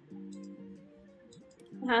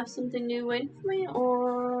 have something new waiting for me,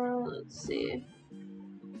 or let's see.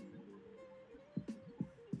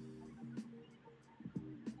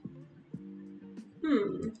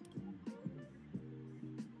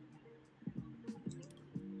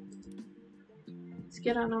 Let's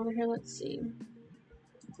get on over here, let's see.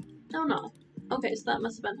 Oh no. Okay, so that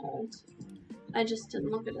must have been old. I just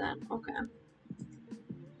didn't look at that. Okay.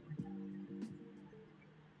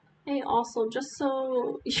 Hey, also, just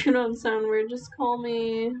so you don't sound weird, just call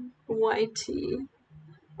me YT.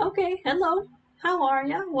 Okay, hello. How are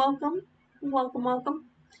ya? Welcome. Welcome, welcome.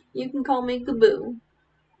 You can call me Gaboo.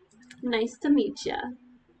 Nice to meet ya.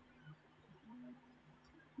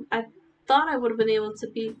 I thought I would have been able to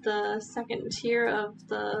beat the second tier of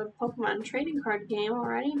the Pokemon trading card game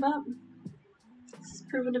already, but it's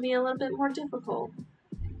proven to be a little bit more difficult.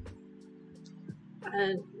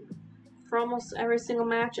 For almost every single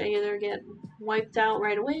match, I either get wiped out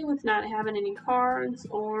right away with not having any cards,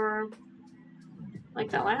 or like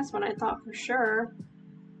that last one, I thought for sure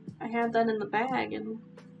I had that in the bag, and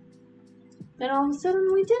then all of a sudden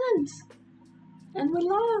we didn't, and we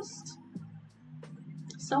lost.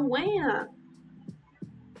 So wham!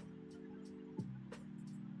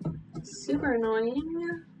 Super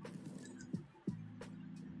annoying.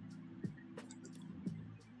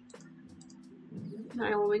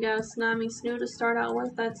 Alright, well, we got a Tsunami Snoo to start out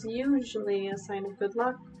with. That's usually a sign of good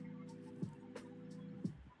luck.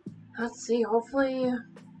 Let's see, hopefully,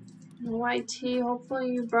 YT,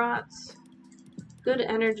 hopefully you brought good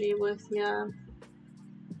energy with you.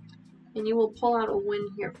 And you will pull out a win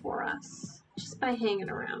here for us. Just by hanging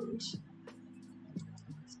around.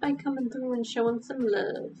 Just by coming through and showing some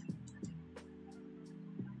love.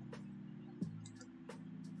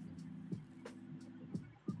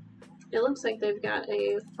 It looks like they've got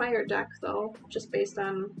a fire deck, though, just based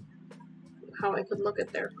on how I could look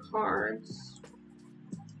at their cards.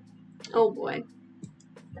 Oh boy.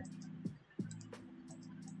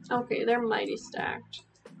 Okay, they're mighty stacked.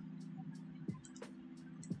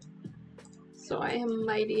 So I am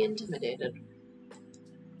mighty intimidated.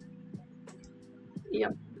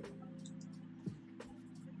 Yep.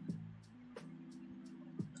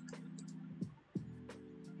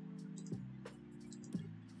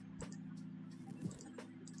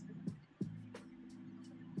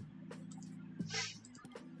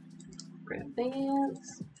 Grab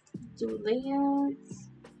Vance. Do Vance.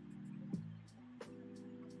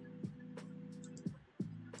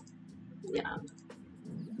 Yeah.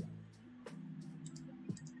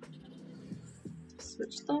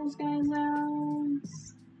 Switch those guys out.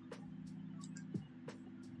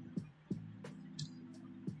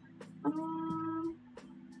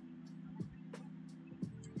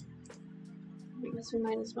 I guess we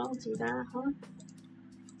might as well do that, huh?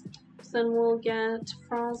 So then we'll get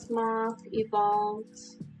Frosmoth evolved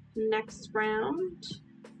next round.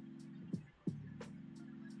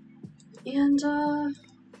 And,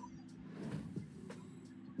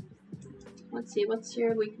 let's see, what's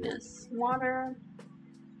your weakness? Water,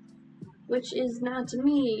 which is not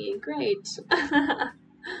me. Great. I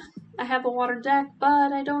have a water deck,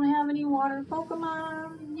 but I don't have any water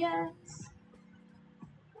Pokemon yet.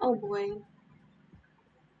 Oh boy.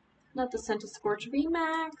 Not the Centiskorch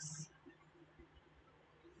VMAX.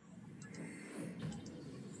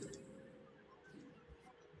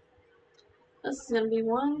 This is gonna be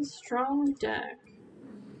one strong deck.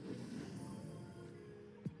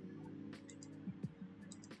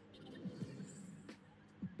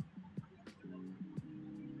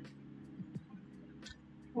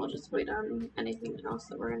 We'll just wait on anything else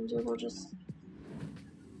that we're gonna do. We'll just...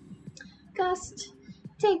 Gust!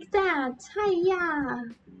 Take that! Hiya!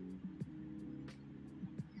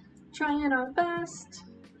 Trying our best.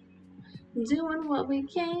 Doing what we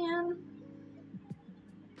can.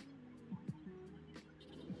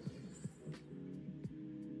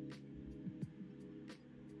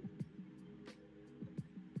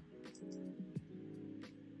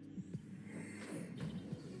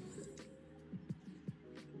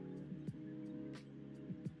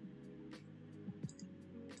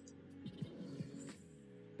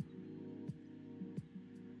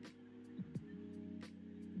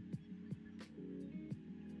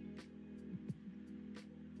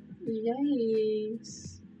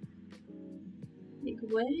 Yikes. Like,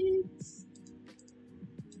 what?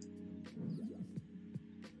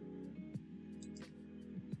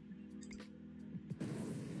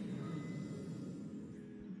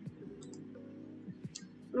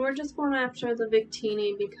 We're just going after the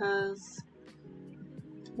Victini because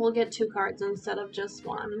we'll get 2 cards instead of just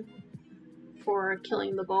 1 for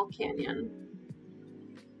killing the Volcanion.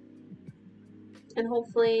 And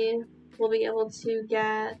hopefully we'll be able to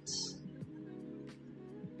get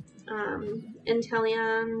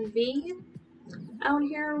Inteleon V out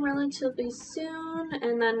here relatively soon,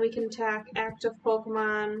 and then we can attack active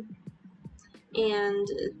Pokemon and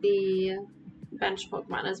the bench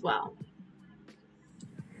Pokemon as well.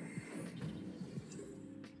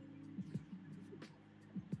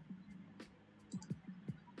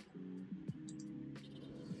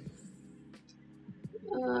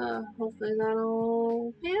 Hopefully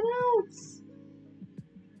that'll pan out.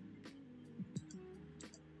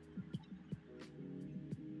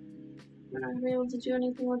 We're not gonna be able to do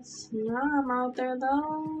anything with Snom out there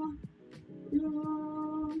though.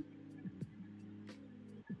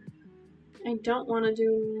 I don't want to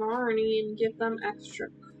do Marnie and give them extra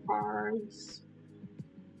cards.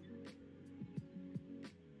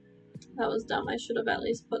 That was dumb. I should have at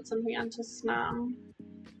least put something onto Snom.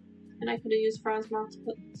 And I could have used Frosmoth to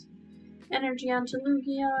put energy onto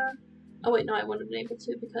Lugia. Oh wait, no, I wouldn't have been able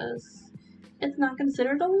to because it's not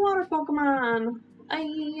considered a water Pokemon.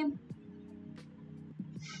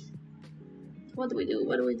 What do we do?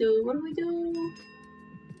 What do we do? What do we do?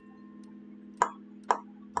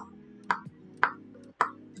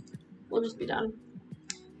 We'll just be done.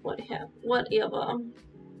 Whatever.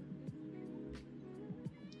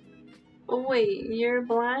 Oh wait, you're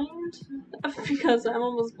blind? Because I'm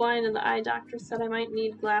almost blind and the eye doctor said I might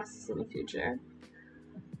need glasses in the future.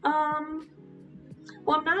 Well,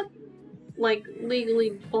 I'm not, like,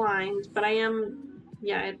 legally blind, but I am,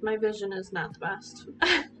 yeah, my vision is not the best.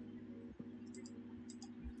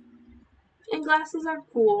 And glasses are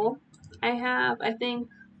cool. I have, I think,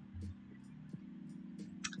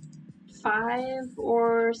 5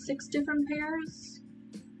 or 6 different pairs.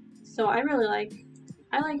 So I like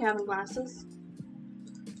having glasses.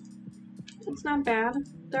 It's not bad.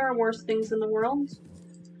 There are worse things in the world.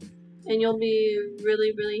 And you'll be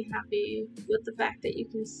really, really happy with the fact that you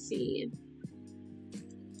can see.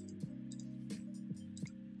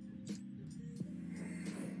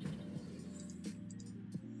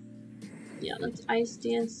 Yeah, let's ice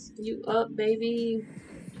dance you up, baby.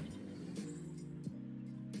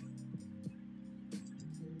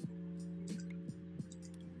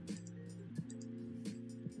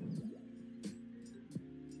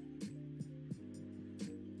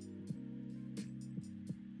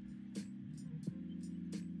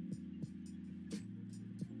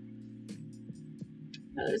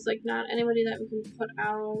 There's like not anybody that we can put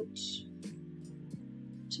out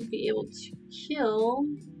to be able to kill.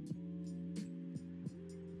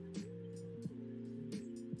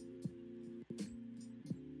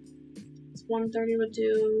 It's 130 would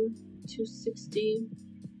do 260.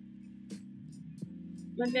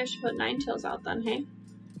 Maybe I should put Ninetales out then, hey?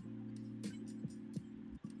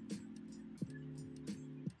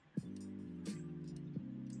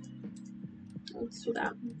 Let's do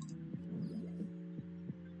that.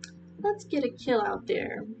 Let's get a kill out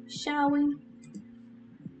there, shall we?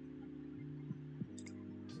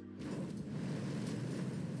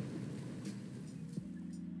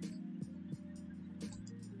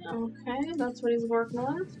 Okay, that's what he's working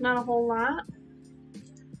with. Not a whole lot.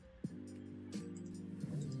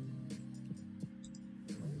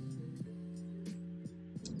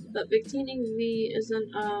 But Victini V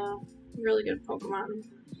isn't a really good Pokemon.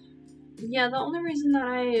 Yeah, the only reason that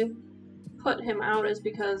I put him out is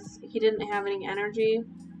because he didn't have any energy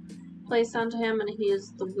placed onto him and he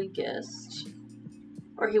is the weakest.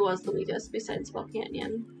 Or he was the weakest besides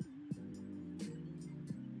Volcanion.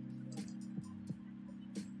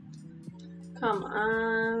 Come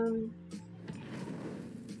on.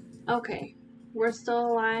 Okay, we're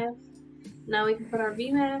still alive. Now we can put our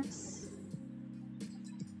VMAX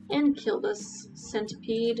and kill this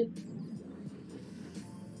centipede.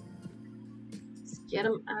 Let's get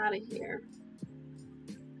him out of here.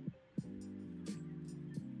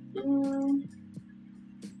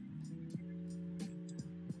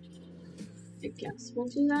 I guess we'll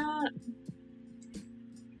do that.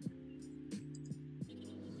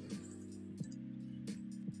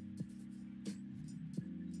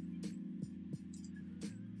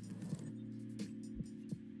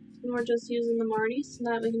 And we're just using the Marnie so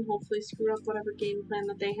that we can hopefully screw up whatever game plan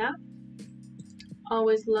that they have.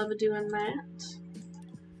 Always love doing that.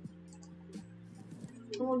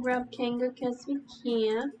 We'll grab Kanga because we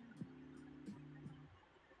can.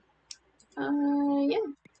 Yeah.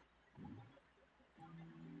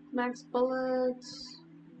 Max bullets.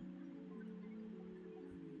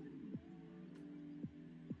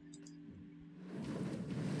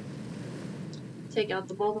 Take out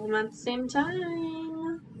the both of them at the same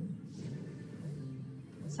time.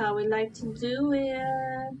 That's how we like to do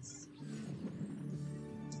it.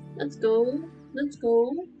 Let's go. Let's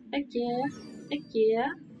go. Heck yeah. Heck yeah.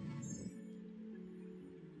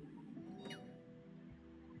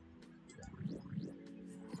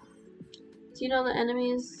 Do you know the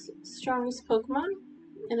enemy's strongest Pokemon?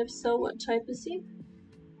 And if so, what type is he?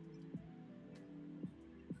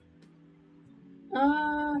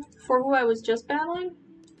 For who I was just battling?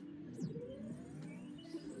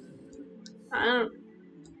 I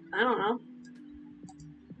don't know.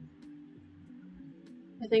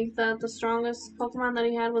 I think that the strongest Pokemon that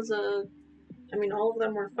he had was I mean, all of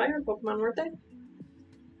them were fire Pokemon, weren't they?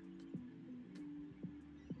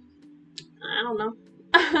 I don't know.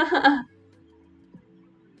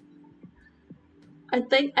 I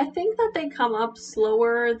think that they come up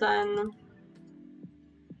slower than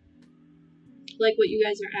like what you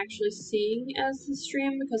guys are actually seeing as the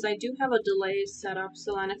stream, because I do have a delay set up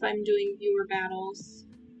so that if I'm doing viewer battles,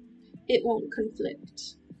 it won't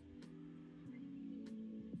conflict.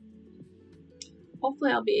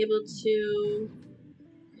 Hopefully I'll be able to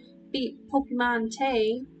beat Pokemon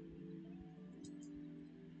Tay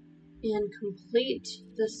and complete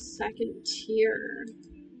the second tier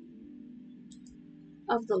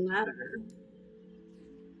of the ladder.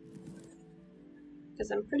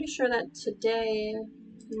 Because I'm pretty sure that today,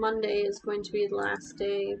 Monday, is going to be the last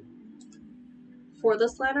day for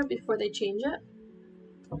this ladder before they change it.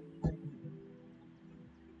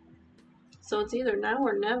 So it's either now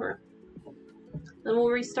or never. Then we'll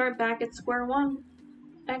restart back at square one.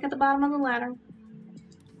 Back at the bottom of the ladder.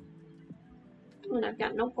 And I've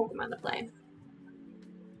got no Pokemon to play.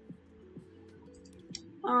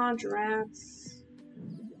 Aw, drats.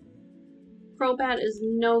 Crobat is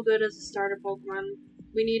no good as a starter Pokemon.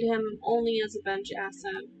 We need him only as a bench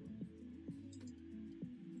asset.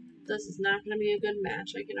 This is not going to be a good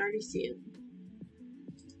match. I can already see it.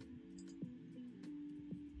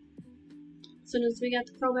 As soon as we got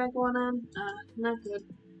the Crobat going on, not good.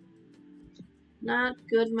 Not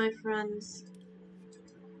good, my friends.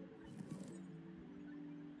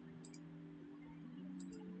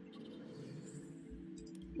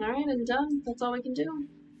 Alright, I'm done. That's all we can do.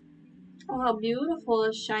 Oh, how beautiful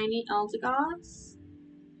is shiny Eldegoss.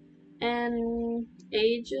 And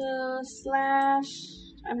Aegislash.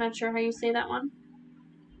 I'm not sure how you say that one.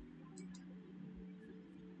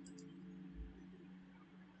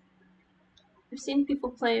 I've seen people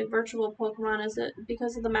play virtual Pokemon. Is it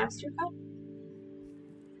because of the Master Cup?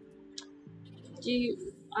 Do you,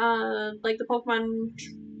 like the Pokemon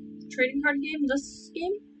trading card game? This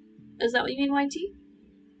game? Is that what you mean, YT?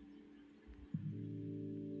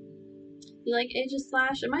 You like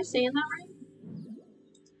Aegislash? Am I saying that right?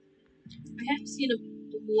 I have seen a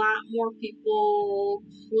lot more people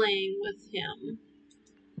playing with him.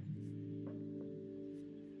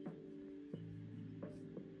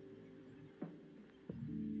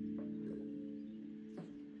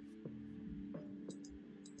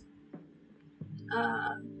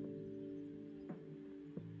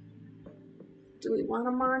 Do we want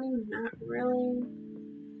a Marnie? Not really.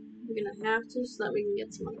 We're gonna have to so that we can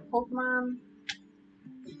get some other Pokemon.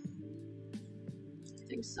 I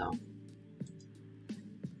think so.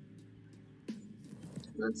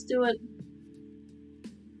 Let's do it.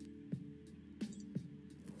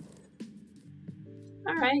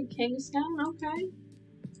 Alright, Kangaskhan, okay.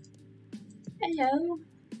 Hello.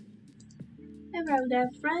 Hello there,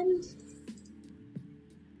 friend.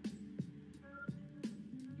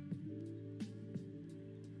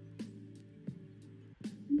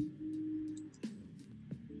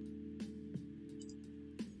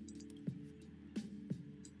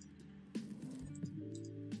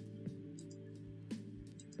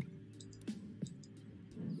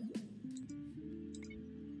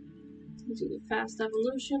 Do the fast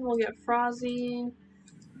evolution. We'll get Frozzy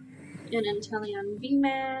and Inteleon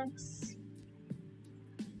VMAX.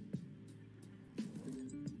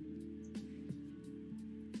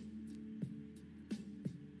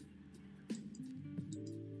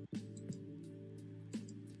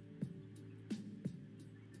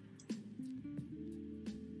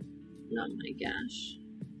 Oh my gosh.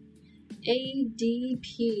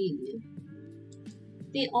 ADP.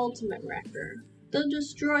 The Ultimate Wrecker. The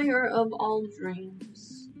Destroyer of all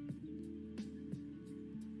dreams.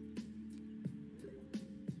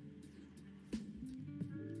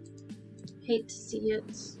 Hate to see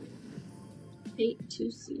it. Hate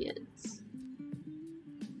to see it.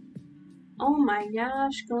 Oh my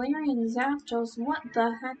gosh, Galarian Zapdos, what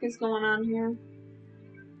the heck is going on here?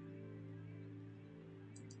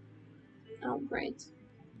 Oh, great.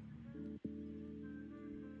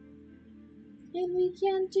 And we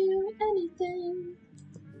can't do anything.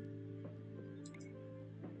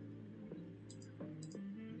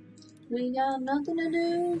 We got nothing to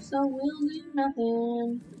do, so we'll do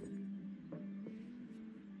nothing.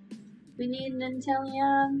 We need an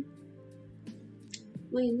Inteleon.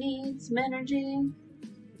 We need some energy.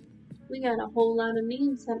 We got a whole lot of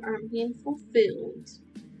needs that aren't being fulfilled.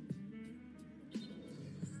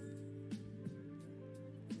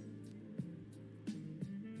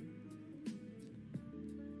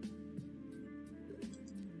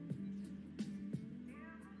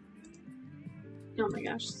 Oh my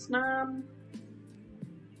gosh, Snob.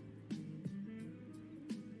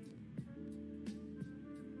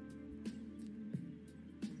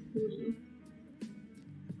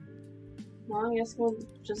 Well, I guess we're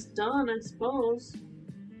just done, I suppose.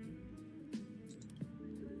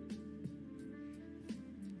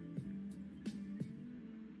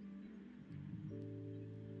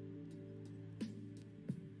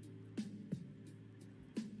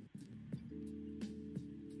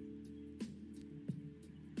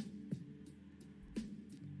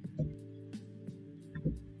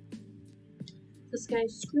 This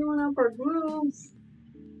guy's screwing up our groove.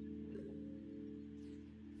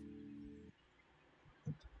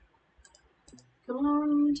 Come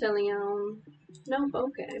on, Inteleon. Nope,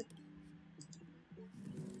 okay.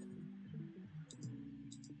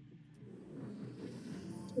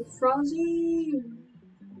 Frozzy!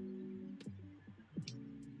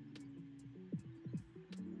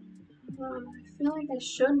 I feel like I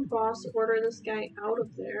should boss order this guy out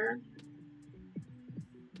of there.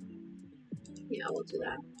 Yeah, we'll do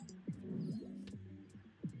that.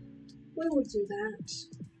 We will do that.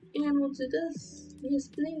 And we'll do this. Yes,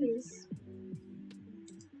 please.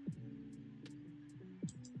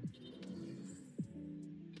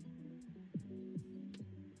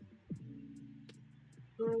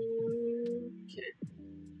 Okay.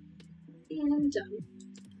 And done.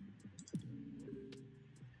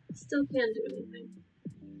 Still can't do anything.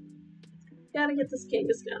 Gotta get this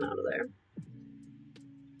Kangaskhan out of there.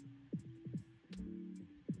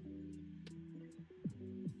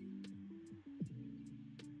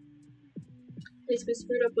 At least we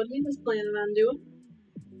screwed up what he was planning on doing.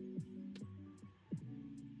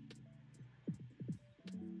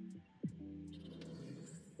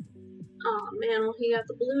 Aw, man, well, he got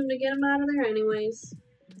the balloon to get him out of there anyways.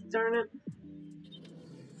 Darn it.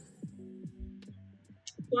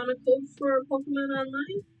 Want a code for Pokemon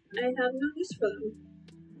Online? I have no use for them.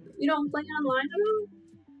 You don't play online at all?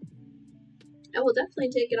 I will definitely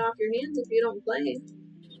take it off your hands if you don't play.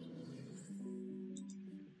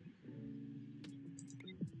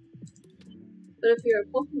 But if you're a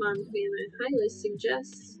Pokemon fan, I highly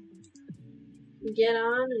suggest get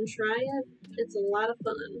on and try it. It's a lot of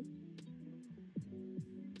fun.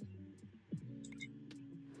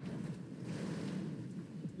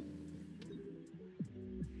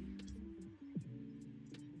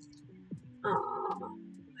 Aww.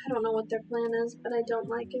 I don't know what their plan is, but I don't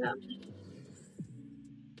like it.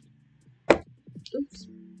 Oops.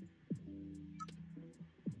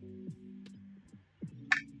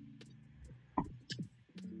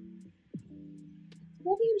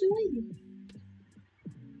 What are you doing?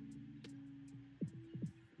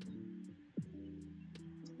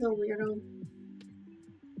 Oh, weirdo.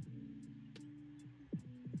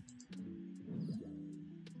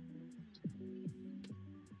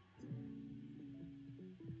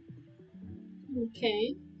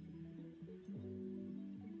 Okay.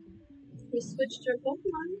 We switched our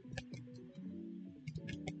Pokemon.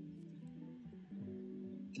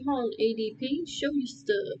 Come on, ADP. Show your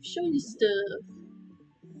stuff. Show your stuff.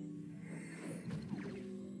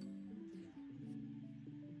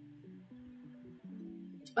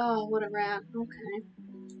 Oh, what a rat. Okay.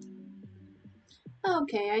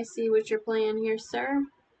 Okay, I see what you're playing here, sir.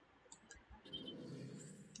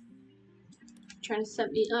 Trying to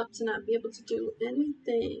set me up to not be able to do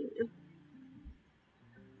anything.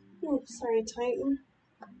 Oh, sorry, Titan.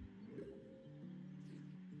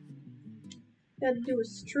 Gotta do a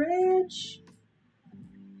stretch.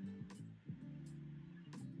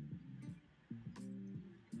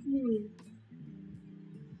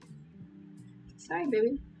 Sorry,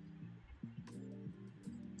 baby.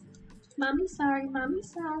 Mommy, sorry. Mommy,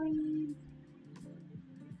 sorry.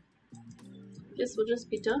 Guess we'll just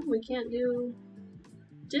be done. We can't do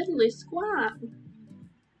diddly squat.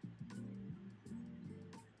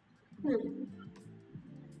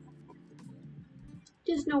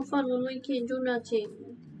 Just no fun when we can't do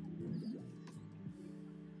nothing.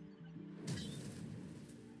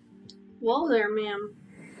 Whoa there, ma'am.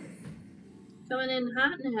 Coming in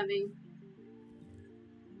hot and heavy.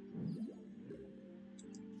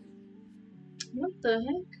 What the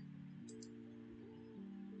heck?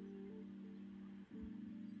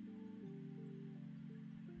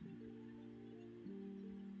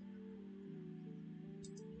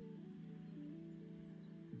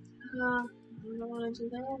 I don't want to do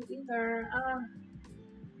that either. I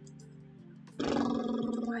don't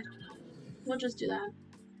know. We'll just do that.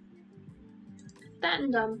 That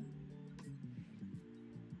and done.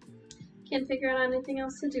 Can't figure out anything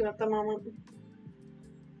else to do at the moment.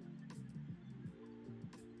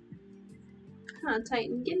 Come on,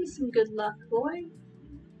 Titan, give me some good luck, boy.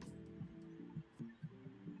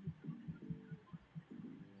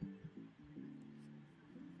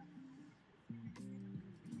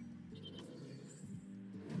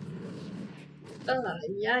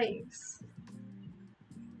 Yikes.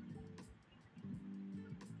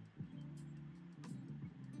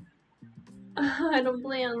 I don't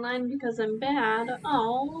play online because I'm bad.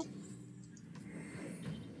 Oh.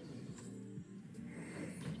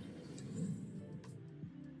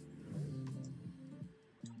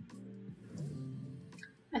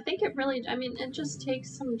 I think it really, I mean, it just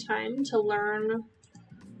takes some time to learn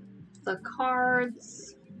the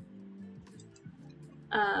cards.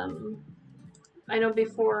 I know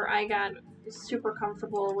before I got super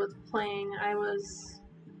comfortable with playing, I was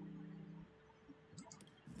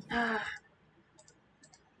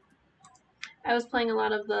playing a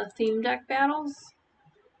lot of the theme deck battles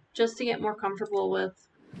just to get more comfortable with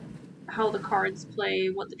how the cards play,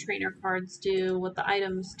 what the trainer cards do, what the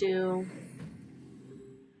items do.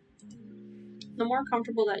 The more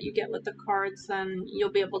comfortable that you get with the cards, then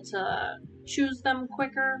you'll be able to choose them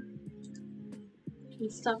quicker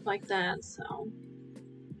and stuff like that, so.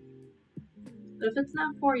 But if it's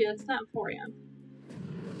not for you, it's not for you.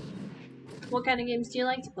 What kind of games do you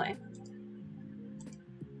like to play?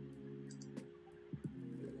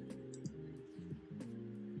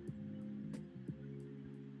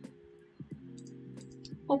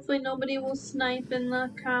 Hopefully nobody will snipe in the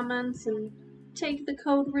comments and take the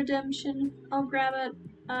code redemption. I'll grab it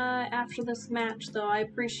after this match, though. I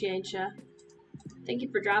appreciate you. Thank you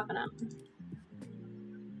for dropping it.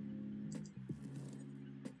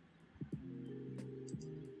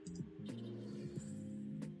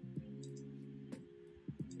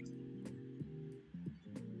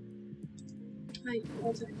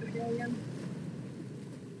 I'll take the video again.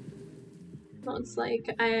 Well, it's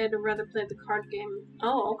like I'd rather play the card game.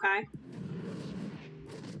 Oh, okay.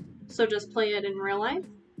 So just play it in real life?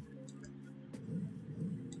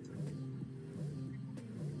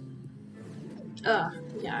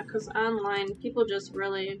 Yeah, because online people just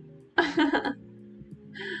really,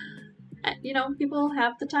 you know, people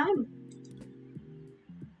have the time.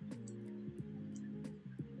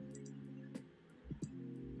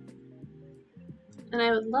 And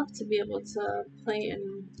I would love to be able to play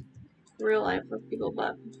in real life with people,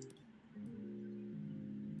 but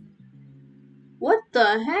what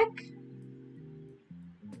the heck?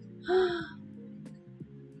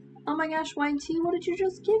 Oh my gosh, YT, what did you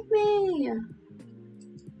just give me?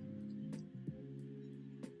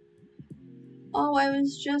 Oh, I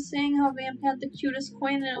was just saying how Vamp had the cutest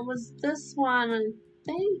coin and it was this one.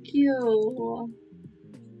 Thank you.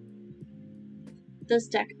 This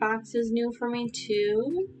deck box is new for me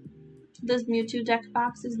too. This Mewtwo deck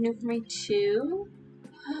box is new for me too.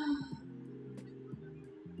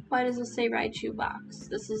 Why does it say Raichu box?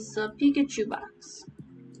 This is a Pikachu box.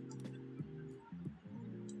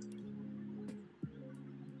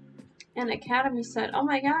 An Academy set. Oh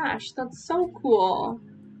my gosh, that's so cool.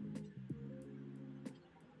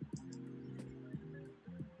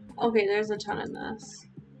 Okay, there's a ton in this.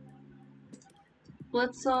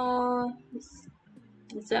 Blitzel,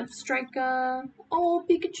 Zebstrika. Oh,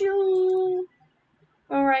 Pikachu.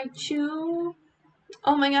 A Raichu.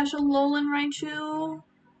 Oh my gosh, a Alolan Raichu.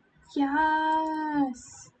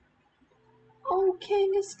 Yes. Oh,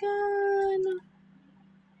 Kangaskhan.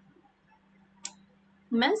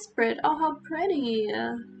 Mesprit. Oh, how pretty.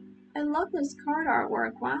 I love this card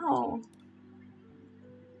artwork. Wow.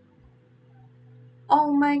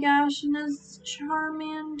 Oh my gosh, and this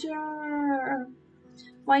Charmander.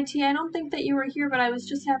 YT, I don't think that you were here, but I was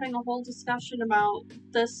just having a whole discussion about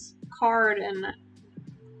this card and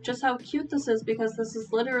just how cute this is, because this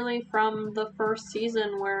is literally from the first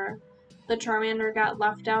season where the Charmander got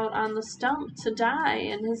left out on the stump to die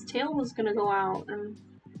and his tail was gonna go out, and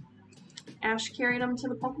Ash carried him to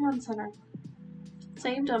the Pokemon Center.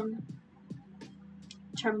 Saved him.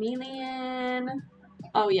 Charmeleon.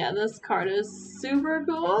 Oh yeah, this card is super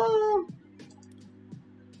cool.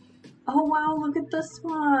 Oh wow, look at this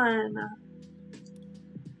one.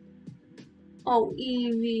 Oh,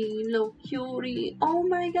 Eevee, Locuri. Oh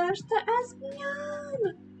my gosh, the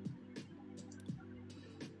Espeon.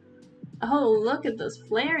 Oh, look at this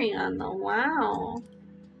Flareon though, wow.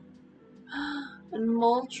 And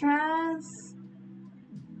Moltres.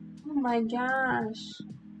 Oh my gosh.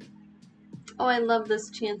 Oh, I love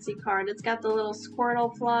this Chansey card. It's got the little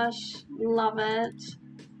Squirtle plush. Love it.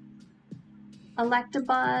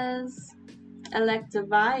 Electabuzz.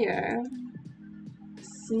 Electivire.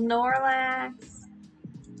 Snorlax.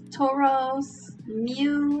 Tauros.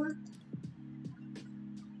 Mew.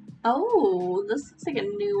 Oh, this looks like a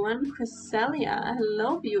new one. Cresselia.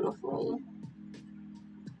 Hello, beautiful.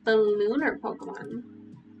 The lunar Pokemon.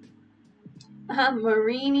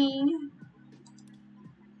 Marini.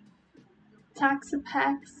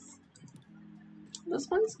 Toxapex. This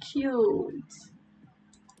one's cute.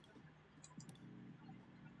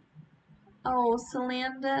 Oh,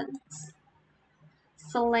 Salandit.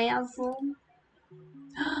 Salazzle.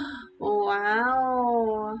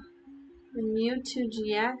 Wow. Mewtwo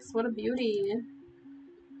GX. What a beauty.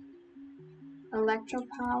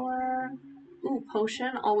 Electropower. Ooh,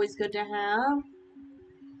 Potion. Always good to have.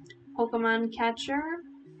 Pokemon Catcher.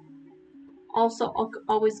 Also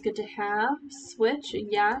always good to have. Switch.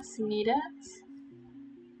 Yes, need it.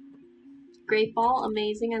 Great Ball.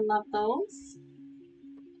 Amazing. I love those.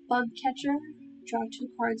 Bug Catcher. Draw 2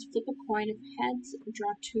 cards, flip a coin. If heads,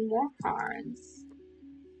 draw 2 more cards.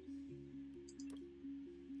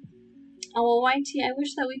 Oh, well, YT, I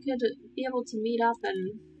wish that we could be able to meet up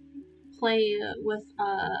and play with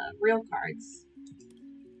real cards.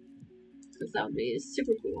 Because that would be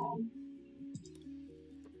super cool.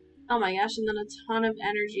 Oh my gosh, and then a ton of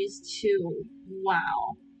energies too.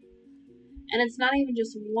 Wow. And it's not even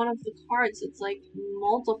just one of the cards, it's like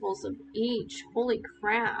multiples of each. Holy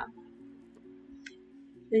crap.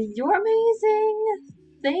 You're amazing!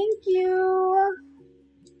 Thank you!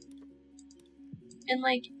 And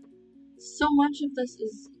like, so much of this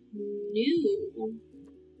is new.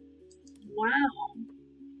 Wow.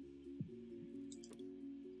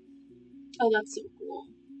 Oh, that's so cool.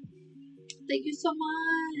 Thank you so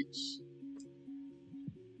much!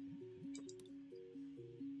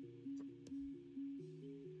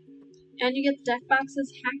 And you get the deck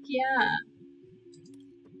boxes? Heck yeah!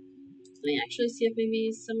 Let me actually see if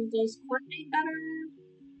maybe some of those coordinate better.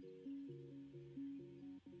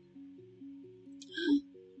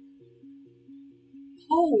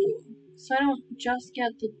 Oh, so I don't just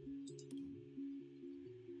get the...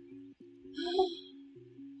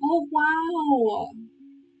 Oh, wow!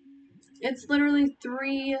 It's literally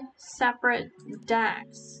 3 separate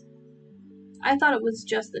decks. I thought it was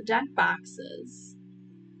just the deck boxes.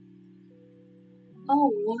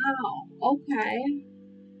 Oh, wow. Okay.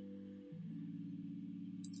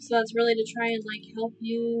 So that's really to try and, like, help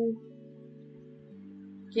you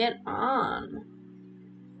get on.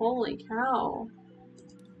 Holy cow.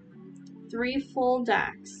 3 full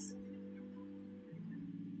decks.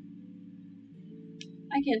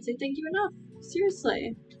 I can't say thank you enough.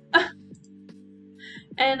 Seriously.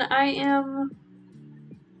 And I am...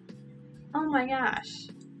 Oh my gosh.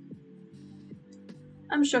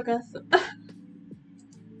 I'm shooketh.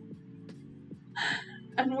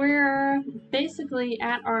 And we're basically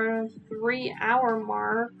at our 3-hour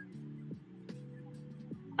mark.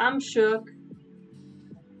 I'm shook.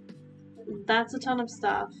 That's a ton of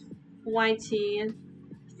stuff. YT,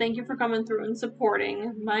 thank you for coming through and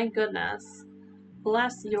supporting. My goodness.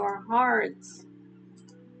 Bless your heart.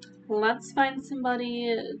 Let's find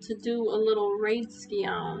somebody to do a little raid ski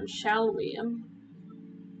on, shall we?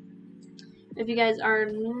 If you guys are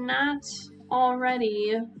not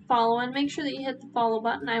already following, make sure that you hit the follow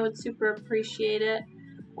button. I would super appreciate it.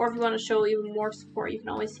 Or if you want to show even more support, you can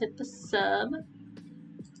always hit the sub.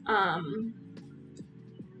 Yeah,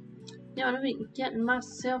 I'm gonna be getting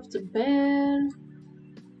myself to bed.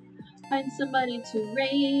 Find somebody to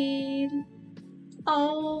raid.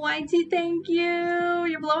 Oh, YT, thank you!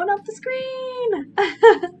 You're blowing up the screen!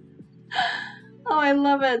 Oh, I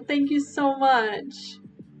love it. Thank you so much.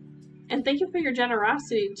 And thank you for your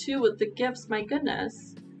generosity, too, with the gifts. My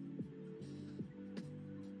goodness.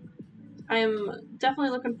 I am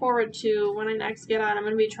definitely looking forward to when I next get on. I'm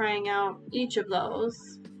going to be trying out each of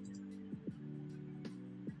those.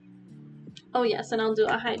 Oh, yes, and I'll do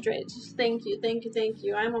a hydrate. Thank you, thank you, thank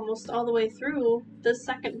you. I'm almost all the way through the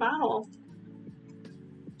second bottle.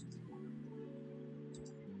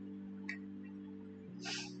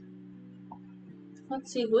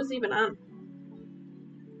 Let's see, who's even on?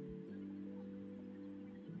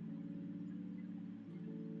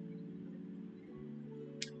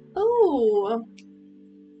 Oh!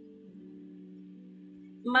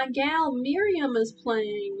 My gal Miriam is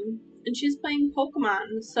playing, and she's playing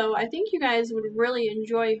Pokemon, so I think you guys would really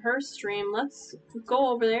enjoy her stream. Let's go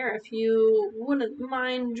over there if you wouldn't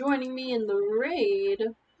mind joining me in the raid.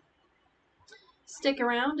 stick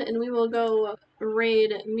around and we will go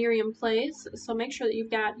raid Miriam Plays. So make sure that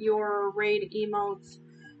you've got your raid emotes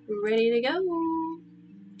ready to go.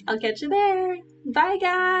 I'll catch you there. Bye,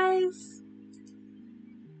 guys!